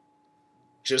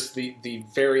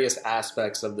various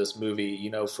aspects of this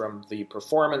movie, from the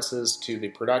performances to the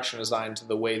production design to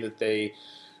the way that they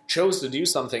chose to do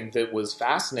something that was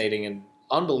fascinating and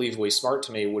unbelievably smart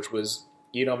to me, which was,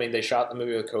 they shot the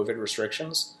movie with COVID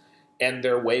restrictions. And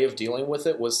their way of dealing with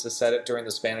it was to set it during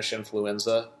the Spanish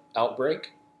influenza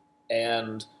outbreak.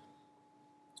 And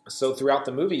so throughout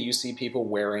the movie, you see people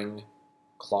wearing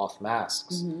cloth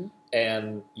masks. Mm-hmm.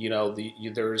 And,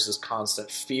 there's this constant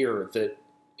fear that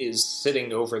is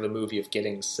sitting over the movie of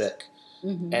getting sick.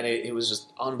 Mm-hmm. And it was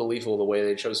just unbelievable the way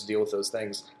they chose to deal with those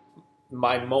things.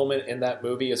 My moment in that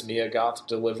movie is Mia Goth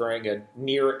delivering a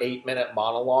near 8-minute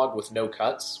monologue with no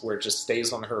cuts, where it just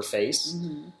stays on her face.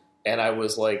 Mm-hmm. And I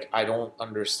was like, I don't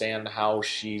understand how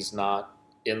she's not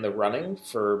in the running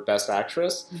for Best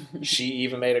Actress. She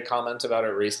even made a comment about it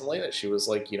recently that she was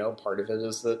like, part of it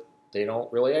is that they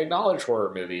don't really acknowledge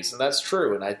horror movies. And that's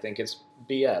true. And I think it's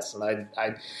BS. And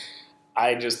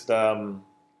I just, I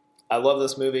love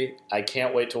this movie. I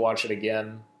can't wait to watch it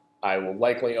again. I will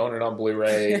likely own it on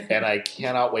Blu-ray. And I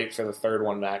cannot wait for the third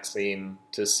one, Maxine,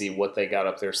 to see what they got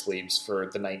up their sleeves for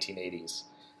the 1980s.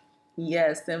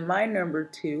 Yes, and my number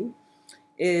 2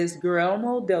 is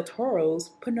Guillermo del Toro's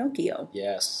Pinocchio.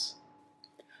 Yes.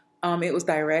 It was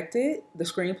directed, the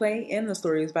screenplay and the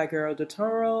story is by Guillermo del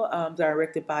Toro,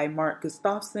 directed by Mark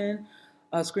Gustafson,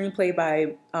 screenplay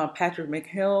by Patrick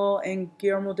McHale and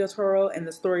Guillermo del Toro, and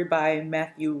the story by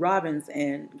Matthew Robbins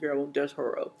and Guillermo del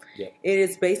Toro. Yep. It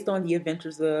is based on the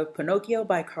adventures of Pinocchio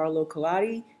by Carlo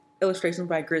Collodi, illustrations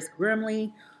by Chris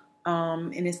Grimley,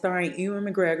 and it's starring Ewan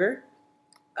McGregor,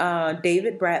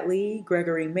 David Bradley,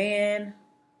 Gregory Mann,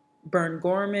 Bern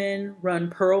Gorman,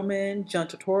 Ron Perlman, John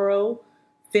Turturro,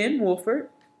 Finn Wolford,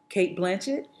 Kate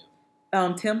Blanchett,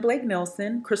 Tim Blake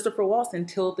Nelson, Christopher Waltz, and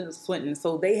Tilda Swinton.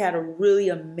 So they had a really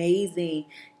amazing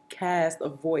cast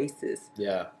of voices.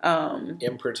 Yeah.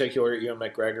 In particular, Ewan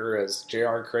McGregor as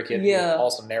J.R. Cricket, who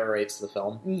also narrates the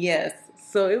film. Yes.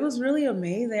 So it was really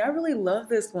amazing. I really love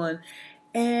this one.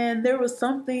 And there was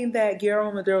something that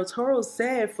Guillermo del Toro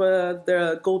said for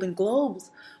the Golden Globes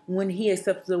when he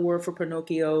accepted the award for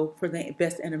Pinocchio for the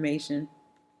best animation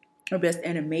or best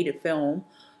animated film.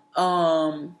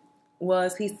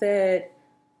 Was he said,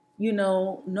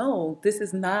 no, this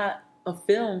is not a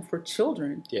film for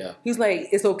children. Yeah. He's like,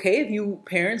 it's okay if you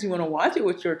parents, you want to watch it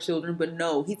with your children, but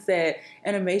no, he said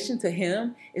animation to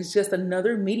him is just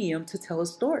another medium to tell a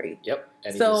story. Yep.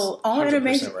 And so all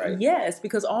animation, right. Yes,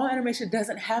 because all animation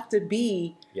doesn't have to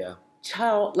be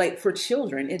for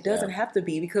children. It doesn't have to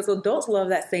be, because adults love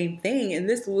that same thing. And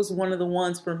this was one of the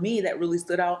ones for me that really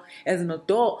stood out as an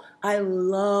adult. I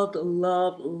loved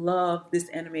this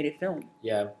animated film.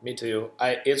 Yeah, me too.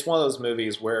 It's one of those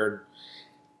movies where,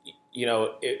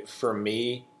 for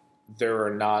me, there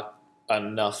are not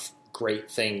enough great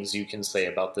things you can say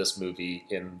about this movie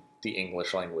in the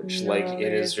English language. No,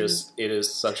 it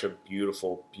is such a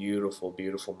beautiful, beautiful,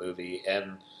 beautiful movie.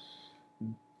 And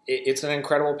it's an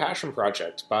incredible passion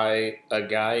project by a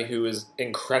guy who is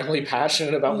incredibly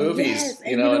passionate about movies.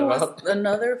 Yes.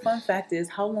 Another fun fact is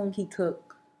how long he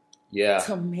took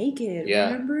to make it.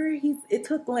 Yeah. Remember, it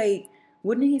took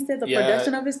wouldn't he say the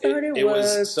production of it started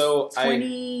was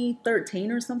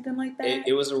 2013 or something like that?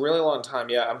 It was a really long time.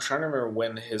 Yeah, I'm trying to remember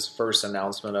when his first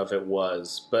announcement of it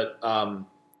was. But,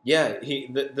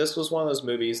 this was one of those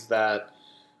movies that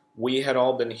we had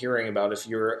all been hearing about. If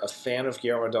you're a fan of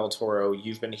Guillermo del Toro,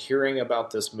 you've been hearing about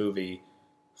this movie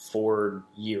for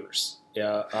years.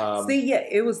 Yeah.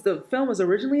 The film was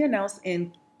originally announced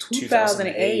in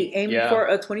 2008, aiming for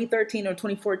a 2013 or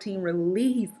 2014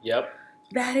 release. Yep.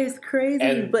 That is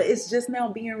crazy, but it's just now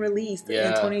being released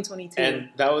in 2022. And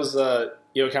that was, kind of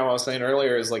what I was saying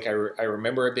earlier is I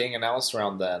remember it being announced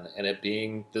around then and it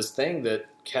being this thing that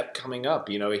kept coming up.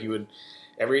 He would,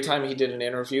 every time he did an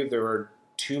interview, there were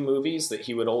 2 movies that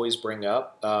he would always bring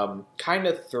up, kind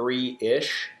of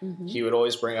 3-ish. Mm-hmm. He would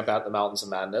always bring up At the Mountains of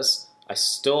Madness. I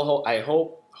still hope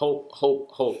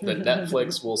that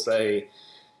Netflix will say,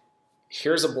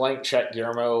 here's a blank check,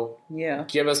 Guillermo. Yeah.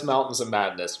 Give us Mountains of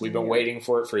Madness. We've been waiting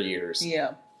for it for years.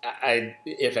 Yeah.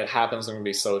 If it happens, I'm going to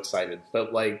be so excited.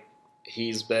 But,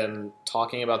 he's been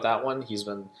talking about that one. He's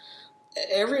been,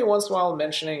 every once in a while,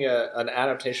 mentioning an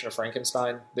adaptation of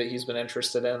Frankenstein that he's been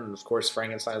interested in. And, of course,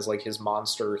 Frankenstein is, his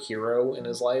monster hero in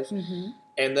his life. Mm-hmm.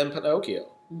 And then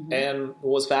Pinocchio. Mm-hmm. And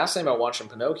what's fascinating about watching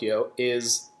Pinocchio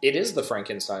is it is the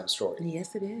Frankenstein story.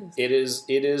 Yes, it is.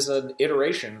 It is an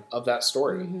iteration of that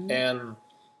story. Mm-hmm. And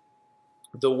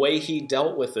the way he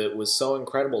dealt with it was so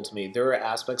incredible to me. There are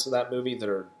aspects of that movie that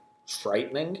are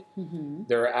frightening. Mm-hmm.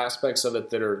 There are aspects of it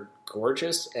that are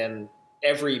gorgeous, and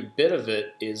every bit of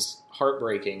it is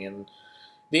heartbreaking. And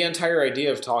the entire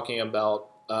idea of talking about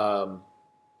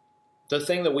the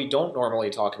thing that we don't normally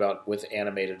talk about with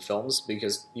animated films,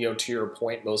 because, to your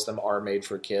point, most of them are made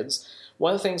for kids.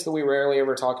 One of the things that we rarely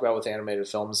ever talk about with animated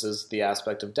films is the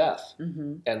aspect of death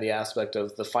and the aspect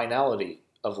of the finality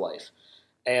of life.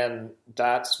 And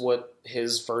that's what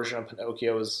his version of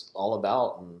Pinocchio is all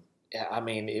about.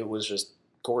 And it was just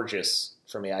gorgeous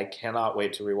for me. I cannot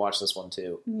wait to rewatch this one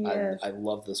too. Yes. I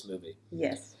love this movie.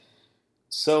 Yes.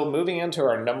 So moving into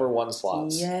our number 1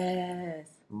 slots. Yes.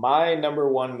 My number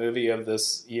 1 movie of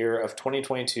this year of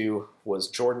 2022 was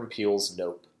Jordan Peele's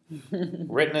Nope.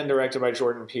 Written and directed by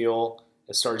Jordan Peele.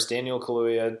 It stars Daniel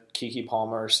Kaluuya, Keke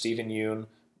Palmer, Stephen Yeun,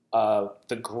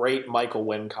 the great Michael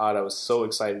Wincott. I was so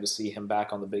excited to see him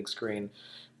back on the big screen.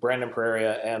 Brandon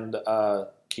Pereira and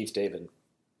Keith David.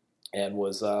 And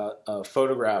was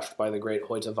photographed by the great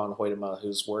Hoyte van Hoytema,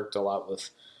 who's worked a lot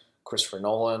with Christopher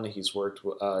Nolan.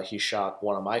 He shot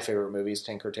one of my favorite movies,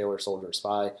 Tinker Tailor Soldier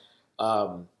Spy.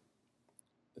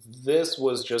 This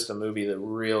was just a movie that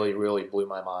really, really blew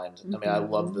my mind. Mm-hmm. I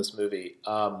love this movie.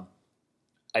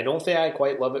 I don't think I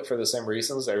quite love it for the same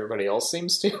reasons everybody else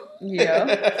seems to. Yeah.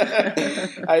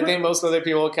 I think most other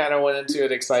people kind of went into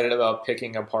it excited about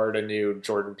picking apart a new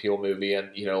Jordan Peele movie and,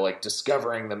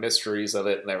 discovering the mysteries of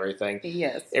it and everything.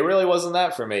 Yes. It really wasn't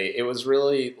that for me. It was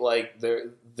really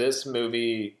this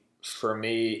movie, for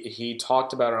me, he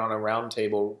talked about it on a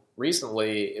roundtable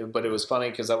recently, but it was funny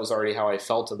because that was already how I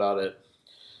felt about it.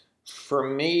 For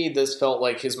me, this felt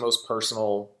like his most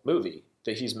personal movie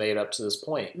that he's made up to this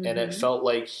point. Mm-hmm. And it felt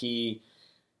like he's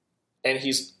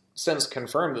since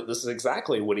confirmed that this is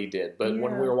exactly what he did. But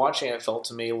when we were watching it, it felt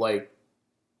to me like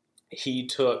he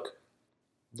took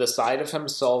the side of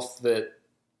himself that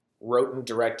wrote and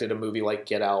directed a movie like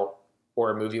Get Out or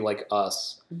a movie like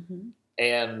Us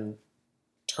and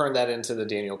turned that into the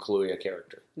Daniel Kaluuya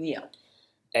character. Yeah.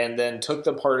 And then took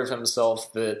the part of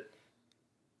himself that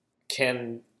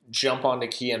can jump onto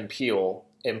Key and Peele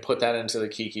and put that into the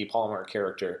Keke Palmer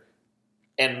character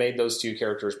and made those two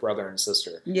characters brother and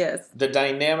sister. Yes. The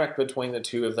dynamic between the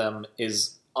two of them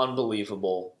is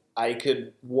unbelievable. I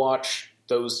could watch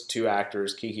those two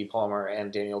actors, Keke Palmer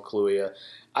and Daniel Kaluuya,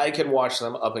 I could watch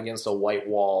them up against a white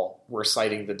wall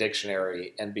reciting the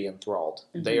dictionary and be enthralled.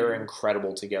 Mm-hmm. They are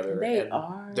incredible together. They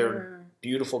are. They're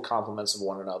beautiful complements of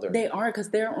one another. They are, because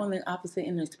they're on the opposite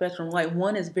end of the spectrum. Like,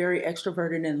 one is very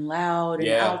extroverted and loud and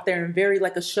out there and very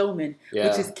like a showman,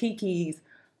 which is Keke's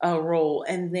role.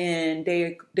 And then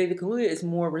David Kaluuya is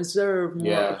more reserved,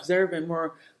 more observant,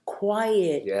 more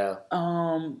quiet. Yeah.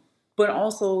 But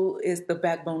also is the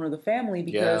backbone of the family,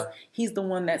 because he's the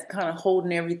one that's kind of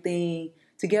holding everything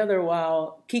together,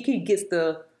 while Keke gets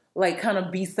to like kind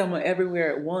of be someone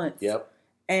everywhere at once. Yep.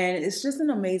 And it's just an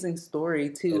amazing story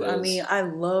too. I mean, I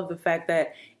love the fact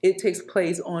that it takes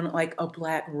place on like a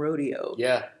black rodeo.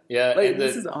 Yeah. Yeah. Like,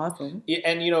 this is awesome.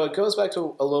 And it goes back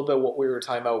to a little bit what we were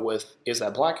talking about with, is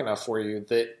that black enough for you,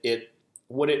 that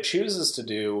what it chooses to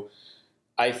do,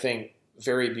 I think,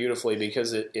 very beautifully,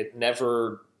 because it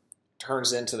never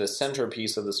turns into the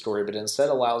centerpiece of the story, but instead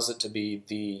allows it to be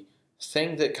the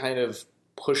thing that kind of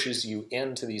pushes you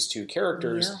into these two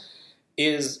characters,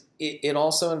 is it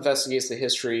also investigates the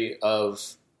history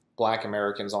of Black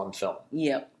Americans on film.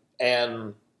 Yep.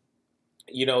 And,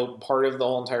 part of the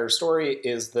whole entire story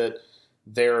is that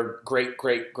their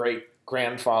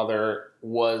great-great-great-grandfather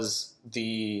was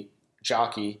the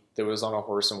jockey that was on a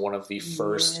horse in one of the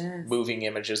first moving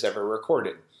images ever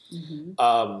recorded.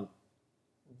 Mm-hmm.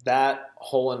 That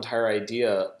whole entire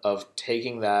idea of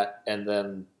taking that and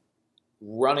then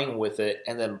running with it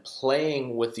and then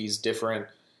playing with these different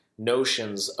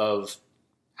notions of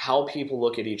how people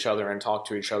look at each other and talk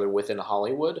to each other within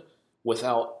Hollywood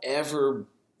without ever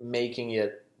making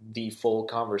it the full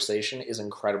conversation is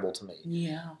incredible to me.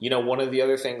 Yeah. One of the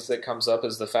other things that comes up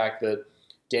is the fact that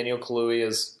Daniel Kaluuya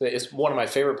is one of my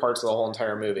favorite parts of the whole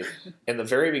entire movie. In the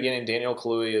very beginning, Daniel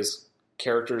Kaluuya's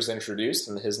character is introduced,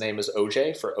 and his name is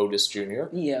OJ, for Otis Jr.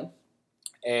 Yeah.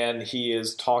 And he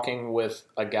is talking with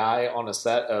a guy on a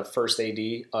set, a first AD,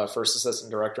 first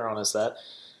assistant director on a set,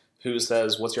 who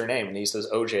says, "What's your name?" And he says,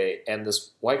 OJ. And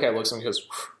this white guy looks at him and goes,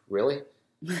 "Really?"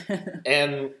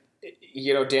 And,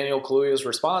 Daniel Kaluuya's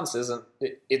response isn't,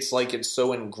 it's like it's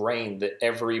so ingrained that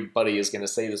everybody is going to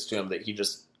say this to him that he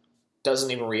just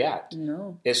doesn't even react.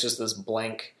 No. It's just this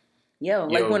blank. Yeah,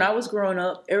 like when I was growing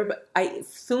up, as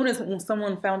soon as when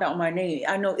someone found out my name,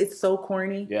 I know it's so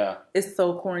corny. Yeah. It's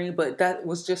so corny, but that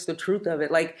was just the truth of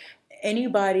it. Like,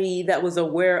 anybody that was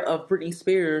aware of Britney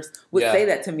Spears would say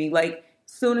that to me. Like,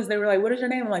 soon as they were like, "What is your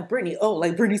name?" I'm like, "Brittany." "Oh,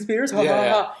 like Britney Spears?" Ha, ha,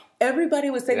 ha. Everybody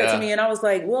would say that to me, and I was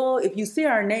like, well, if you see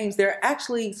our names, they're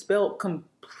actually spelled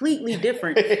completely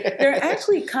different. They're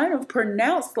actually kind of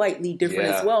pronounced slightly different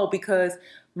as well, because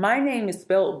my name is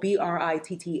spelled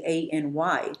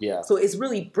Brittany. Yeah. So it's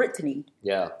really Brittany.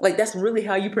 Yeah. Like, that's really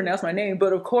how you pronounce my name.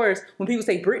 But of course, when people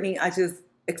say Brittany, I just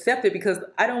accept it, because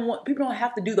people don't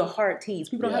have to do the hard T's.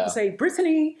 People don't have to say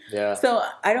Brittany. Yeah. So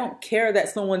I don't care that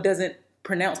someone doesn't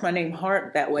pronounce my name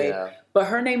hard that way. Yeah. But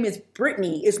her name is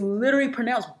Brittany. It's literally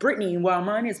pronounced Brittany, while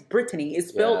mine is Brittany. It's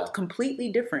spelled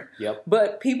completely different. Yep.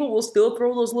 But people will still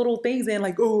throw those little things in,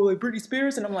 like, "Oh, like Britney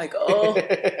Spears," and I'm like, "Oh,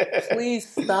 please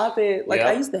stop it!" Like,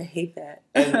 I used to hate that.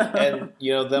 and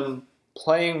them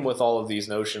playing with all of these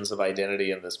notions of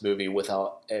identity in this movie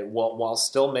without, while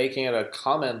still making it a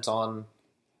comment on,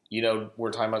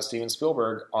 we're talking about Steven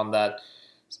Spielberg, on that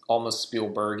almost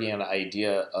Spielbergian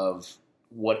idea of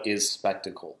what is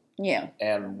spectacle. Yeah.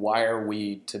 And why are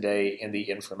we today in the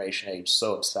information age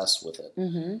so obsessed with it?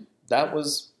 Mm-hmm. That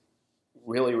was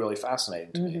really, really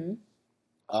fascinating to me.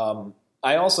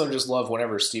 I also just love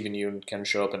whenever Stephen Yeun can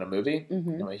show up in a movie.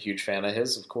 Mm-hmm. I'm a huge fan of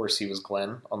his. Of course, he was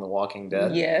Glenn on The Walking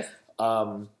Dead. Yes.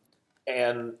 And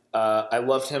I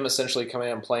loved him essentially coming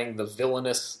in and playing the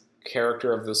villainous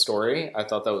character of the story. I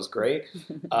thought that was great.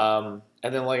 And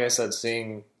then, like I said,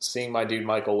 seeing my dude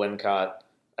Michael Wincott,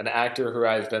 an actor who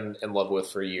I've been in love with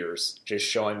for years, just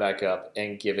showing back up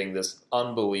and giving this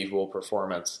unbelievable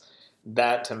performance.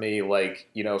 That to me,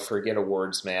 forget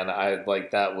awards, man.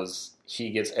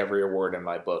 He gets every award in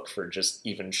my book for just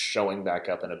even showing back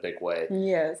up in a big way.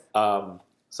 Yes.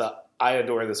 So I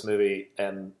adore this movie,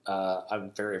 and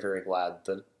I'm very, very glad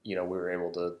that, we were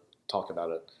able to talk about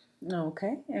it.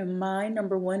 Okay. And my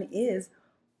number one is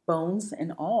Bones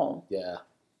and All. Yeah.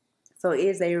 So it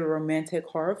is a romantic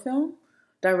horror film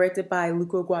directed by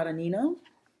Luca Guadagnino.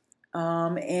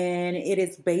 And it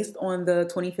is based on the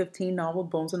 2015 novel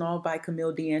Bones and All by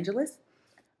Camille DeAngelis.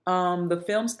 The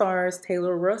film stars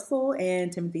Taylor Russell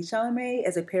and Timothée Chalamet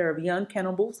as a pair of young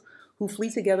cannibals who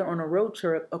flee together on a road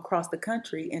trip across the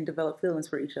country and develop feelings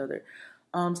for each other.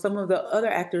 Some of the other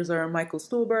actors are Michael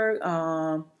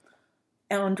Stuhlbarg,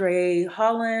 Andre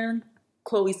Holland,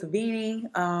 Chloe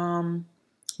Sevigny,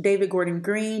 David Gordon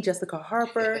Green, Jessica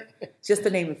Harper, just to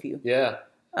name a few. Yeah.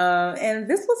 And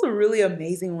this was a really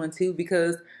amazing one too,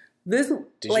 because this.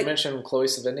 Did you mention Chloe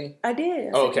Sevigny? I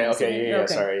did. Oh, okay. Yeah.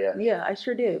 Sorry. Yeah. Yeah, I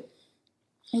sure did.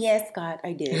 Yes, Scott,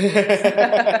 I did.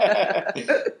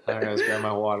 I was grabbing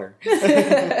my water.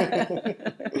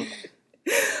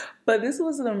 But this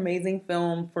was an amazing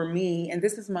film for me, and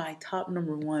this is my top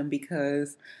number one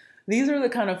because these are the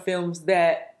kind of films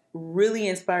that really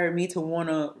inspired me to want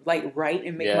to like write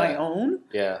and make my own.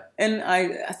 Yeah. And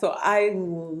I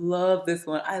love this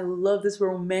one. I love this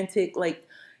romantic like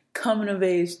coming of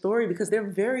age story because they're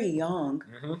very young.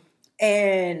 Mm-hmm.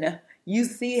 And you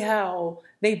see how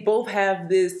they both have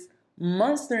this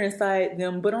monster inside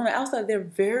them, but on the outside they're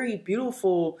very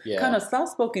beautiful, kind of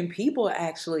soft-spoken people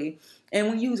actually. And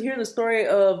when you hear the story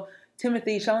of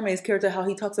Timothée Chalamet's character, how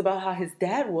he talks about how his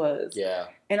dad was,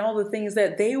 and all the things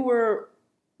that they were,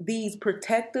 these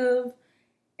protective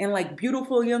and like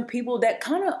beautiful young people that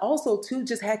kind of also too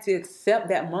just had to accept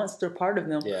that monster part of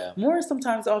them more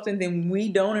sometimes often than we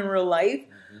don't in real life.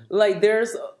 Mm-hmm. Like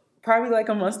there's probably like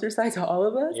a monster side to all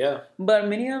of us. Yeah. But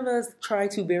many of us try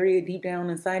to bury it deep down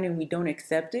inside and we don't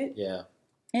accept it. Yeah.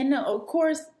 And of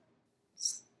course,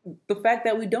 the fact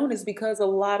that we don't is because a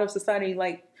lot of society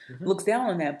like looks down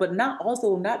on that. But not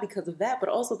because of that, but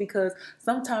also because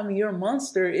sometimes your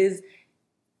monster is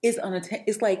unattainable.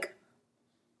 It's like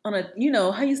you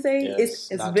know how you say it's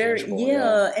very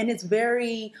tangible, and it's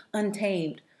very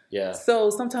untamed. Yeah. So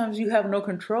sometimes you have no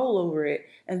control over it.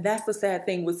 And that's the sad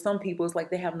thing with some people. It's like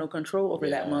they have no control over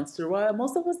that monster. Well,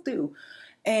 most of us do.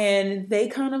 And they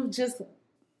kind of just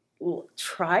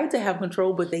tried to have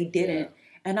control, but they didn't. Yeah.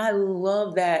 And I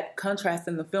love that contrast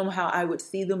in the film, how I would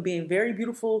see them being very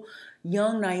beautiful,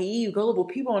 young, naive, gullible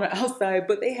people on the outside,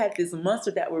 but they had this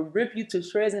monster that would rip you to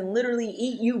shreds and literally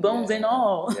eat you, bones and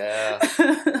all. Yeah.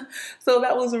 So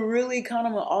that was really kind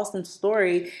of an awesome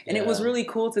story. And it was really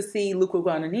cool to see Luca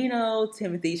Guadagnino,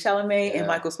 Timothée Chalamet, and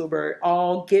Michael Stuhlbarg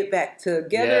all get back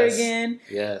together again.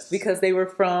 Yes. Because they were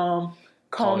from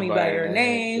Call Me By Your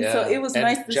Name. Yeah. So it was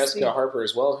nice to see. Jessica Harper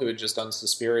as well, who had just done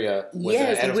Suspiria with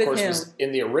it. And of course was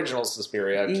in the original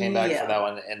Suspiria, came back for that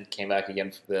one and came back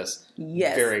again for this.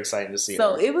 Yes. Very exciting to see her.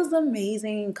 So it was an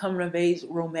amazing coming of age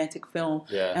romantic film.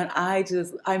 Yeah. And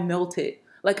I melted.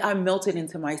 Like I melted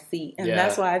into my seat. And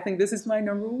that's why I think this is my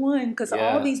number one. Because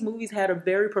all these movies had a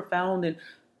very profound and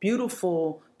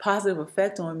beautiful, positive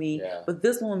effect on me. Yeah. But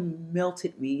this one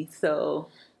melted me. So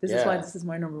this is why this is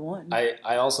my number one.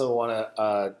 I also want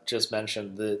to just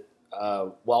mention that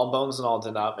while Bones and All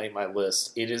did not make my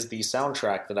list, it is the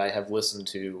soundtrack that I have listened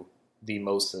to the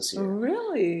most this year.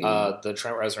 Really? The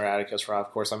Trent Reznor Atticus Ross.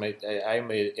 Of course, I'm an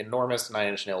enormous Nine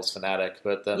Inch Nails fanatic.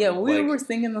 But then, we were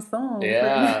singing the song.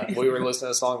 Yeah, we were listening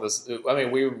to the song.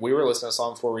 We were listening to the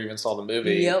song before we even saw the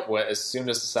movie. Yep. As soon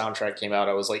as the soundtrack came out,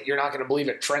 I was like, "You're not going to believe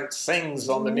it! Trent sings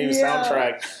on the new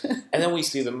soundtrack." And then we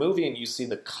see the movie, and you see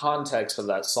the context of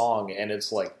that song, and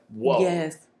it's like, "Whoa!"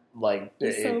 Yes. Like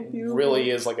it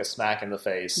really is like a smack in the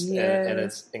face, and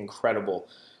it's incredible.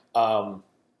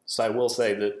 So I will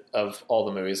say that of all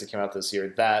the movies that came out this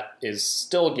year, that is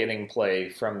still getting play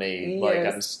from me. Yes.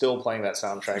 Like I'm still playing that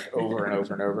soundtrack over and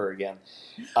over and over again.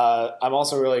 I'm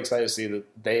also really excited to see that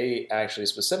they actually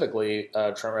specifically,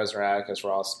 Trent Reznor, Atticus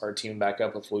Ross, are teaming back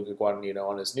up with Luca Guadagnino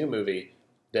on his new movie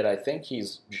that I think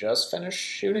he's just finished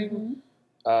shooting,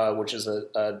 which is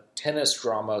a tennis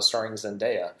drama starring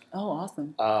Zendaya. Oh,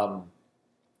 awesome.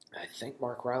 I think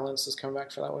Mark Rylance is coming back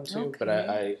for that one too, but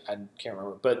I can't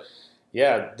remember. But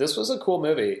yeah, this was a cool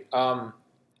movie.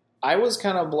 I was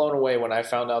kind of blown away when I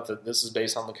found out that this is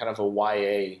based on the kind of a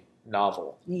YA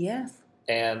novel. Yes.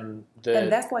 And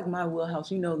that's like my wheelhouse.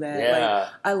 You know that. Yeah.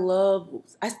 Like,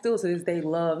 I still to this day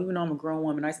love, even though I'm a grown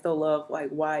woman, I still love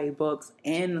like YA books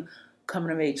and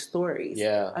coming of age stories.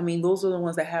 Yeah. I mean, those are the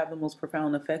ones that have the most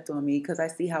profound effect on me because I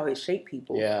see how it shaped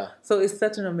people. Yeah. So it's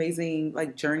such an amazing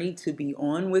like journey to be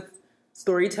on with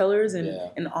storytellers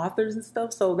and authors and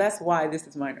stuff. So that's why this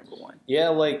is my number one. Yeah,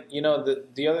 like, you know,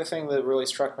 the other thing that really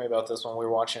struck me about this when we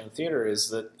were watching in theater is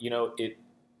that, you know, it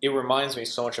reminds me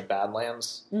so much of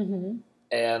Badlands. Mm-hmm.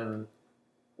 And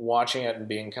watching it and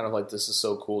being kind of like, this is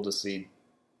so cool to see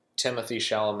Timothée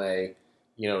Chalamet,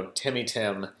 you know, Timmy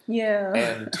Tim. Yeah.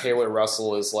 And Taylor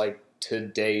Russell is like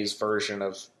today's version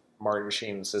of Martin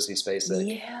Sheen and Sissy Spacek.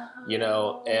 Yeah. You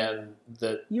know, and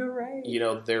you're right. You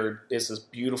know, there is this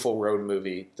beautiful road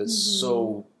movie that's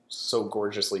so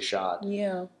gorgeously shot.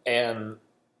 Yeah. And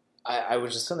I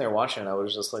was just sitting there watching it, I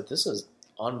was just like, this is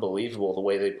unbelievable the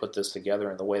way they put this together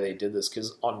and the way they did this.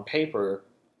 Because on paper,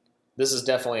 this is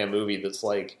definitely a movie that's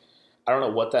like, I don't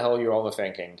know what the hell you're all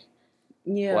thinking.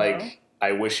 Yeah. Like,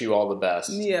 I wish you all the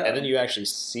best. Yeah. And then you actually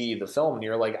see the film and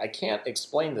you're like, I can't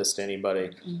explain this to anybody.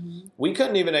 Mm-hmm. We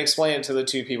couldn't even explain it to the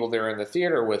two people that were in the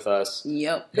theater with us.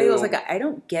 Yep. They was like, I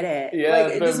don't get it. Yeah,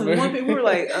 like, this one people were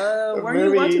like,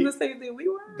 weren't you watching the same thing we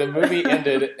were? The movie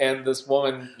ended and this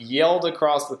woman yelled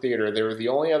across the theater. They were the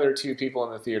only other two people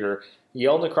in the theater.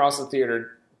 Yelled across the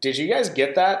theater, did you guys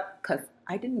get that? Because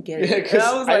I didn't get it.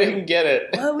 Because I didn't get it.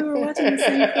 Well, we were watching the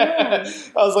same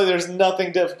film. I was like, there's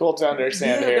nothing difficult to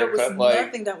understand here. There was but like,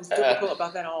 nothing that was difficult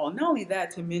about that at all. Not only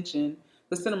that, to mention,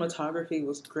 the cinematography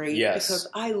was great. Yes. Because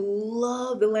I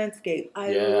love the landscape.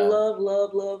 I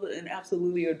love, and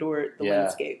absolutely adored the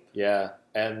landscape. Yeah.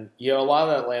 And, you know, a lot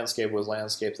of that landscape was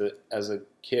landscape that as a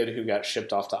kid who got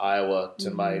shipped off to Iowa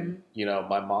to my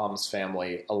mom's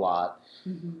family a lot,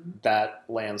 that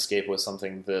landscape was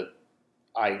something that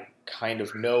I kind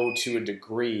of know to a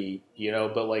degree, you know,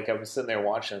 but like I was sitting there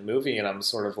watching a movie and I'm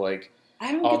sort of like,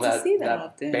 I don't get to see that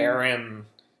often. Barren,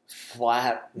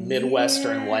 flat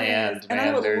Midwestern land, man. And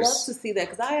I would love to see that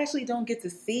because I actually don't get to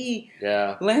see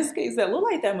landscapes that look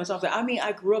like that much often. I mean,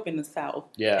 I grew up in the South,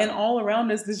 and all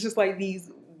around us is just like these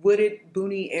wooded,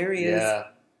 boony areas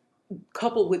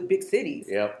coupled with big cities.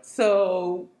 Yep.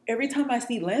 So every time I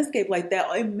see landscape like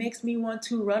that, it makes me want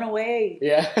to run away.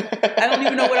 Yeah. I don't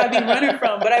even know what I'd be running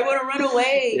from, but I want to run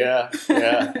away. Yeah.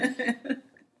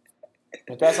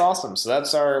 But that's awesome. So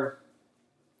that's our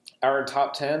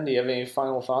top 10. Do you have any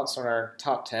final thoughts on our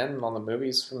top 10 on the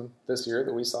movies from this year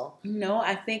that we saw? No,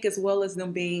 I think as well as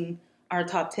them being our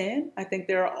top 10, I think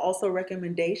there are also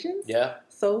recommendations. Yeah.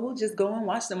 So we'll just go and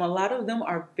watch them. A lot of them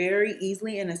are very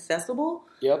easily and accessible.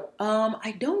 Yep.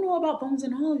 I don't know about Bones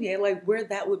and All yet, like where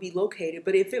that would be located.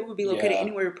 But if it would be located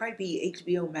anywhere, it would probably be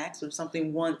HBO Max or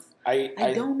something once. I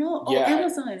don't know. Oh,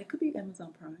 Amazon. It could be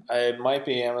Amazon Prime. It might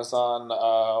be Amazon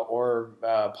or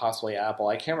possibly Apple.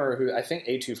 I can't remember who. I think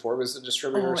A24 was the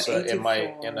distributor, so A24. It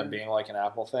might end up being like an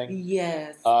Apple thing.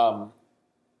 Yes.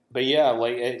 But yeah,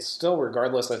 like it's still,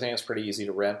 regardless, I think it's pretty easy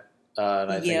to rent.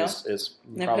 And I think it's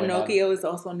probably Pinocchio is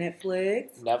also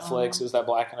Netflix. Netflix, is that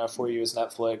black enough for you? Is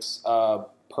Netflix.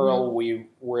 Pearl, we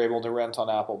were able to rent on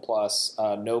Apple Plus.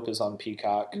 Nope is on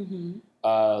Peacock. Mm-hmm.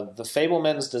 The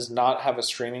Fabelmans does not have a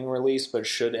streaming release, but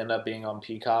should end up being on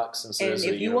Peacock since it is a universal.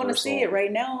 And if you want to see it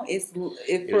right now, it's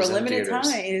for a limited time.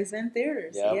 It is in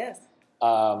theaters. Yep. Yes.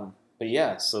 But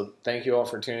yeah, so thank you all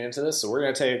for tuning into this. So we're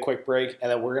going to take a quick break, and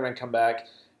then we're going to come back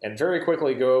and very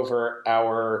quickly go over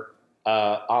our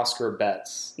Oscar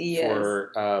bets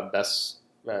for best,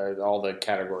 all the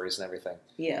categories and everything.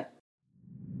 Yeah.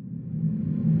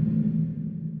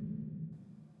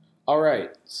 All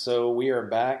right, so we are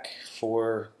back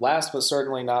for last but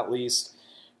certainly not least.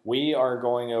 We are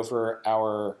going over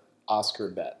our Oscar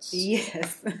bets.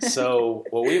 Yes. So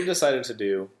what we've decided to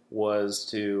do was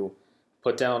to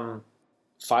put down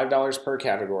 $5 per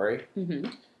category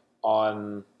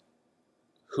on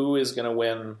who is going to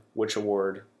win which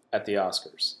award at the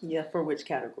Oscars. Yeah, for which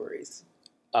categories?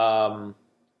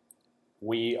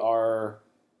 We are,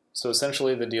 so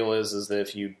essentially the deal is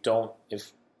that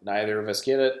if neither of us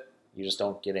get it, you just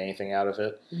don't get anything out of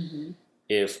it. Mm-hmm.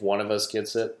 If one of us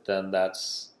gets it, then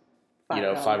that's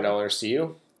 $5 to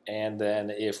you. And then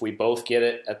if we both get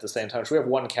it at the same time, so we have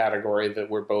one category that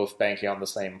we're both banking on the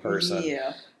same person.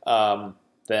 Yeah.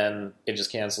 Then it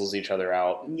just cancels each other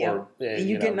out. Yeah. Or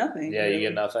you get nothing. Yeah, really. You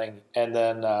get nothing. And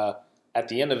then at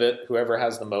the end of it, whoever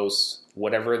has the most,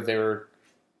 whatever their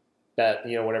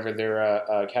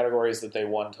categories that they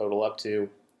won total up to,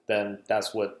 then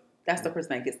that's the person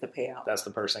that gets the payout. That's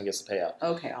the person that gets the payout.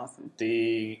 Okay, awesome.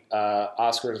 The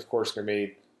Oscars, of course, are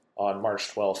made on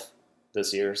March 12th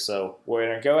this year. So we're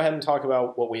going to go ahead and talk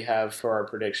about what we have for our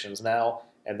predictions now.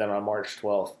 And then on March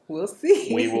 12th, we'll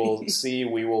see. We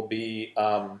will be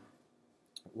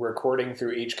recording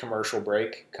through each commercial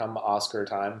break come Oscar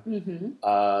time.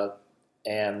 Mm-hmm.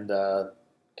 And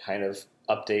kind of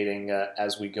updating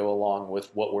as we go along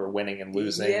with what we're winning and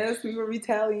losing. Yes, we were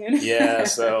retaliating. Yeah,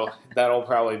 so that'll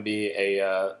probably be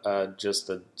just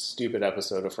a stupid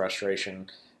episode of frustration.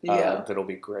 That'll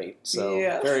be great. So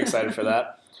very excited for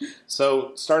that.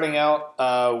 So starting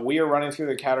out, we are running through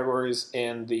the categories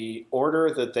in the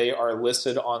order that they are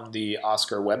listed on the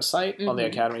Oscar website, on the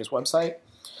Academy's website.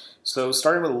 So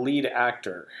starting with lead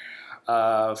actor.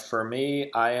 For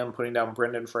me, I am putting down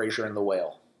Brendan Fraser in The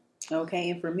Whale. Okay,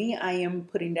 and for me, I am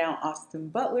putting down Austin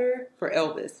Butler for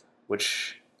Elvis.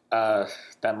 Which,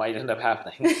 that might end up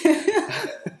happening.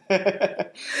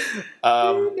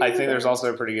 I think there's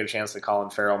also a pretty good chance that Colin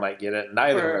Farrell might get it.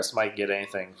 Neither of us might get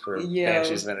anything for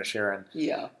Banshees of Inisherin.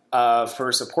 Yeah.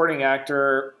 For supporting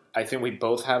actor, I think we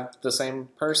both have the same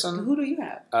person. Who do you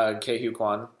have? Ke-Huy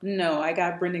Quan. No, I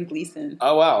got Brendan Gleeson.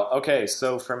 Oh, wow. Okay,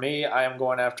 so for me, I am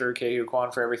going after Ke-Huy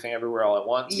Quan for Everything Everywhere All at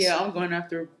Once. Yeah, I'm going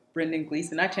after Brendan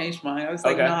Gleeson. I changed mine. I was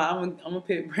like, nah, I'm going to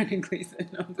pick Brendan Gleeson.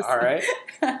 All right.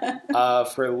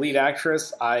 For lead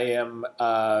actress, I am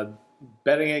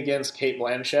betting against Cate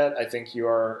Blanchett. I think you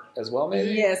are as well,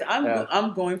 maybe? Yes,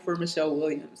 I'm going for Michelle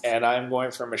Williams. And I'm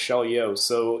going for Michelle Yeoh.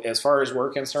 So as far as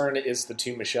we're concerned, it's the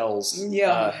two Michelles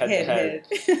head to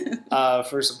head.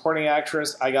 For supporting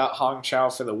actress, I got Hong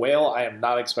Chow for The Whale. I am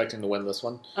not expecting to win this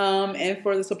one. And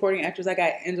for the supporting actress, I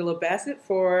got Angela Bassett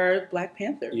for Black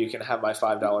Panther. You can have my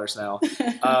 $5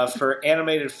 now. For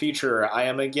animated feature, I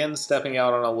am again stepping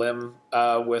out on a limb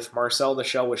with Marcel the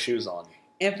Shell with Shoes On.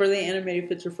 And for the animated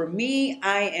feature for me,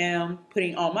 I am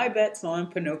putting all my bets on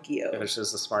Pinocchio. Which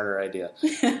is a smarter idea.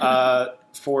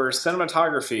 For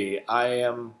cinematography, I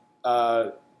am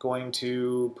going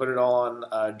to put it all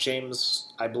on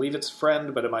James, I believe it's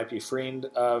Friend, but it might be Friend,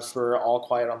 for All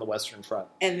Quiet on the Western Front.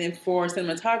 And then for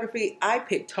cinematography, I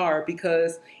picked Tar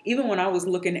because even when I was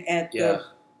looking at the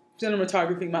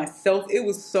cinematography myself, it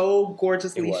was so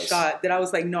gorgeously shot that I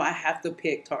was like, no, I have to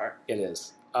pick Tar. It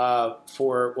is.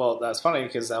 That's funny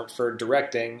because for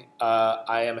directing,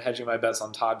 I am hedging my bets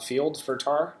on Todd Field for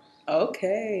Tar.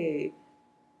 Okay,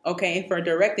 and for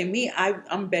directing me,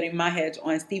 I'm betting my hedge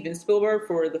on Steven Spielberg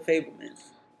for The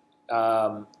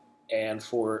Fabelmans. And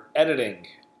for editing,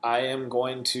 I am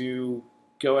going to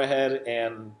go ahead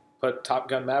and put Top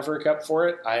Gun Maverick up for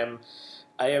it. I'm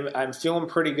feeling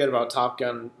pretty good about Top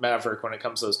Gun Maverick when it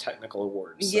comes to those technical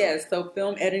awards. So. Yes, so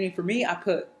film editing for me, I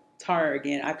put Tar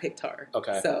again. I picked Tar.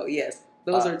 Okay. So, yes,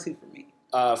 those are two for me.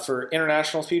 For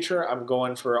international feature, I'm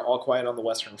going for All Quiet on the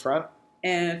Western Front.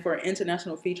 And for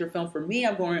international feature film for me,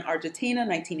 I'm going Argentina,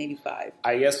 1985.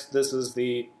 I guess this is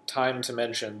the time to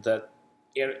mention that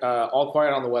All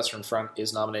Quiet on the Western Front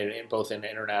is nominated both in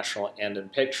international and in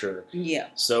picture. Yeah.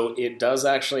 So it does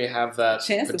actually have that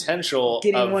potential of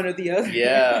getting one or the other.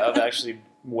 Yeah, of actually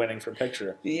winning for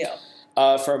picture. Yeah.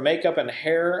 For makeup and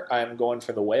hair, I'm going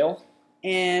for The Whale.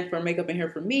 And for makeup and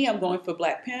hair for me, I'm going for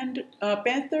Black Panther,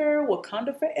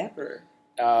 Wakanda Forever.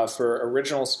 For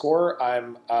original score,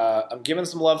 I'm giving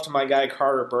some love to my guy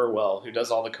Carter Burwell, who does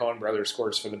all the Coen Brothers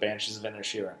scores for the Banshees of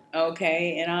Inisherin.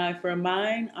 Okay, and for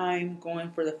mine, I'm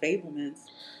going for the Fabelmans.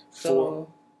 So,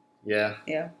 yeah.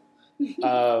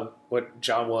 What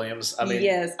John Williams? I mean,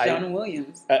 yes, John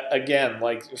Williams. Again,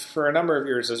 like for a number of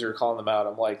years, as you're calling them out,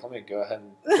 I'm like, let me go ahead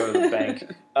and go to the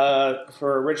bank.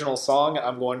 For original song,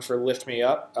 I'm going for "Lift Me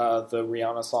Up," the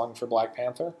Rihanna song for Black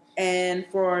Panther. And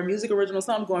for music original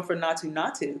song, I'm going for "Natu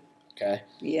Natu." Okay.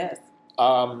 Yes.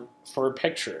 For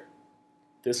picture,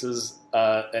 this is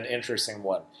an interesting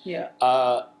one. Yeah.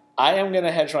 I am going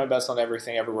to hedge my bets on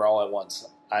Everything Everywhere All at Once.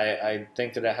 I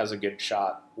think that it has a good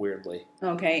shot, weirdly.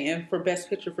 Okay, and for Best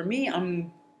Picture for me,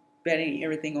 I'm betting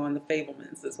everything on The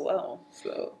Fabelmans as well.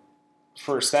 So,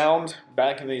 for sound,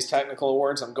 back in these technical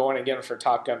awards, I'm going again for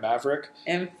Top Gun Maverick.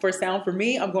 And for sound for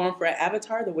me, I'm going for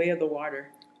Avatar, The Way of the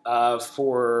Water.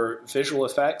 For visual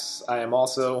effects, I am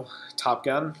also Top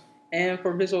Gun. And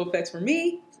for visual effects for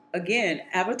me, again,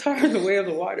 Avatar, The Way of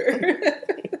the Water.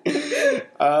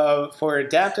 For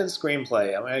adapted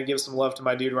screenplay, I'm going to give some love to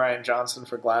my dude Rian Johnson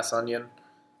for Glass Onion.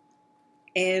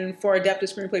 And for adapted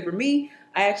screenplay for me,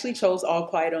 I actually chose All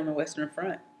Quiet on the Western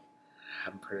Front.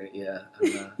 And for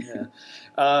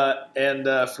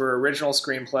original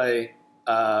screenplay,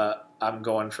 I'm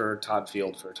going for Todd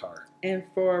Field for Tar. And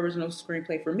for original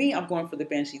screenplay for me, I'm going for The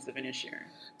Banshees of Inisherin.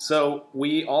 So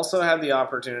we also had the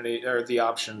opportunity or the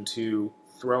option to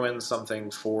throw in something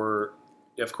for.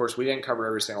 Of course, we didn't cover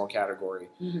every single category.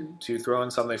 Mm-hmm. To throw in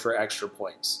something for extra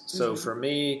points. So for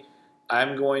me,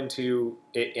 I'm going to,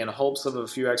 in hopes of a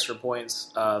few extra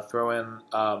points, throw in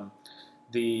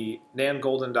the Nan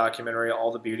Goldin documentary,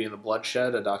 All the Beauty and the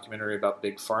Bloodshed, a documentary about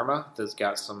Big Pharma that's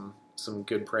got some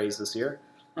good praise this year.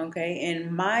 Okay,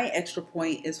 and my extra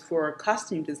point is for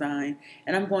costume design,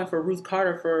 and I'm going for Ruth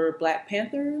Carter for Black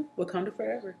Panther, Wakanda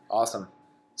Forever. Awesome.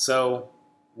 So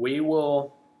we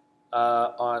will,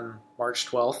 on March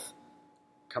 12th,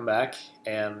 come back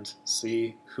and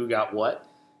see who got what.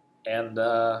 And,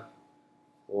 I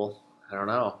don't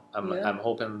know. I'm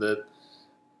hoping that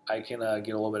I can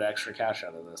get a little bit extra cash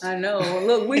out of this. I know.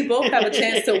 Look, we both have a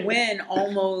chance to win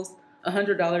almost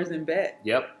 $100 in bet.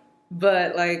 Yep.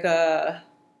 But,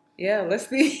 Yeah, let's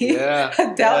see. Yeah.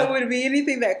 I doubt it would be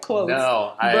anything that close.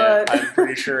 No, I'm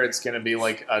pretty sure it's going to be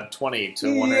like a 20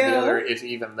 to one or the other, if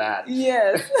even that.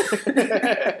 Yes.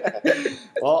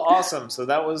 Well, awesome. So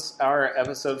that was our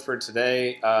episode for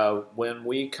today. When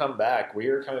we come back, we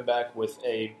are coming back with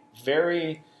a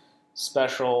very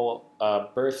special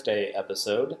birthday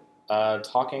episode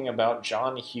talking about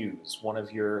John Hughes, one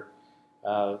of your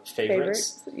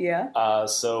favorites. Yeah.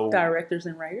 So directors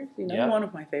and writers, one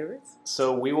of my favorites.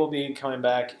 So we will be coming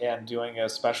back and doing a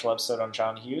special episode on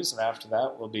John Hughes, and after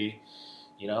that we'll be,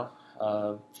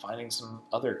 finding some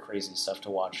other crazy stuff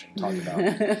to watch and talk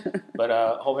about.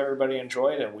 But hope everybody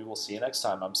enjoyed, and we will see you next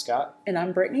time. I'm Scott. And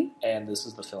I'm Brittany. And this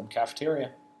is the Film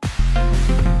Cafeteria.